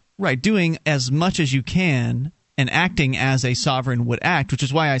be. Right, doing as much as you can and acting as a sovereign would act, which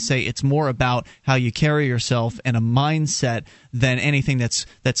is why I say it's more about how you carry yourself and a mindset than anything that's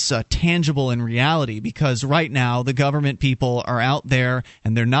tangible in reality. Because right now the government people are out there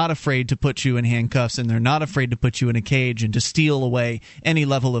and they're not afraid to put you in handcuffs, and they're not afraid to put you in a cage and to steal away any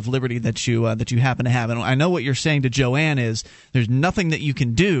level of liberty that you happen to have. And I know what you're saying to Joanne is there's nothing that you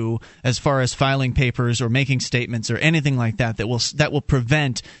can do as far as filing papers or making statements or anything like that will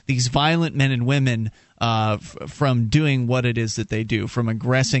prevent these violent men and women from doing what it is that they do, from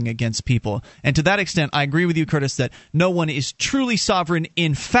aggressing against people. And to that extent, I agree with you, Curtis, that no one is truly sovereign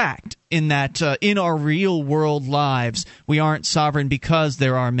in fact, in that in our real world lives, we aren't sovereign because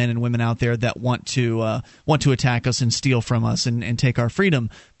there are men and women out there that want to attack us and steal from us and take our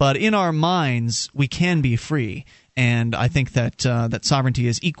freedom. But in our minds, we can be free. And I think that sovereignty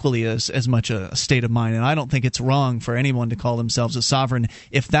is equally as much a state of mind. And I don't think it's wrong for anyone to call themselves a sovereign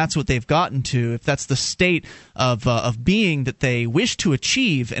if that's what they've gotten to, if that's the state of being that they wish to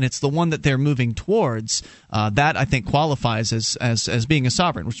achieve, and it's the one that they're moving towards. that I think qualifies as being a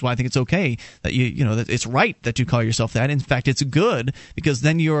sovereign, which is why I think it's okay that that it's right that you call yourself that. In fact, it's good because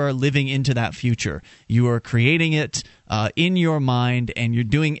then you are living into that future. You are creating it in your mind, and you're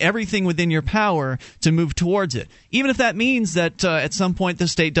doing everything within your power to move towards it. Even if that means that at some point the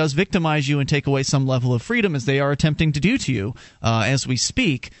state does victimize you and take away some level of freedom, as they are attempting to do to you as we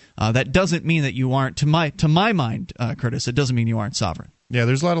speak, that doesn't mean that you aren't, to my mind, Curtis, it doesn't mean you aren't sovereign. Yeah,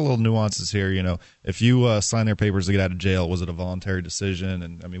 there's a lot of little nuances here. If you sign their papers to get out of jail, was it a voluntary decision?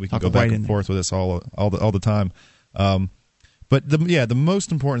 And I mean, we can go back and forth with this all the time. But the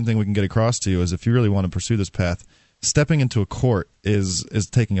most important thing we can get across to you is, if you really want to pursue this path, stepping into a court is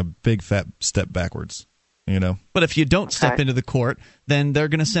taking a big fat step backwards. But if you don't step into the court, then they're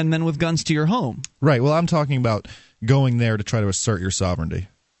going to send men with guns to your home. Right. Well, I'm talking about going there to try to assert your sovereignty.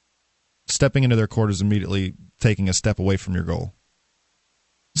 Stepping into their court is immediately taking a step away from your goal.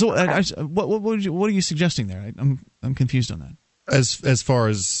 So, what are you suggesting there? I'm confused on that. As far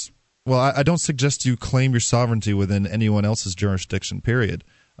as, well, I don't suggest you claim your sovereignty within anyone else's jurisdiction. Period.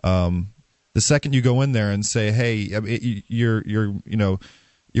 The second you go in there and say, "Hey, you're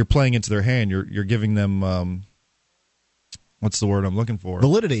playing into their hand. You're giving them." What's the word I'm looking for?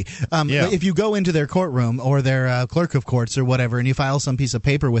 Validity. Yeah. If you go into their courtroom or their clerk of courts or whatever, and you file some piece of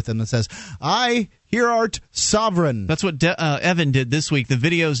paper with them that says, "I here art sovereign." That's what Evan did this week. The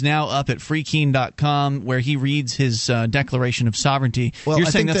video's now up at freekeen.com, where he reads his declaration of sovereignty. Well, you're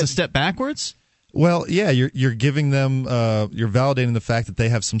saying that's a step backwards? Well, yeah, you're giving them, you're validating the fact that they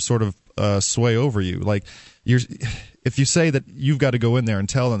have some sort of sway over you. Like, if you say that you've got to go in there and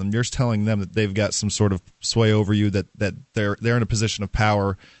tell them, you're telling them that they've got some sort of sway over you, that they're in a position of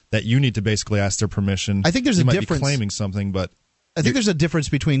power, that you need to basically ask their permission. I think there's you a might difference. Be claiming something, but I think there's a difference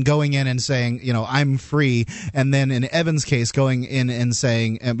between going in and saying, I'm free, and then in Evan's case, going in and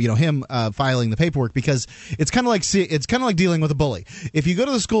saying, him filing the paperwork, because it's kind of like dealing with a bully. If you go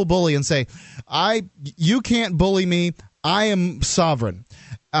to the school bully and say, you can't bully me, I am sovereign.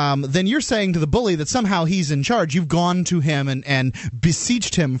 Then you're saying to the bully that somehow he's in charge. You've gone to him and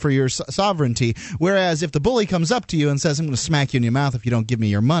beseeched him for your sovereignty. Whereas if the bully comes up to you and says, "I'm going to smack you in your mouth if you don't give me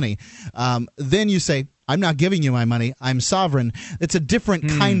your money," then you say, "I'm not giving you my money. I'm sovereign." It's a different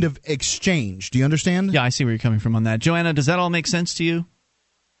kind of exchange. Do you understand? Yeah, I see where you're coming from on that. Joanna, does that all make sense to you?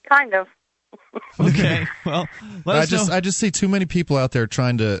 Kind of. Okay. Well, I just see too many people out there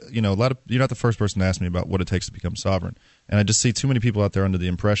trying to, you're not the first person to ask me about what it takes to become sovereign. And I just see too many people out there under the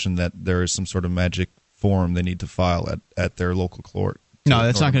impression that there is some sort of magic form they need to file at their local court. No,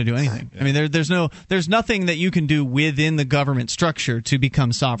 that's not going to do anything. Yeah. I mean, there's nothing that you can do within the government structure to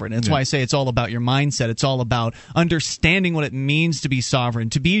become sovereign. That's why I say it's all about your mindset. It's all about understanding what it means to be sovereign,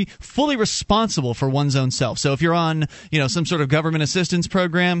 to be fully responsible for one's own self. So if you're on, some sort of government assistance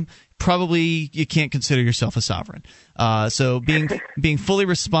program, probably you can't consider yourself a sovereign. So being fully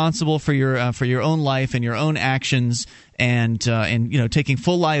responsible for your own life and your own actions, and taking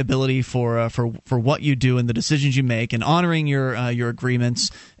full liability for what you do and the decisions you make, and honoring your agreements,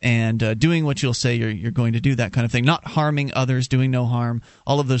 and doing what you'll say you're going to do, that kind of thing. Not harming others, doing no harm.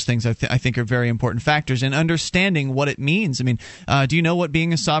 All of those things I think are very important factors, and understanding what it means. I mean, do you know what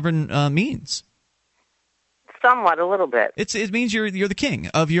being a sovereign means? Somewhat, a little bit. It means you're the king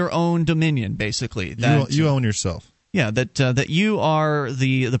of your own dominion, basically. You own yourself. Yeah, that you are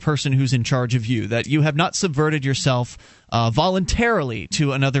the person who's in charge of you. That you have not subverted yourself voluntarily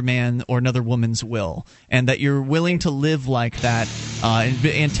to another man or another woman's will, and that you're willing to live like that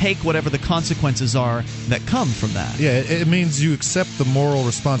and take whatever the consequences are that come from that. Yeah, it means you accept the moral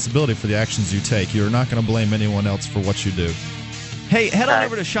responsibility for the actions you take. You're not going to blame anyone else for what you do. Hey, head on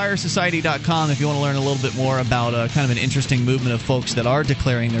over to ShireSociety.com if you want to learn a little bit more about kind of an interesting movement of folks that are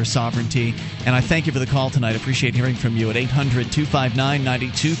declaring their sovereignty. And I thank you for the call tonight. I appreciate hearing from you at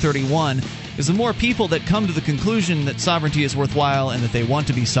 800-259-9231. Because the more people that come to the conclusion that sovereignty is worthwhile and that they want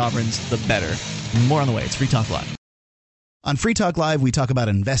to be sovereigns, the better. More on the way. It's Free Talk Live. On Free Talk Live, we talk about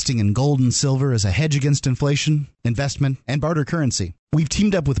investing in gold and silver as a hedge against inflation, investment, and barter currency. We've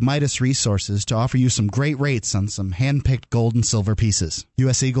teamed up with Midas Resources to offer you some great rates on some hand-picked gold and silver pieces.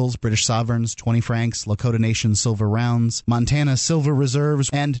 U.S. Eagles, British Sovereigns, 20 francs, Lakota Nation silver rounds, Montana silver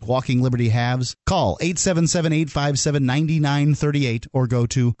reserves, and Walking Liberty halves. Call 877-857-9938 or go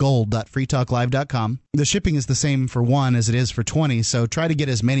to gold.freetalklive.com. The shipping is the same for 1 as it is for 20, so try to get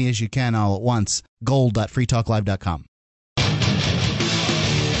as many as you can all at once. Gold.freetalklive.com.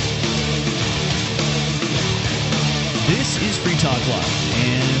 This is Free Talk Live,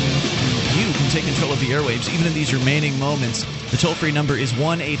 and you can take control of the airwaves even in these remaining moments. The toll-free number is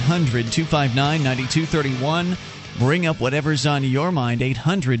 1-800-259-9231. Bring up whatever's on your mind.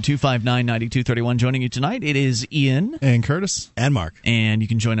 800-259-9231. Joining you tonight, it is Ian. And Curtis. And Mark. And you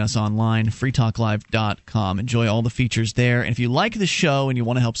can join us online, freetalklive.com. Enjoy all the features there. And if you like the show and you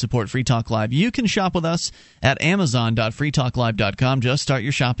want to help support Free Talk Live, you can shop with us at amazon.freetalklive.com. Just start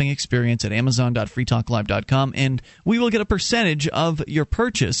your shopping experience at amazon.freetalklive.com, and we will get a percentage of your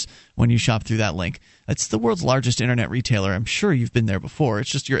purchase when you shop through that link. It's the world's largest internet retailer. I'm sure you've been there before. It's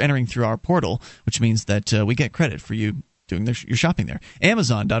just you're entering through our portal, which means that we get credit for you doing your shopping there.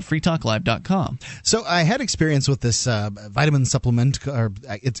 Amazon.freetalklive.com. So I had experience with this vitamin supplement, or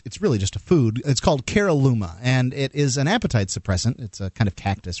it's really just a food. It's called Caralluma, and it is an appetite suppressant. It's a kind of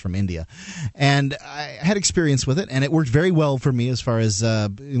cactus from India. And I had experience with it, and it worked very well for me as far as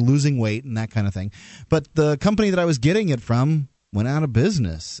losing weight and that kind of thing. But the company that I was getting it from went out of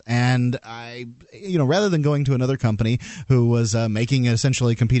business, and I, rather than going to another company who was making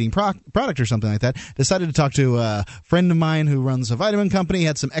essentially competing product or something like that, decided to talk to a friend of mine who runs a vitamin company,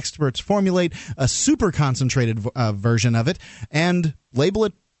 had some experts formulate a super concentrated version of it, and label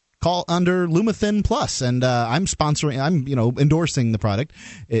it under LumaThin Plus, and I'm endorsing the product.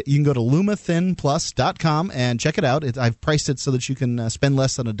 You can go to lumathinplus.com and check it out. I've priced it so that you can spend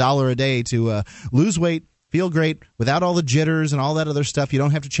less than $1 a day to lose weight, feel great without all the jitters and all that other stuff. You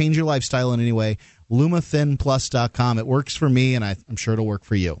don't have to change your lifestyle in any way. LumaThinPlus.com. It works for me, and I'm sure it'll work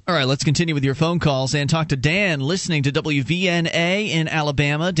for you. All right, let's continue with your phone calls and talk to Dan, listening to WVNA in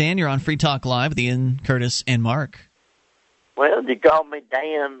Alabama. Dan, you're on Free Talk Live with Ian, Curtis, and Mark. Well, you called me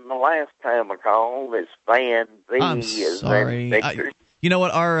Dan the last time I called. It's Van V. I'm sorry. You know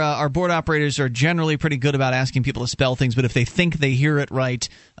what? Our board operators are generally pretty good about asking people to spell things, but if they think they hear it right,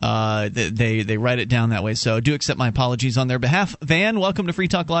 they write it down that way. So do accept my apologies on their behalf. Van, welcome to Free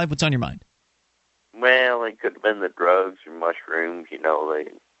Talk Live. What's on your mind? Well, it could have been the drugs or mushrooms.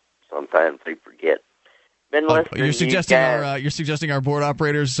 Sometimes they forget. You're suggesting our board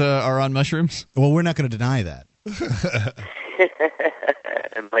operators are on mushrooms? Well, we're not going to deny that.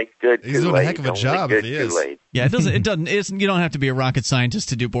 And make good. He's doing a heck of a job if he is. Yeah, you don't have to be a rocket scientist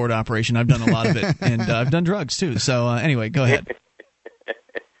to do board operation. I've done a lot of it, and I've done drugs too. So anyway, go ahead.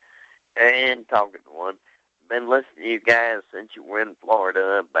 And talking to one, been listening to you guys since you were in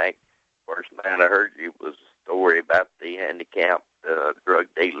Florida. Back first night I heard you was a story about the handicapped drug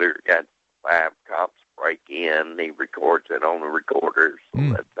dealer got 5 cops break in. He records it on the recorder, so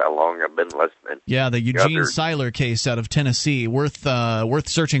that's how long I've been listening. Yeah, the Eugene Seiler case out of Tennessee, worth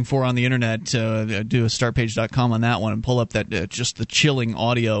searching for on the internet. Do a startpage.com on that one and pull up that just the chilling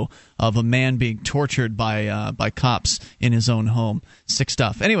audio of a man being tortured by cops in his own home. Sick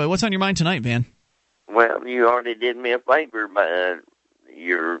stuff. Anyway, what's on your mind tonight, Van? Well, you already did me a favor by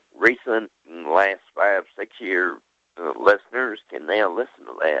your recent last 5-6 year listeners can now listen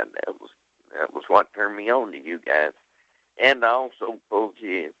to that. That was what turned me on to you guys. And I also pulled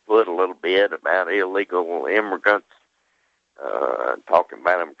you foot a little bit about illegal immigrants, talking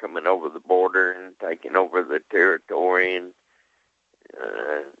about them coming over the border and taking over the territory. And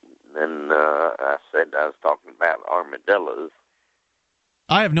then I said I was talking about armadillos.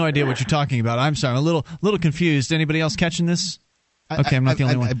 I have no idea what you're talking about. I'm sorry. I'm a little confused. Anybody else catching this? Okay, I'm not the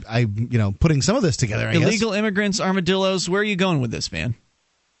only one. I putting some of this together, I guess. Illegal immigrants, armadillos. Where are you going with this, man?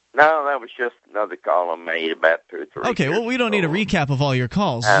 No, that was just another call I made about 2 or 3 Okay, well, we don't need a recap of all your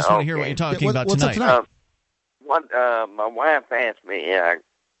calls. I just want to hear what you're talking about tonight. My wife asked me,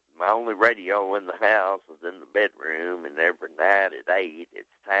 my only radio in the house was in the bedroom, and every night at 8, it's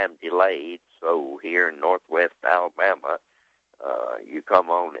time delayed. So here in northwest Alabama, you come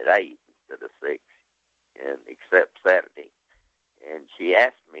on at 8 instead of 6, and except Saturday. And she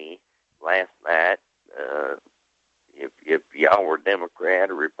asked me last night if y'all were Democrat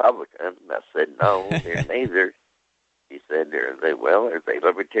or Republican. And I said, no, they're neither. She said, are they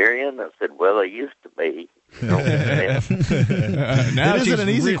Libertarian? I said, well, they used to be. Now it isn't an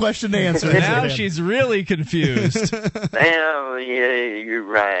easy question to answer. Now she's really confused. Now, yeah, you're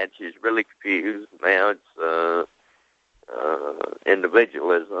right. She's really confused. Now it's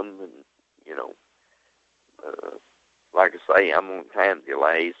individualism, and, like I say, I'm on time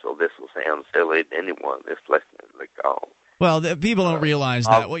delay, so this will sound silly to anyone that's listening to the call. Well, people don't realize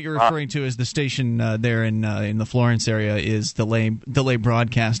that. What you're referring to is the station there in the Florence area is delay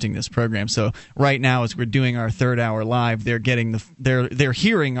broadcasting this program. So right now, as we're doing our third hour live, they're getting they're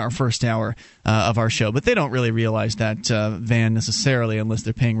hearing our first hour of our show, but they don't really realize that, Van, necessarily, unless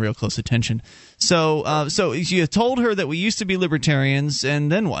they're paying real close attention. So you told her that we used to be libertarians, and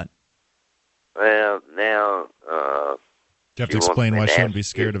then what? Well, now do you have to explain why she shouldn't be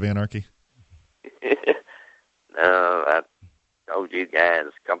scared of anarchy? No, I told you guys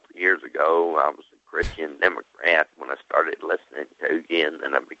a couple of years ago I was a Christian Democrat when I started listening to you, and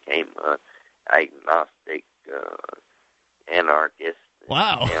then I became agnostic, anarchist.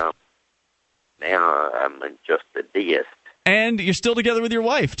 Wow. Now I'm just a deist. And you're still together with your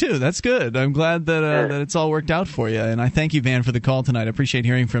wife, too. That's good. I'm glad that it's all worked out for you. And I thank you, Van, for the call tonight. I appreciate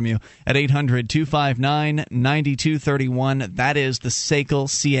hearing from you at 800-259-9231. That is the SACL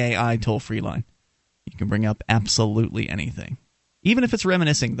CAI toll-free line. You can bring up absolutely anything, even if it's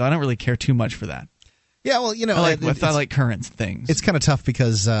reminiscing, though I don't really care too much for that. Yeah, well, I like current things. It's kind of tough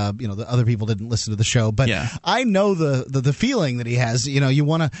because the other people didn't listen to the show, but yeah. I know the feeling that he has. You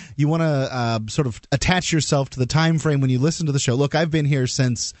want to sort of attach yourself to the time frame when you listen to the show. Look, I've been here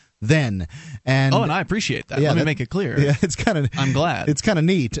since then, and I appreciate that. Let me make it clear. Yeah, it's kind of. I'm glad. It's kind of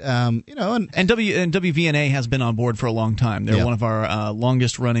neat. And WVNA has been on board for a long time. They're one of our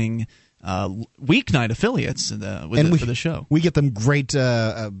longest running weeknight affiliates for the show. We get them great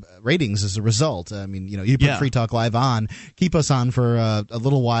ratings as a result. I mean, you put Free Talk Live on, keep us on for a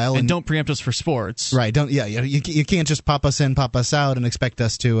little while, and don't preempt us for sports. Right? You can't just pop us in, pop us out, and expect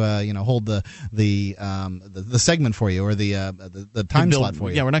us to hold the segment for you or the time slot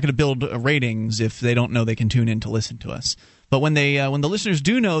for you. Yeah, we're not going to build ratings if they don't know they can tune in to listen to us. But when the listeners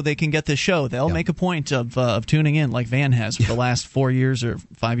do know they can get this show, they'll make a point of tuning in, like Van has for the last 4 years or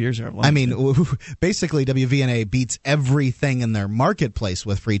 5 years. I mean, basically, WVNA beats everything in their marketplace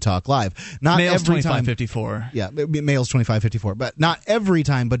with Free Talk Live. Not Males every 2554. Yeah, Males 2554, but not every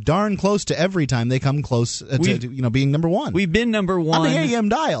time, but darn close to every time they come close to being number one. We've been number one on the AM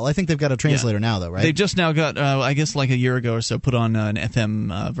dial. I think they've got a translator now, though, right? They just now got, I guess, like a year ago or so, put on an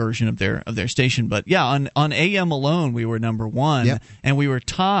FM version of their station. But yeah, on AM alone, we were number one, and we were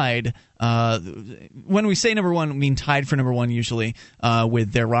tied. When we say number one, we mean tied for number one usually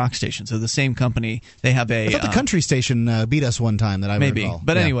with their rock station. So the same company, they have a. I thought the country station beat us one time that I recall.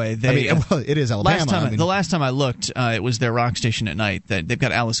 But anyway, it is Alabama. The last time I looked, it was their rock station at night. They've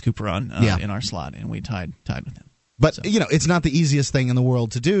got Alice Cooper on in our slot, and we tied with him. But it's not the easiest thing in the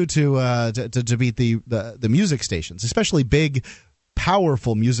world to do to beat the music stations, especially big,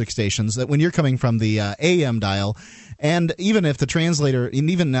 powerful music stations. That when you're coming from the AM dial, and even if the translator, and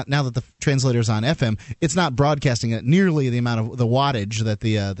even now that the translator's on FM, it's not broadcasting at nearly the amount of the wattage that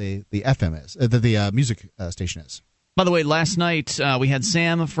the FM is, that the music station is. By the way, last night we had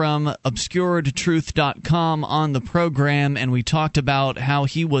Sam from obscuredtruth.com on the program, and we talked about how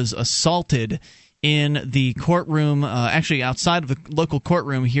he was assaulted in the courtroom, actually outside of the local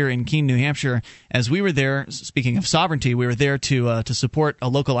courtroom here in Keene, New Hampshire. As we were there, speaking of sovereignty, we were there to support a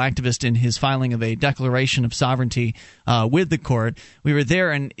local activist in his filing of a declaration of sovereignty with the court. We were there,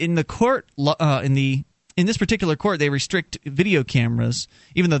 and in the court, in this particular court, they restrict video cameras,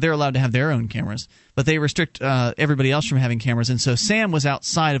 even though they're allowed to have their own cameras. But they restrict everybody else from having cameras. And so Sam was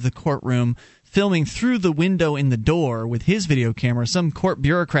outside of the courtroom filming through the window in the door with his video camera. Some court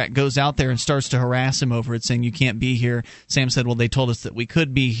bureaucrat goes out there and starts to harass him over it, saying, "You can't be here." Sam said, "Well, they told us that we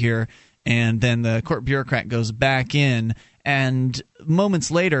could be here." And then the court bureaucrat goes back in, and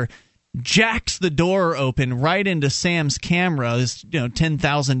moments later jacks the door open right into Sam's camera, this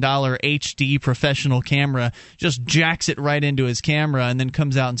 $10,000 HD professional camera, just jacks it right into his camera, and then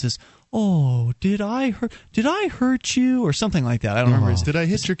comes out and says, "Oh, did I hurt you?" or something like that. I don't remember. Did I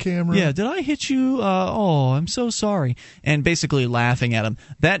hit your camera? Yeah, did I hit you? I'm so sorry. And basically laughing at him.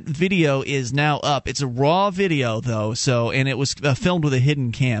 That video is now up. It's a raw video though, and it was filmed with a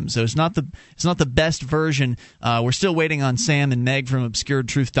hidden cam. So it's not the best version. We're still waiting on Sam and Meg from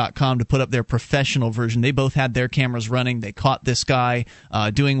obscuredtruth.com to put up their professional version. They both had their cameras running. They caught this guy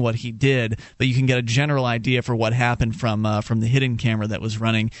doing what he did, but you can get a general idea for what happened from the hidden camera that was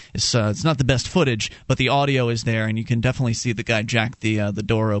running. It's not the best footage, but the audio is there, and you can definitely see the guy jack the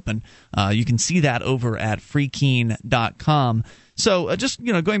door open. You can see that over at freekeen.com. So just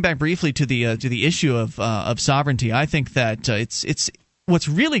going back briefly to the issue of sovereignty, I think that it's what's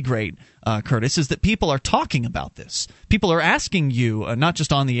really great, Curtis, is that people are talking about this. People are asking you, not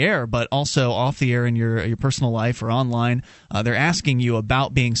just on the air, but also off the air in your personal life or online. They're asking you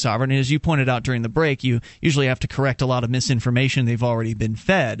about being sovereign. And as you pointed out during the break, you usually have to correct a lot of misinformation they've already been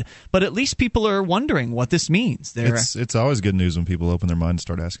fed. But at least people are wondering what this means. It's always good news when people open their mind and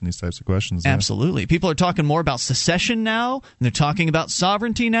start asking these types of questions. Absolutely. People are talking more about secession now, and they're talking about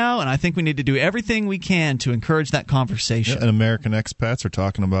sovereignty now, and I think we need to do everything we can to encourage that conversation. And American expats are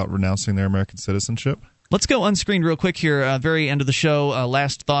talking about renouncing their American citizenship. Let's go unscreened real quick here, very end of the show.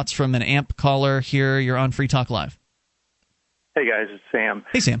 Last thoughts from an AMP caller here. You're on Free Talk Live. Hey, guys, it's Sam.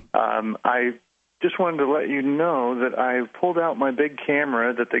 Hey, Sam. I just wanted to let you know that I pulled out my big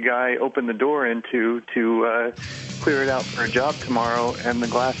camera that the guy opened the door into to clear it out for a job tomorrow, and the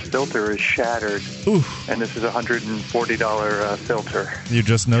glass filter is shattered. Oof. And this is a $140 filter. You're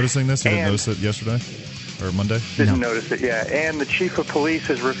just noticing this? You didn't notice it yesterday or Monday? Didn't notice it, yeah. And the chief of police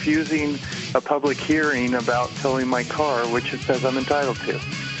is refusing a public hearing about towing my car, which it says I'm entitled to.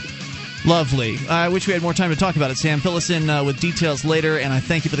 Lovely. I wish we had more time to talk about it, Sam. Fill us in with details later, and I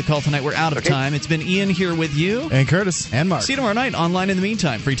thank you for the call tonight. We're out of time. It's been Ian here with you. And Curtis. And Mark. See you tomorrow night online in the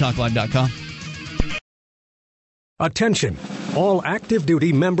meantime. freetalklive.com. Attention, all active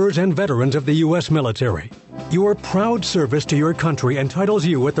duty members and veterans of the U.S. military. Your proud service to your country entitles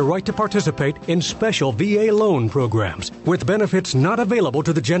you with the right to participate in special VA loan programs with benefits not available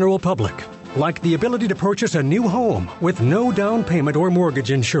to the general public, like the ability to purchase a new home with no down payment or mortgage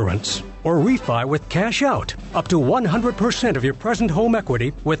insurance, or refi with cash out, up to 100% of your present home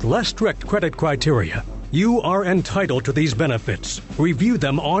equity with less strict credit criteria. You are entitled to these benefits. Review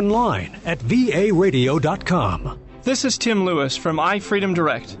them online at varadio.com. This is Tim Lewis from iFreedom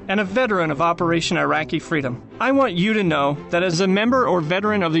Direct and a veteran of Operation Iraqi Freedom. I want you to know that as a member or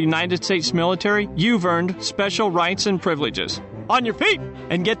veteran of the United States military, you've earned special rights and privileges. On your feet!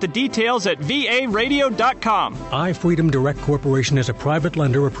 And get the details at varadio.com. iFreedom Direct Corporation is a private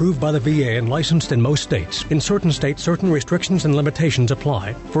lender approved by the VA and licensed in most states. In certain states, certain restrictions and limitations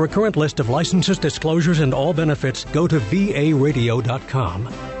apply. For a current list of licenses, disclosures, and all benefits, go to varadio.com.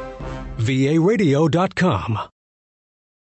 varadio.com.